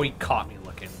 Oh, he caught me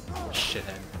looking.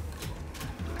 Shithead.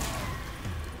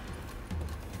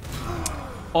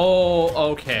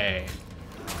 Oh, okay.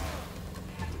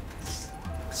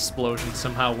 Explosion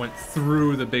somehow went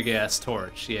through the big ass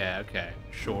torch. Yeah, okay.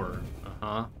 Sure.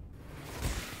 Uh-huh.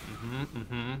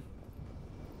 Mm-hmm.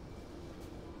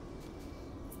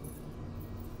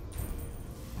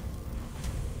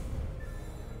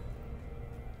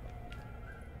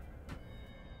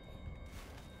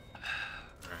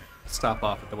 Stop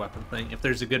off at the weapon thing. If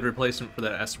there's a good replacement for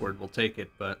that S word, we'll take it,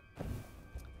 but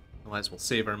otherwise we'll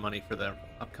save our money for the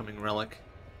upcoming relic.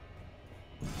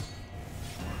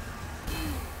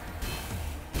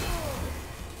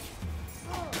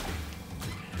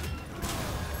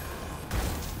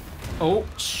 Oh,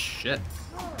 shit.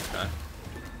 Okay.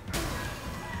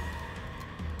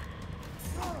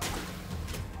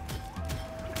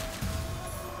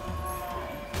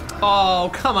 Oh,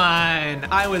 come on.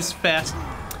 I was fast.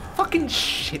 Fucking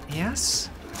shit ass.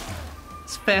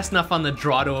 It's fast enough on the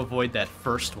draw to avoid that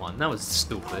first one. That was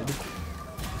stupid.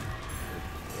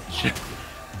 Shit.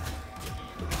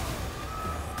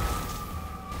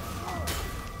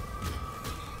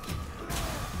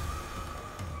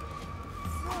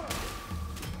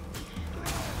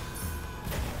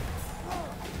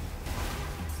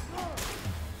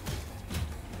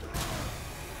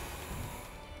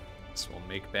 This will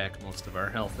make back most of our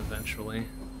health eventually.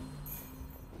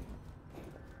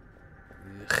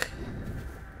 Ugh.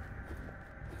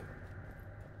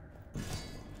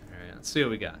 Alright, let's see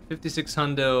what we got. 56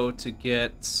 hundo to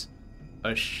get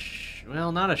a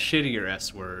well, not a shittier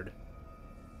S word,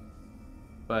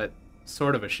 but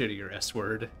sort of a shittier S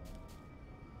word. A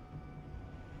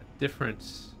different...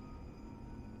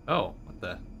 Oh, what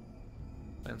the...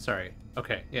 I'm sorry.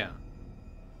 Okay, yeah.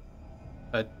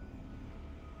 I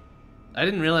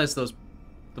didn't realize the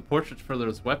portraits for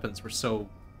those weapons were so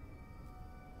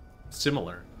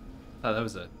similar. Oh, that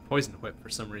was a poison whip for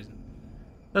some reason.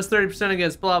 That's 30%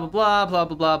 against blah, blah, blah, blah,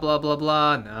 blah, blah, blah, blah,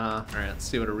 blah. Nah. Alright, let's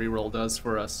see what a reroll does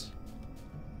for us.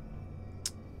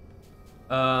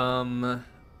 A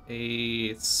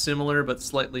similar but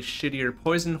slightly shittier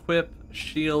poison whip,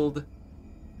 shield,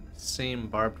 same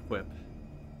barbed whip.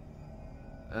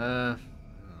 That's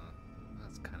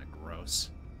kind of gross.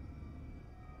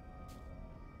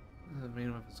 The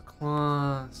main weapon's a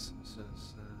claw.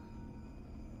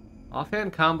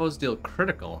 Offhand combos deal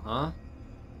critical, huh?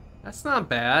 That's not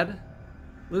bad.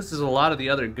 Loses a lot of the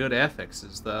other good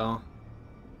affixes, though.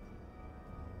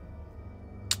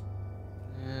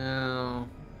 Yeah.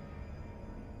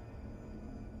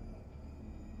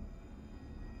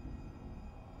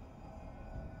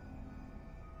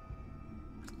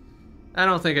 I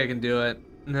don't think I can do it.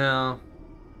 No.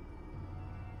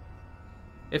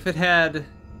 If it had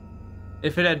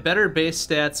better base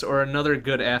stats or another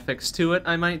good affix to it,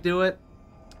 I might do it.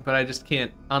 But I just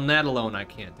can't. On that alone, I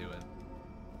can't do it.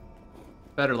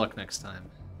 Better luck next time.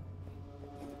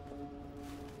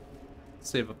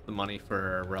 Save up the money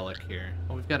for our relic here.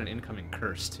 Oh, we've got an incoming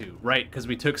curse, too. Right, because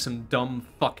we took some dumb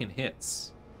fucking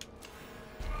hits.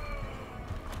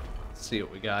 Let's see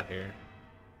what we got here.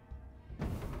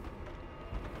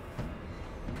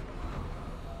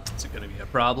 Is it gonna be a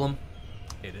problem?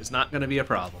 It is not gonna be a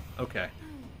problem. Okay.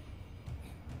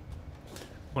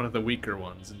 One of the weaker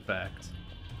ones, in fact.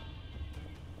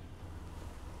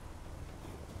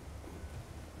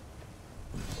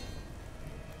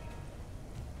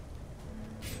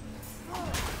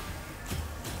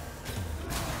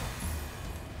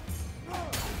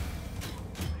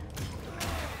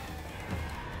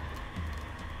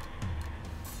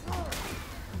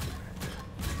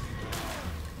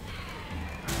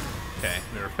 Okay,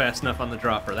 we were fast enough on the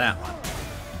draw for that one.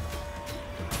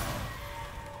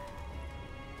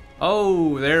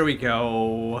 Oh, there we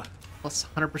go. Plus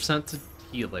 100% to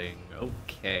healing.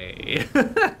 Okay.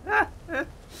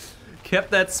 Kept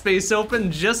that space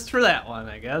open just for that one,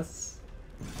 I guess.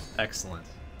 Excellent.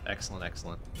 Excellent,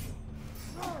 excellent.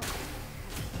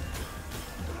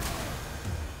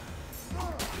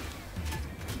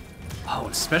 Oh,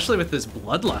 especially with this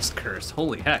Bloodlust curse.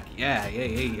 Holy heck. Yeah, yeah,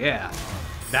 yeah, yeah.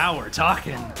 Now we're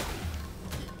talking.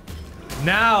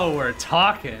 Now we're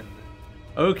talking.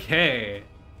 Okay.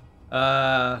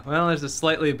 Well, there's a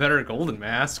slightly better golden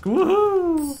mask.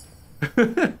 Woohoo!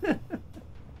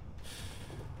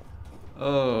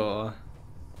 Oh.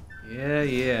 Yeah,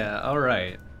 yeah. All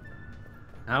right.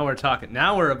 Now we're talking.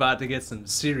 Now we're about to get some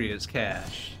serious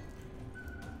cash.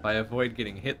 If I avoid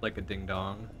getting hit like a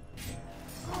ding-dong.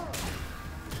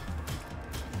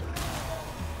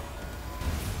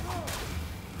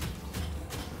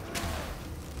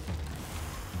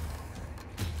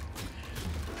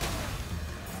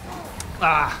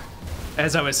 Ah,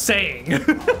 as I was saying.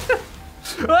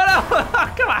 Oh no!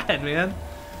 Come on, man.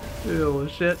 Oh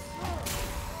shit.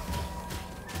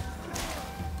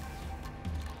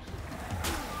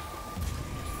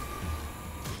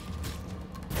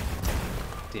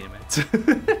 Damn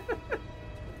it.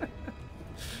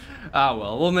 Ah,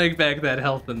 well, we'll make back that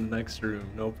health in the next room,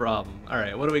 no problem. All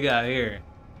right, what do we got here?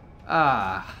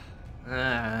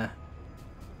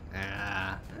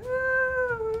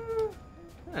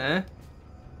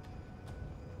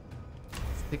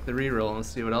 Take the reroll and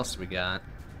see what else we got.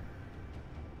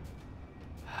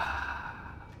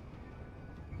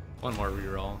 One more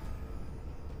reroll.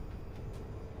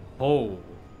 Oh.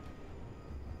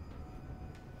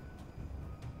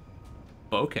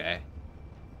 Okay.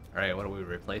 Alright, what are we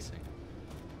replacing?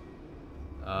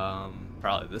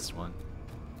 Probably this one.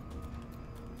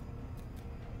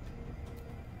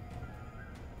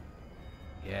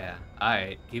 Yeah.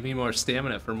 Alright, give me more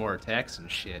stamina for more attacks and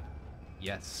shit.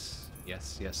 Yes.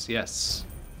 Yes, yes, yes.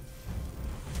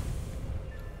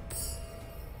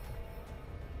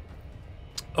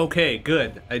 Okay,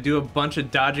 good. I do a bunch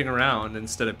of dodging around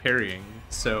instead of parrying,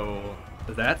 so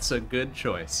that's a good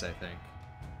choice, I think.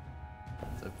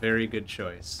 It's a very good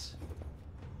choice.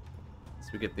 So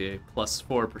we get the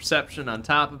 +4 perception on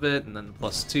top of it, and then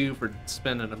 +2 for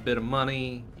spending a bit of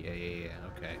money. Yeah, yeah, yeah,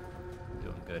 okay.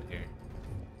 Doing good here.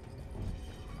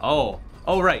 Oh,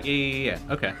 right, yeah,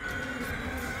 okay.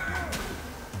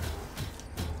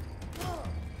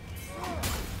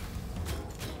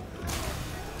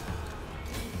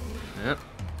 Yep.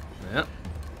 Yep.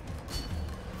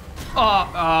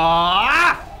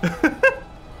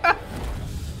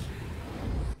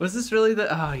 Was this really the...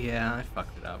 Oh, yeah, I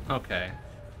fucked it up. Okay.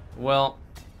 Well.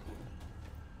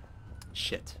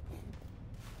 Shit.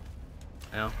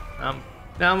 Well,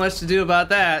 not much to do about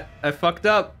that. I fucked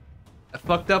up. I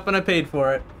fucked up and I paid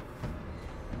for it.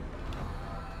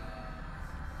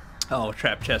 Oh,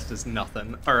 trap chest is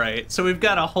nothing. Alright, so we've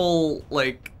got a whole,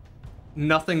 like...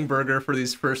 nothing burger for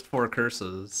these first 4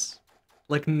 curses.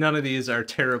 Like, none of these are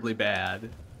terribly bad.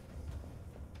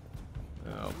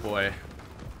 Oh boy.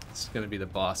 This is gonna be the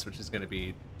boss, which is gonna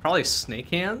be probably Snake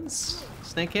Hands?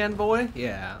 Snake Hand Boy?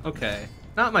 Yeah, okay.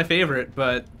 Not my favorite,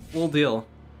 but we'll deal.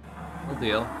 We'll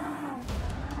deal.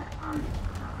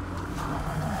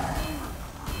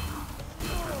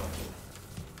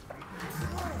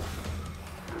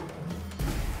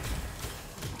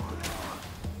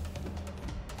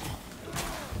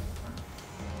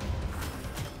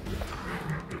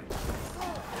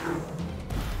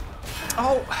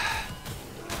 Oh,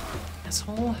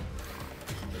 asshole.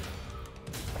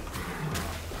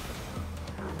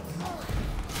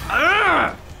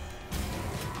 Ah!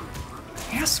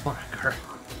 Ass marker.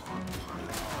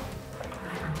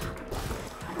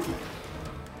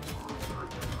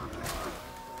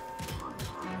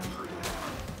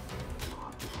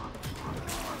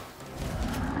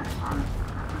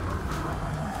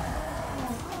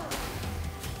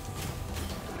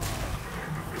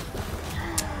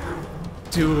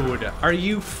 Dude, are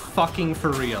you fucking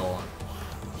for real?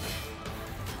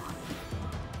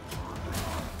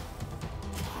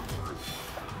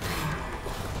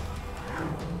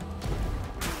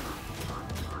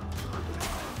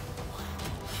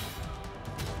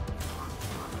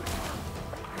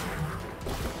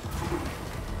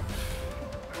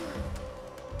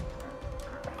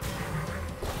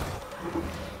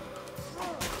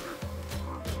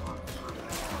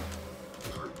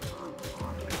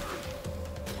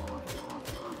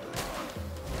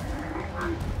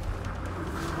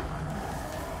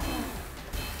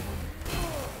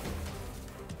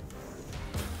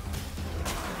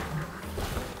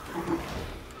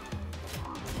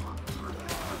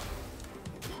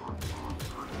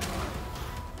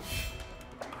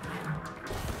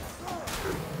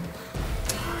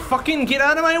 Fucking get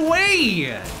out of my way!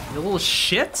 You little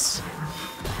shits.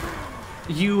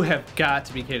 You have got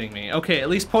to be kidding me. Okay, at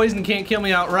least poison can't kill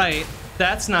me outright.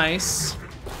 That's nice.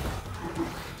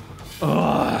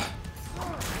 Ugh.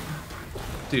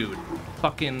 Dude,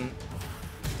 fucking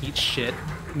eat shit.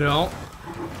 No.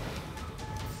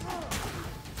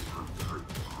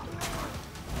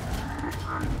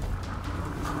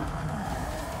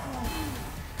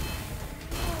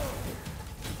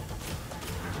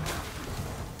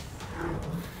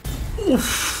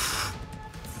 Oof.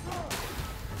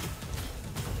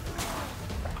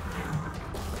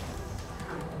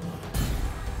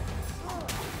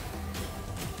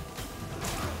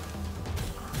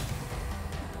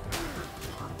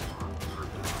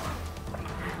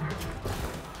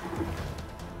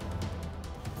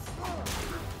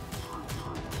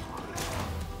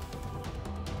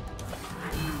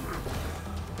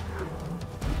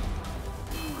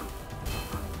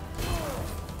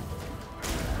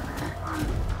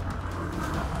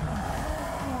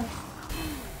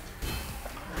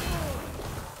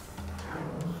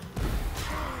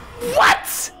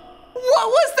 What? What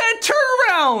was that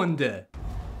turnaround?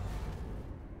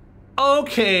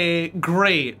 Okay,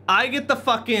 great. I get the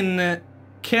fucking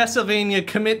Castlevania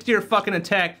commit to your fucking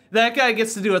attack. That guy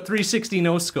gets to do a 360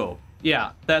 no-scope.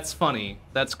 Yeah, that's funny.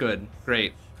 That's good.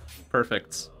 Great.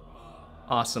 Perfect.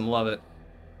 Awesome, love it.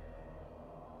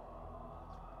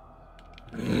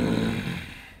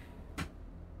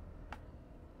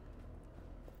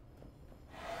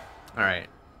 Alright.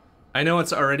 I know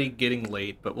it's already getting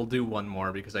late, but we'll do one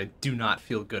more because I do not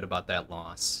feel good about that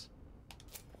loss.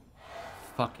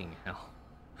 Fucking hell.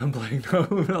 I'm playing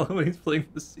always playing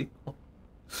the sequel.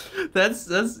 That's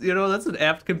you know, that's an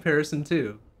apt comparison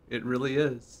too. It really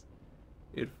is.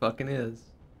 It fucking is.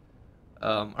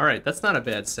 Alright, that's not a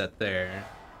bad set there.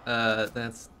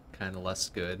 That's kinda less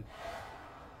good.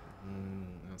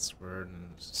 Sword and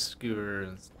skewer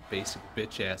and basic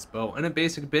bitch-ass bow. And a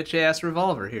basic bitch-ass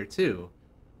revolver here too.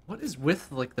 What is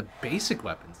with, like, the basic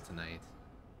weapons tonight?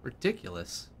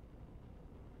 Ridiculous.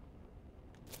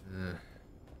 Alright,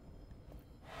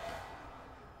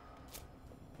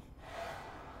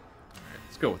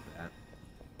 let's go with that.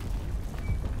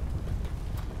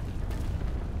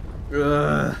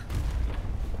 Ugh.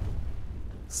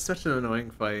 Such an annoying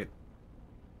fight.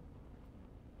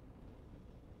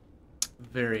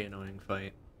 Very annoying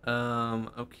fight.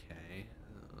 Okay.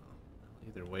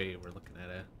 Either way, we're looking at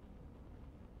a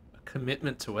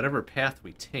commitment to whatever path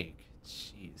we take.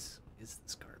 Jeez, what is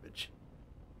this garbage?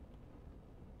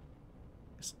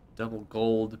 Just double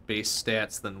gold, base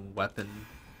stats, then weapon.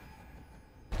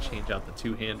 Change out the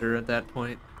two-hander at that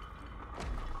point.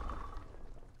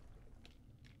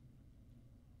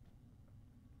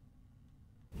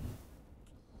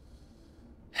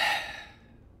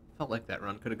 Felt like that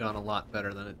run could have gone a lot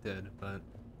better than it did, but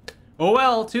oh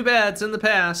well, too bad. It's in the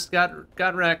past.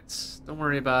 Got wrecked. Don't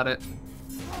worry about it.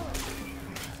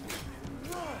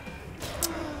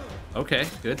 Okay,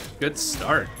 good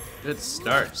start. Good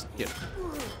start. Just get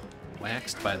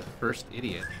waxed by the first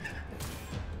idiot.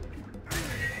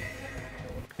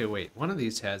 Okay, wait. One of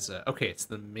these has a... Okay, it's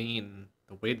the main...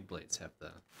 The weighted blades have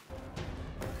the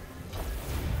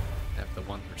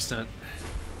 1%.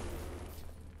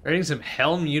 Writing some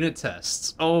Helm unit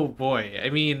tests. Oh boy, I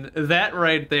mean, that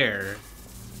right there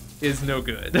is no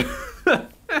good. I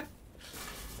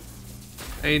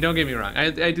mean, don't get me wrong,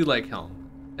 I do like Helm.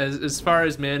 As far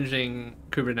as managing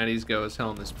Kubernetes goes,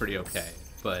 Helm is pretty okay,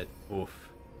 but oof.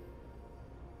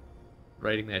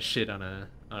 Writing that shit on a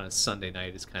Sunday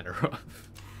night is kind of rough.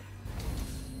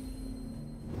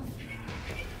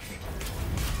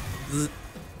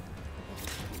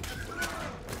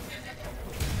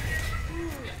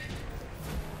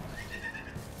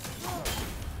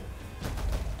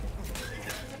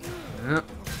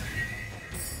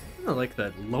 I like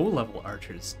that low-level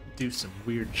archers do some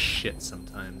weird shit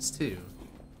sometimes, too.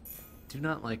 Do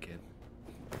not like it.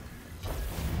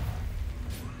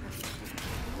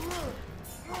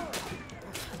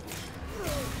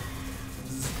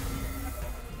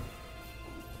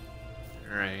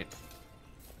 Alright.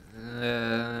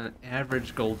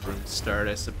 Average gold room start,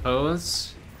 I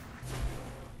suppose.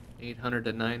 800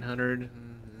 to 900.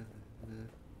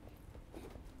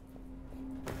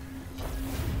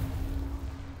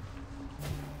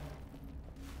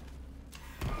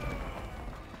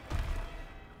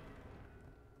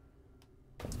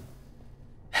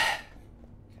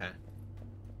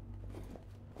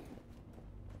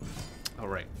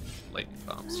 Alright, lightning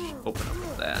bombs should open up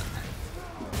with that.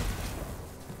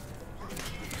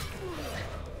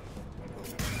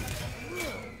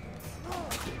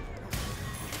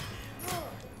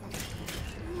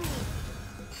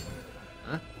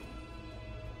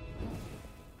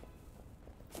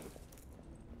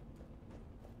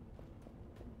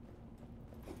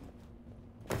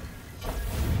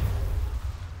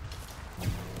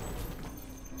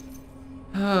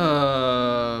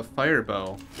 fire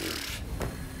bow.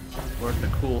 Worth a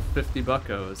cool 50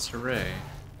 buckos. Hooray.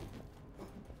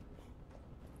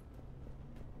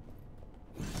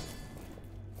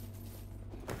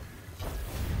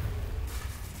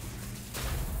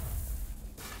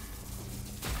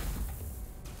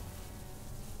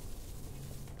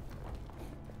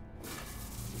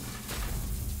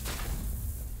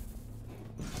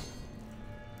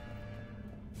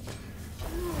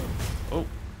 Oh.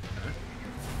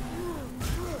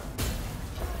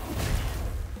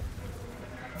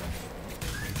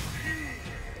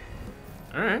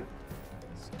 Alright.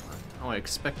 So not how I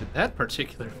expected that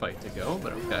particular fight to go,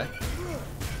 but okay.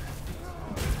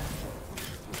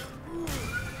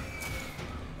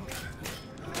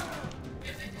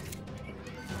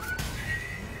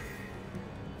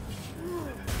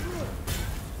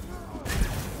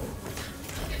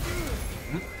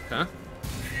 Okay.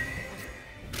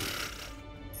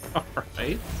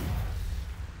 Alright.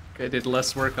 I did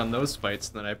less work on those fights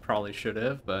than I probably should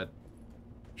have, but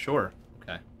sure.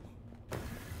 Okay.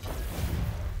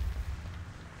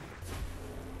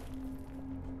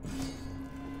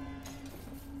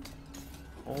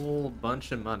 Whole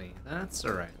bunch of money. That's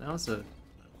alright. That was a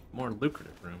more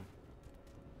lucrative room.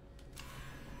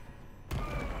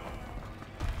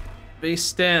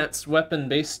 Base stats. Weapon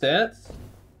base stats.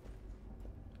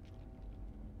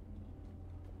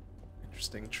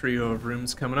 Interesting trio of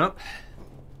rooms coming up.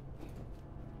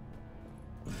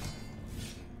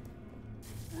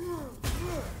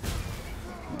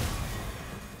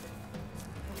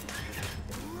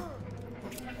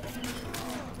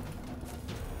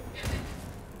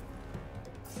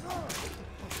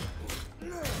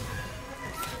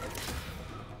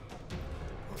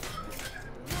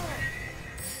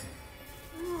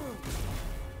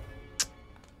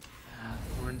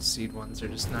 Seed ones are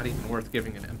just not even worth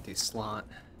giving an empty slot.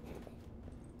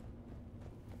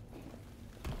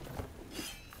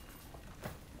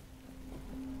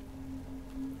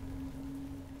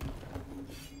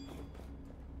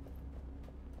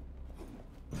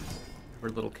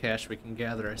 Whatever little cash we can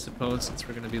gather, I suppose, since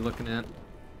we're going to be looking at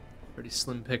pretty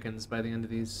slim pickings by the end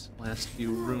of these last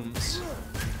few rooms.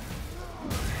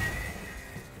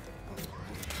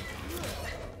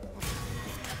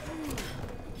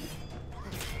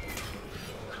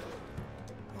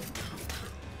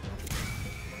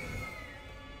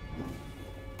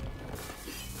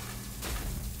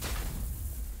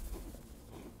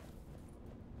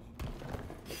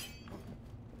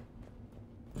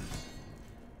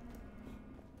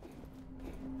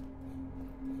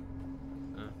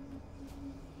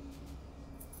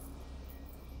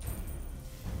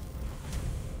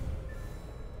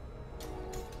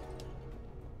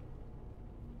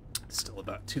 Still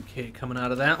about 2K coming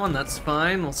out of that one. That's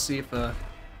fine. We'll see if a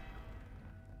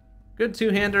good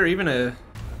two-hander, even a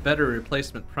better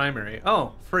replacement primary.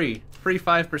 Oh, free. Free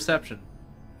 5 perception.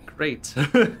 Great.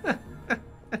 They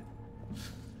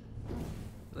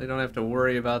don't have to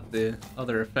worry about the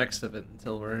other effects of it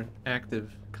until we're in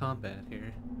active combat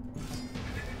here.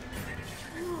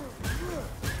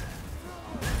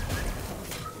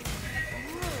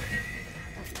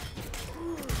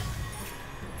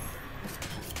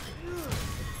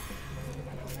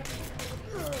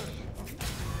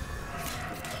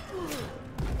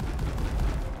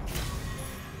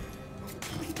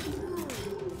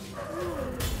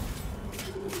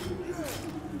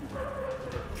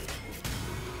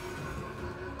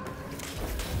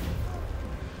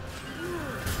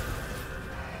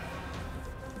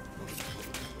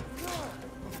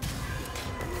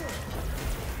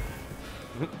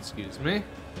 Excuse me.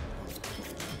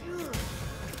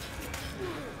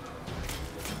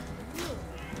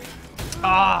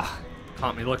 Ah!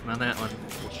 Caught me looking on that one,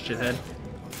 shithead.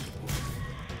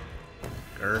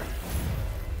 Grr.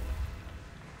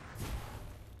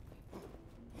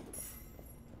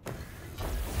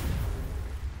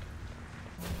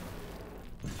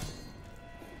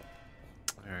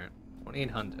 Alright,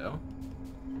 28 hundo.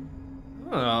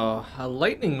 Oh, a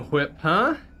lightning whip,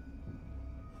 huh?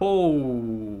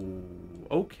 Oh,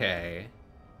 okay.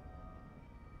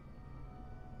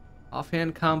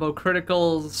 Offhand combo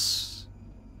criticals,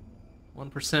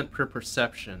 1% per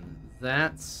perception.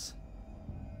 That's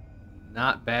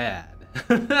not bad.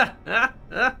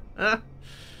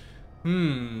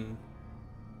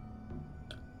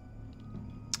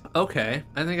 Okay,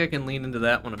 I think I can lean into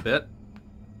that one a bit.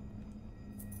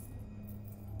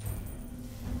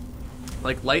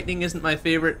 Like, lightning isn't my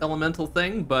favorite elemental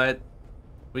thing, but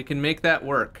we can make that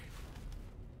work.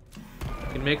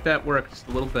 We can make that work just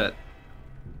a little bit.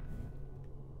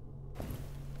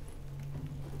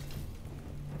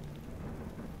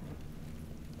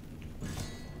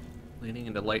 lightning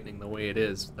into lightning the way it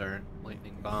is with our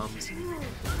lightning bombs.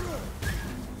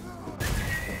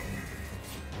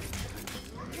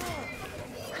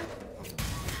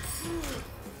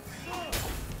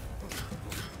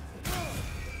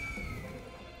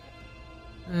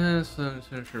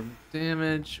 So for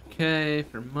damage, okay.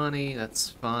 For money, that's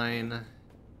fine.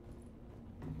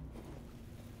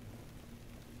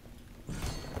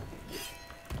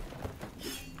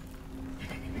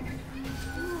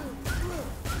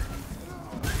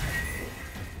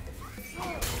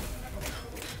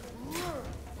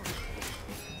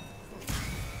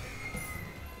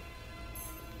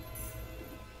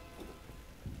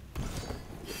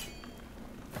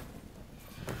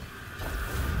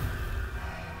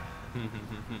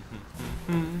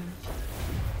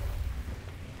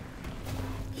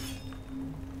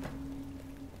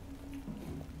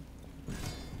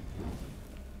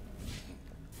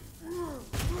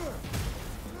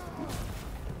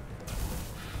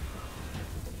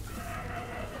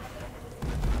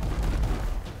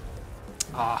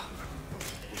 Ah.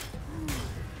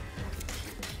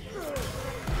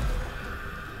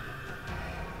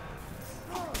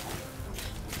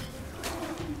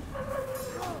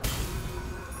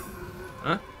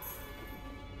 Huh?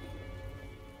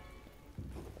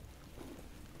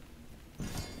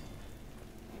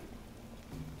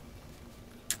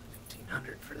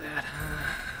 $1,500 for that.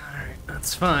 Alright,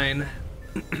 that's fine.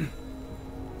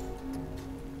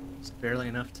 It's barely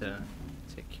enough to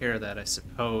take care of that, I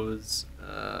suppose.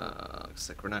 Looks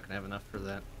like we're not gonna have enough for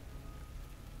that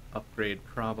upgrade,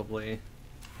 probably.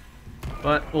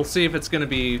 But we'll see if it's gonna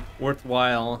be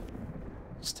worthwhile.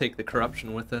 Just take the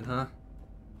corruption with it, huh?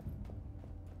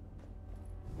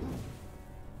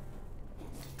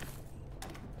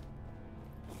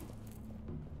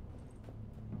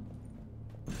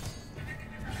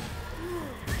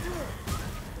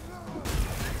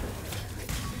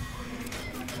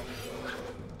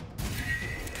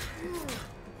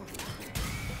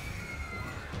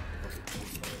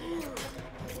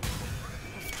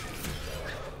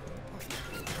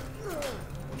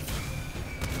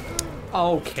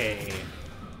 Okay.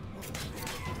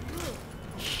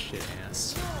 Shit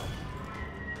ass.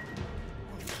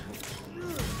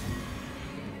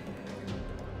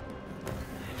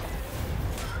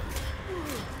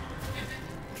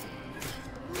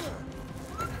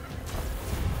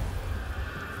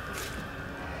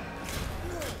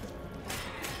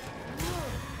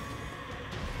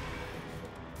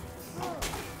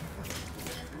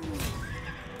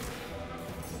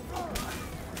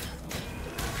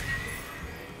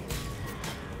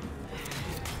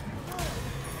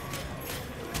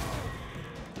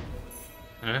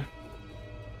 Huh?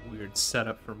 Weird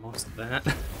setup for most of that.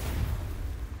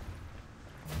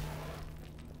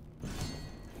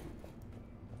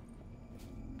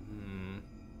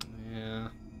 Yeah.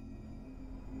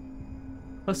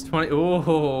 Plus 20.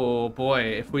 Oh boy,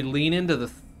 if we lean into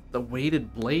the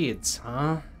weighted blades,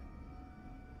 huh?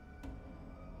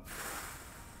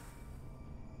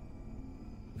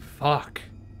 Fuck.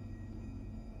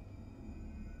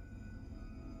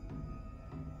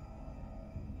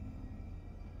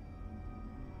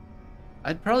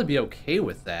 I'd probably be okay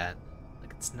with that.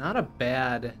 Like, it's not a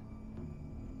bad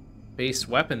base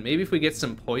weapon. Maybe if we get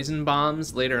some poison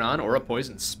bombs later on, or a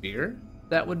poison spear,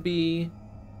 that would be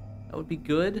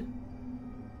good.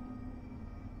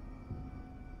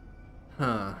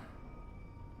 Huh.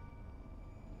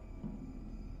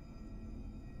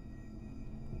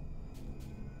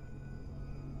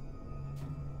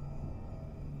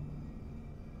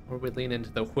 Or we lean into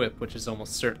the whip, which is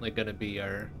almost certainly going to be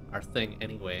our thing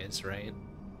anyways, right?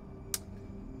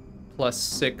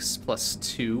 +6,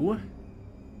 +2.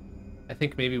 I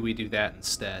think maybe we do that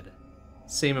instead.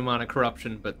 Same amount of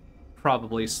corruption, but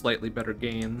probably slightly better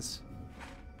gains.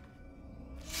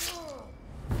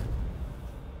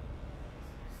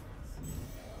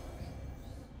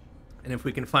 And if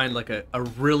we can find like a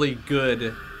really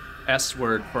good S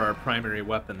word for our primary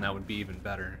weapon, that would be even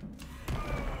better.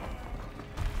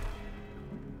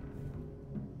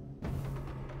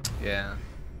 Yeah.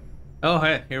 Oh,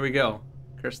 hey, here we go.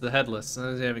 Curse of the Headless. As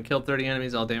long as you haven't killed 30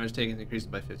 enemies, all damage taken is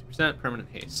increased by 50%. Permanent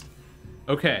haste.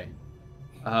 Okay.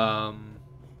 Yeah.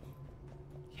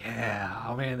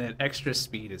 Oh man, that extra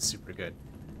speed is super good.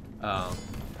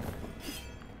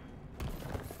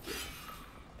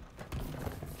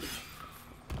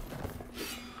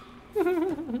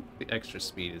 The extra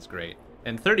speed is great.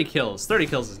 And 30 kills. 30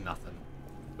 kills is nothing.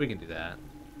 We can do that.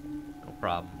 No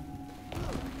problem.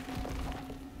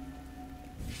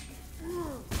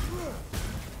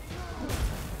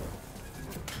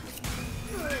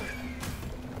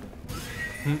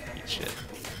 Eat shit.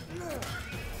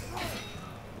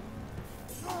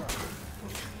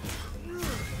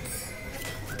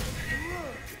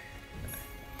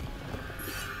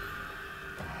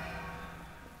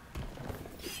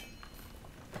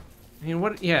 mean,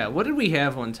 what? Yeah, what did we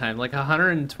have one time? Like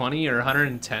 120 or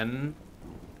 110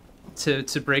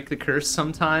 to break the curse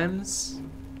sometimes.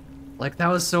 Like that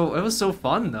was so. It was so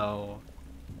fun though.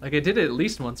 Like I did it at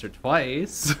least once or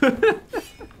twice.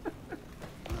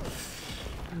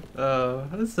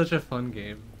 That's such a fun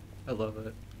game. I love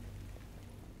it.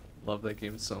 Love that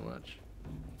game so much.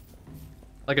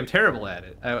 Like I'm terrible at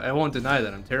it. I won't deny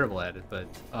that I'm terrible at it, but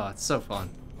oh, it's so fun.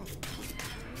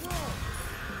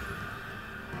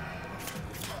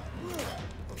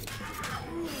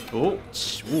 Oh,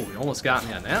 ooh, he almost got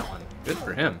me on that one. Good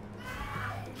for him.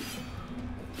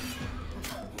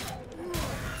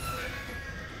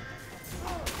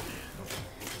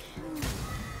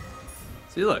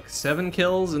 See, look, 7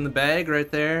 kills in the bag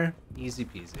right there. Easy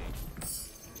peasy.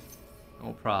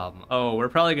 No problem. Oh, we're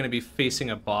probably going to be facing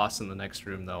a boss in the next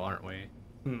room, though, aren't we?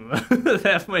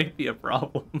 That might be a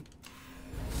problem.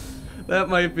 That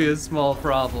might be a small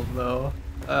problem, though.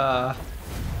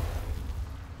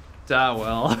 Da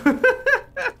well.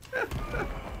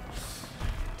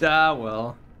 Da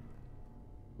well.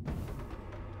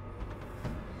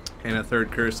 And a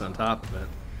third curse on top of it.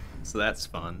 So that's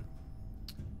fun.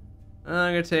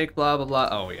 I'm gonna take blah blah blah.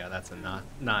 Oh yeah, that's a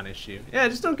non-issue. Yeah,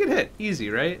 just don't get hit. Easy,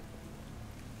 right?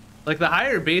 Like the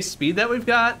higher base speed that we've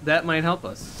got, that might help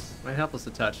us. Might help us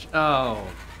a touch. Oh.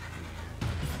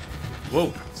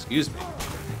 Whoa, excuse me.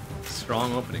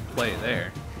 Strong opening play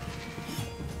there.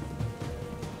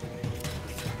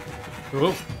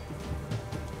 Whoa.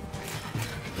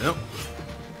 Nope.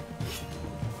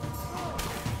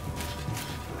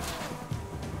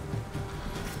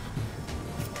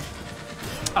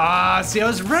 Ah, see, I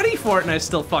was ready for it and I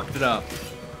still fucked it up.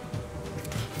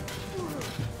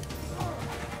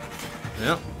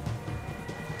 Yep.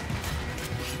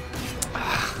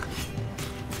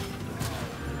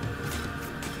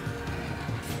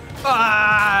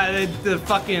 Ah, the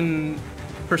fucking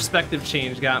perspective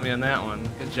change got me on that one.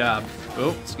 Good job.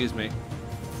 Oh, excuse me.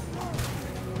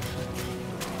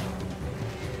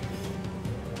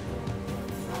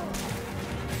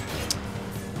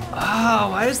 Oh,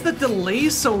 why is the delay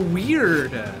so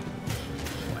weird?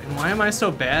 And why am I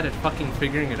so bad at fucking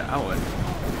figuring it out?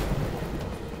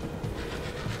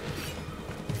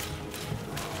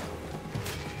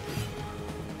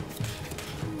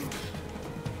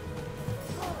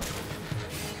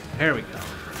 There we go.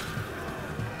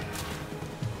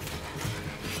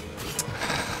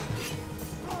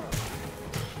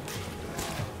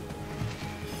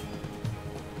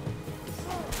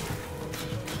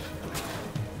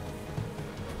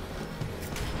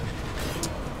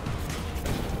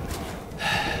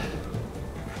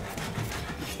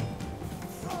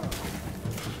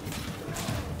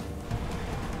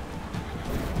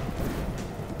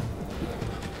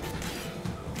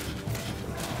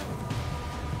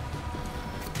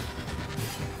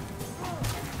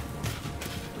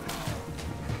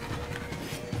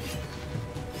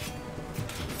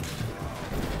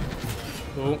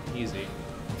 Oh, easy.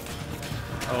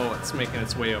 Oh, it's making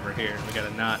its way over here. We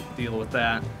gotta not deal with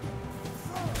that.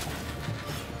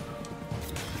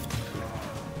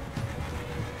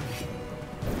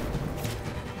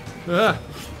 Ugh.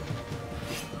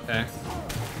 Okay.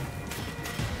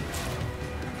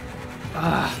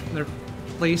 They're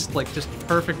placed like just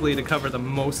perfectly to cover the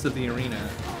most of the arena.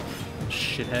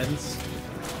 Shitheads.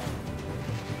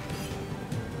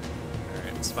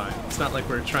 Alright, it's fine. It's not like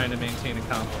we're trying to maintain a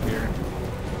combo here.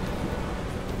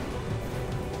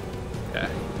 Okay.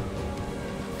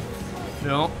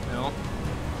 No, no.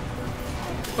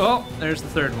 Oh, there's the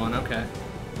third one, okay.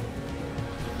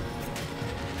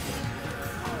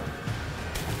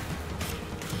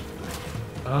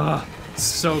 Ugh,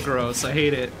 so gross. I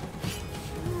hate it.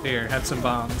 Here, have some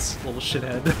bombs, little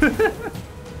shithead.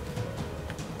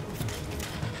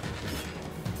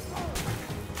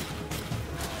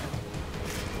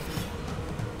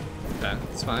 Okay,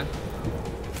 it's fine.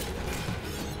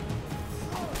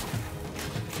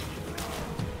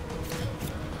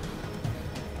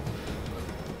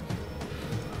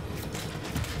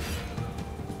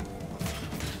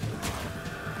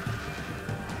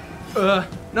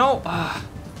 No.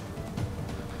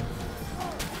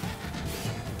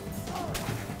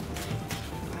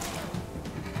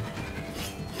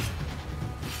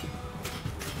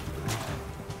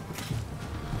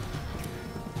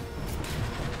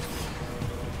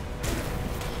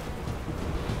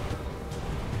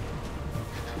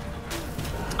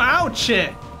 Ouch!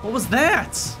 What was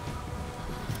that?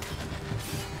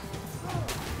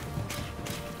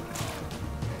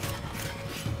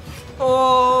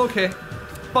 Oh, okay.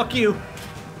 Fuck you.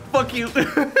 Fuck you.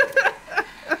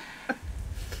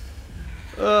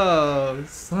 Oh,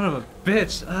 son of a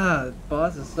bitch. Ah,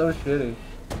 boss is so shitty.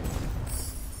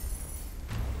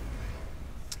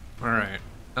 Alright.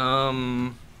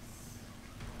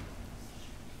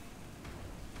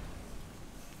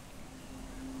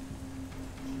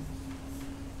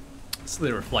 So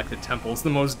the Reflected Temple is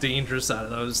the most dangerous out of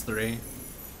those three.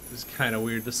 It's kind of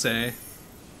weird to say.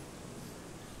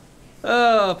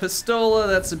 Oh, Pistola,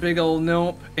 that's a big old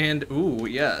nope. And, ooh,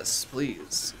 yes,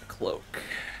 please. Cloak.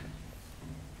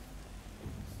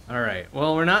 Alright,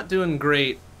 well, we're not doing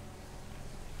great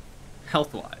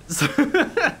health-wise.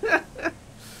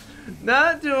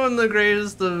 Not doing the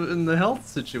greatest in the health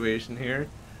situation here.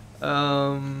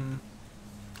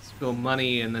 Spill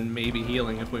money and then maybe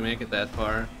healing if we make it that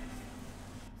far.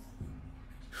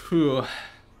 Whew.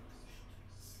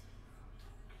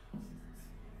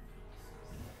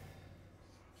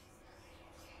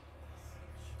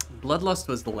 Bloodlust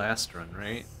was the last run,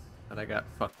 right? That I got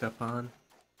fucked up on?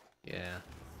 Yeah.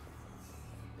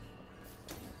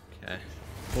 Okay.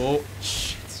 Oh,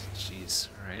 shit. Jeez.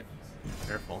 Alright.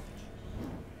 Careful.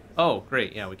 Oh,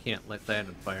 great. Yeah, we can't let that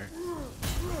on fire.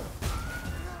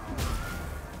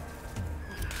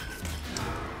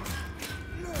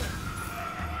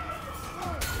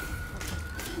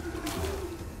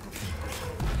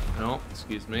 No,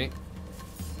 excuse me.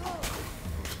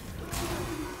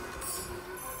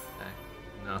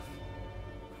 Enough.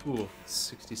 Ooh,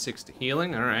 66 to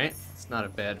healing. Alright. It's not a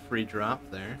bad free drop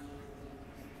there.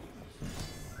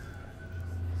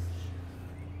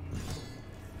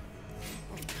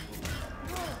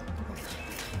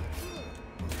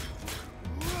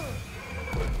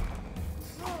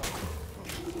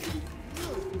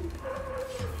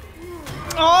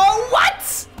 Oh,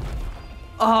 what?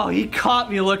 Oh, he caught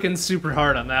me looking super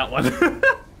hard on that one.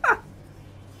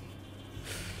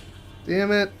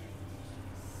 Damn it.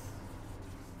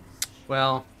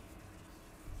 Well,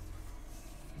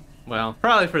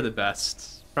 probably for the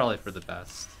best. Probably for the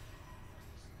best.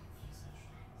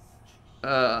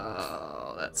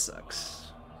 Oh, that sucks.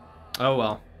 Oh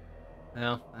well.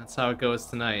 Well, that's how it goes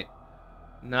tonight.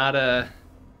 Not a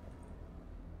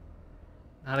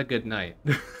good night.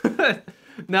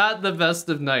 Not the best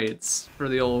of nights for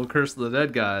the old Curse of the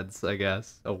Dead Gods, I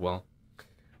guess. Oh well.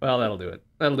 Well, that'll do it.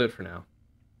 That'll do it for now.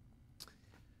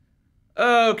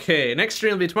 Okay, next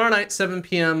stream will be tomorrow night, 7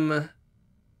 p.m.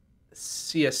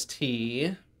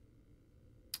 CST.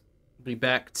 We'll be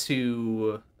back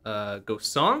to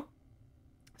Ghost Song.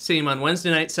 Same on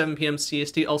Wednesday night, 7 p.m.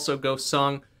 CST, also Ghost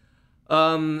Song.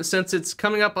 Since it's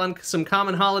coming up on some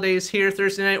common holidays here,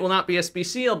 Thursday night will not be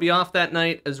SBC. I'll be off that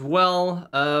night as well.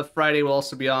 Friday will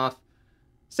also be off.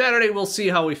 Saturday, we'll see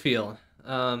how we feel.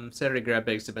 Saturday grab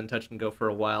bags have been touch and go for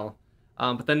a while.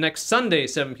 But then next Sunday,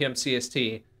 7 p.m.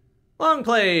 CST, long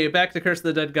play, back to Curse of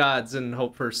the Dead Gods, and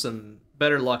hope for some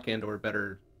better luck and or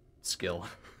better skill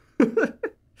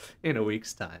in a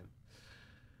week's time.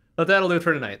 But that'll do it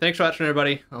for tonight. Thanks for watching,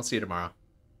 everybody. I'll see you tomorrow.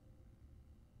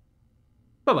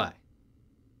 Bye-bye.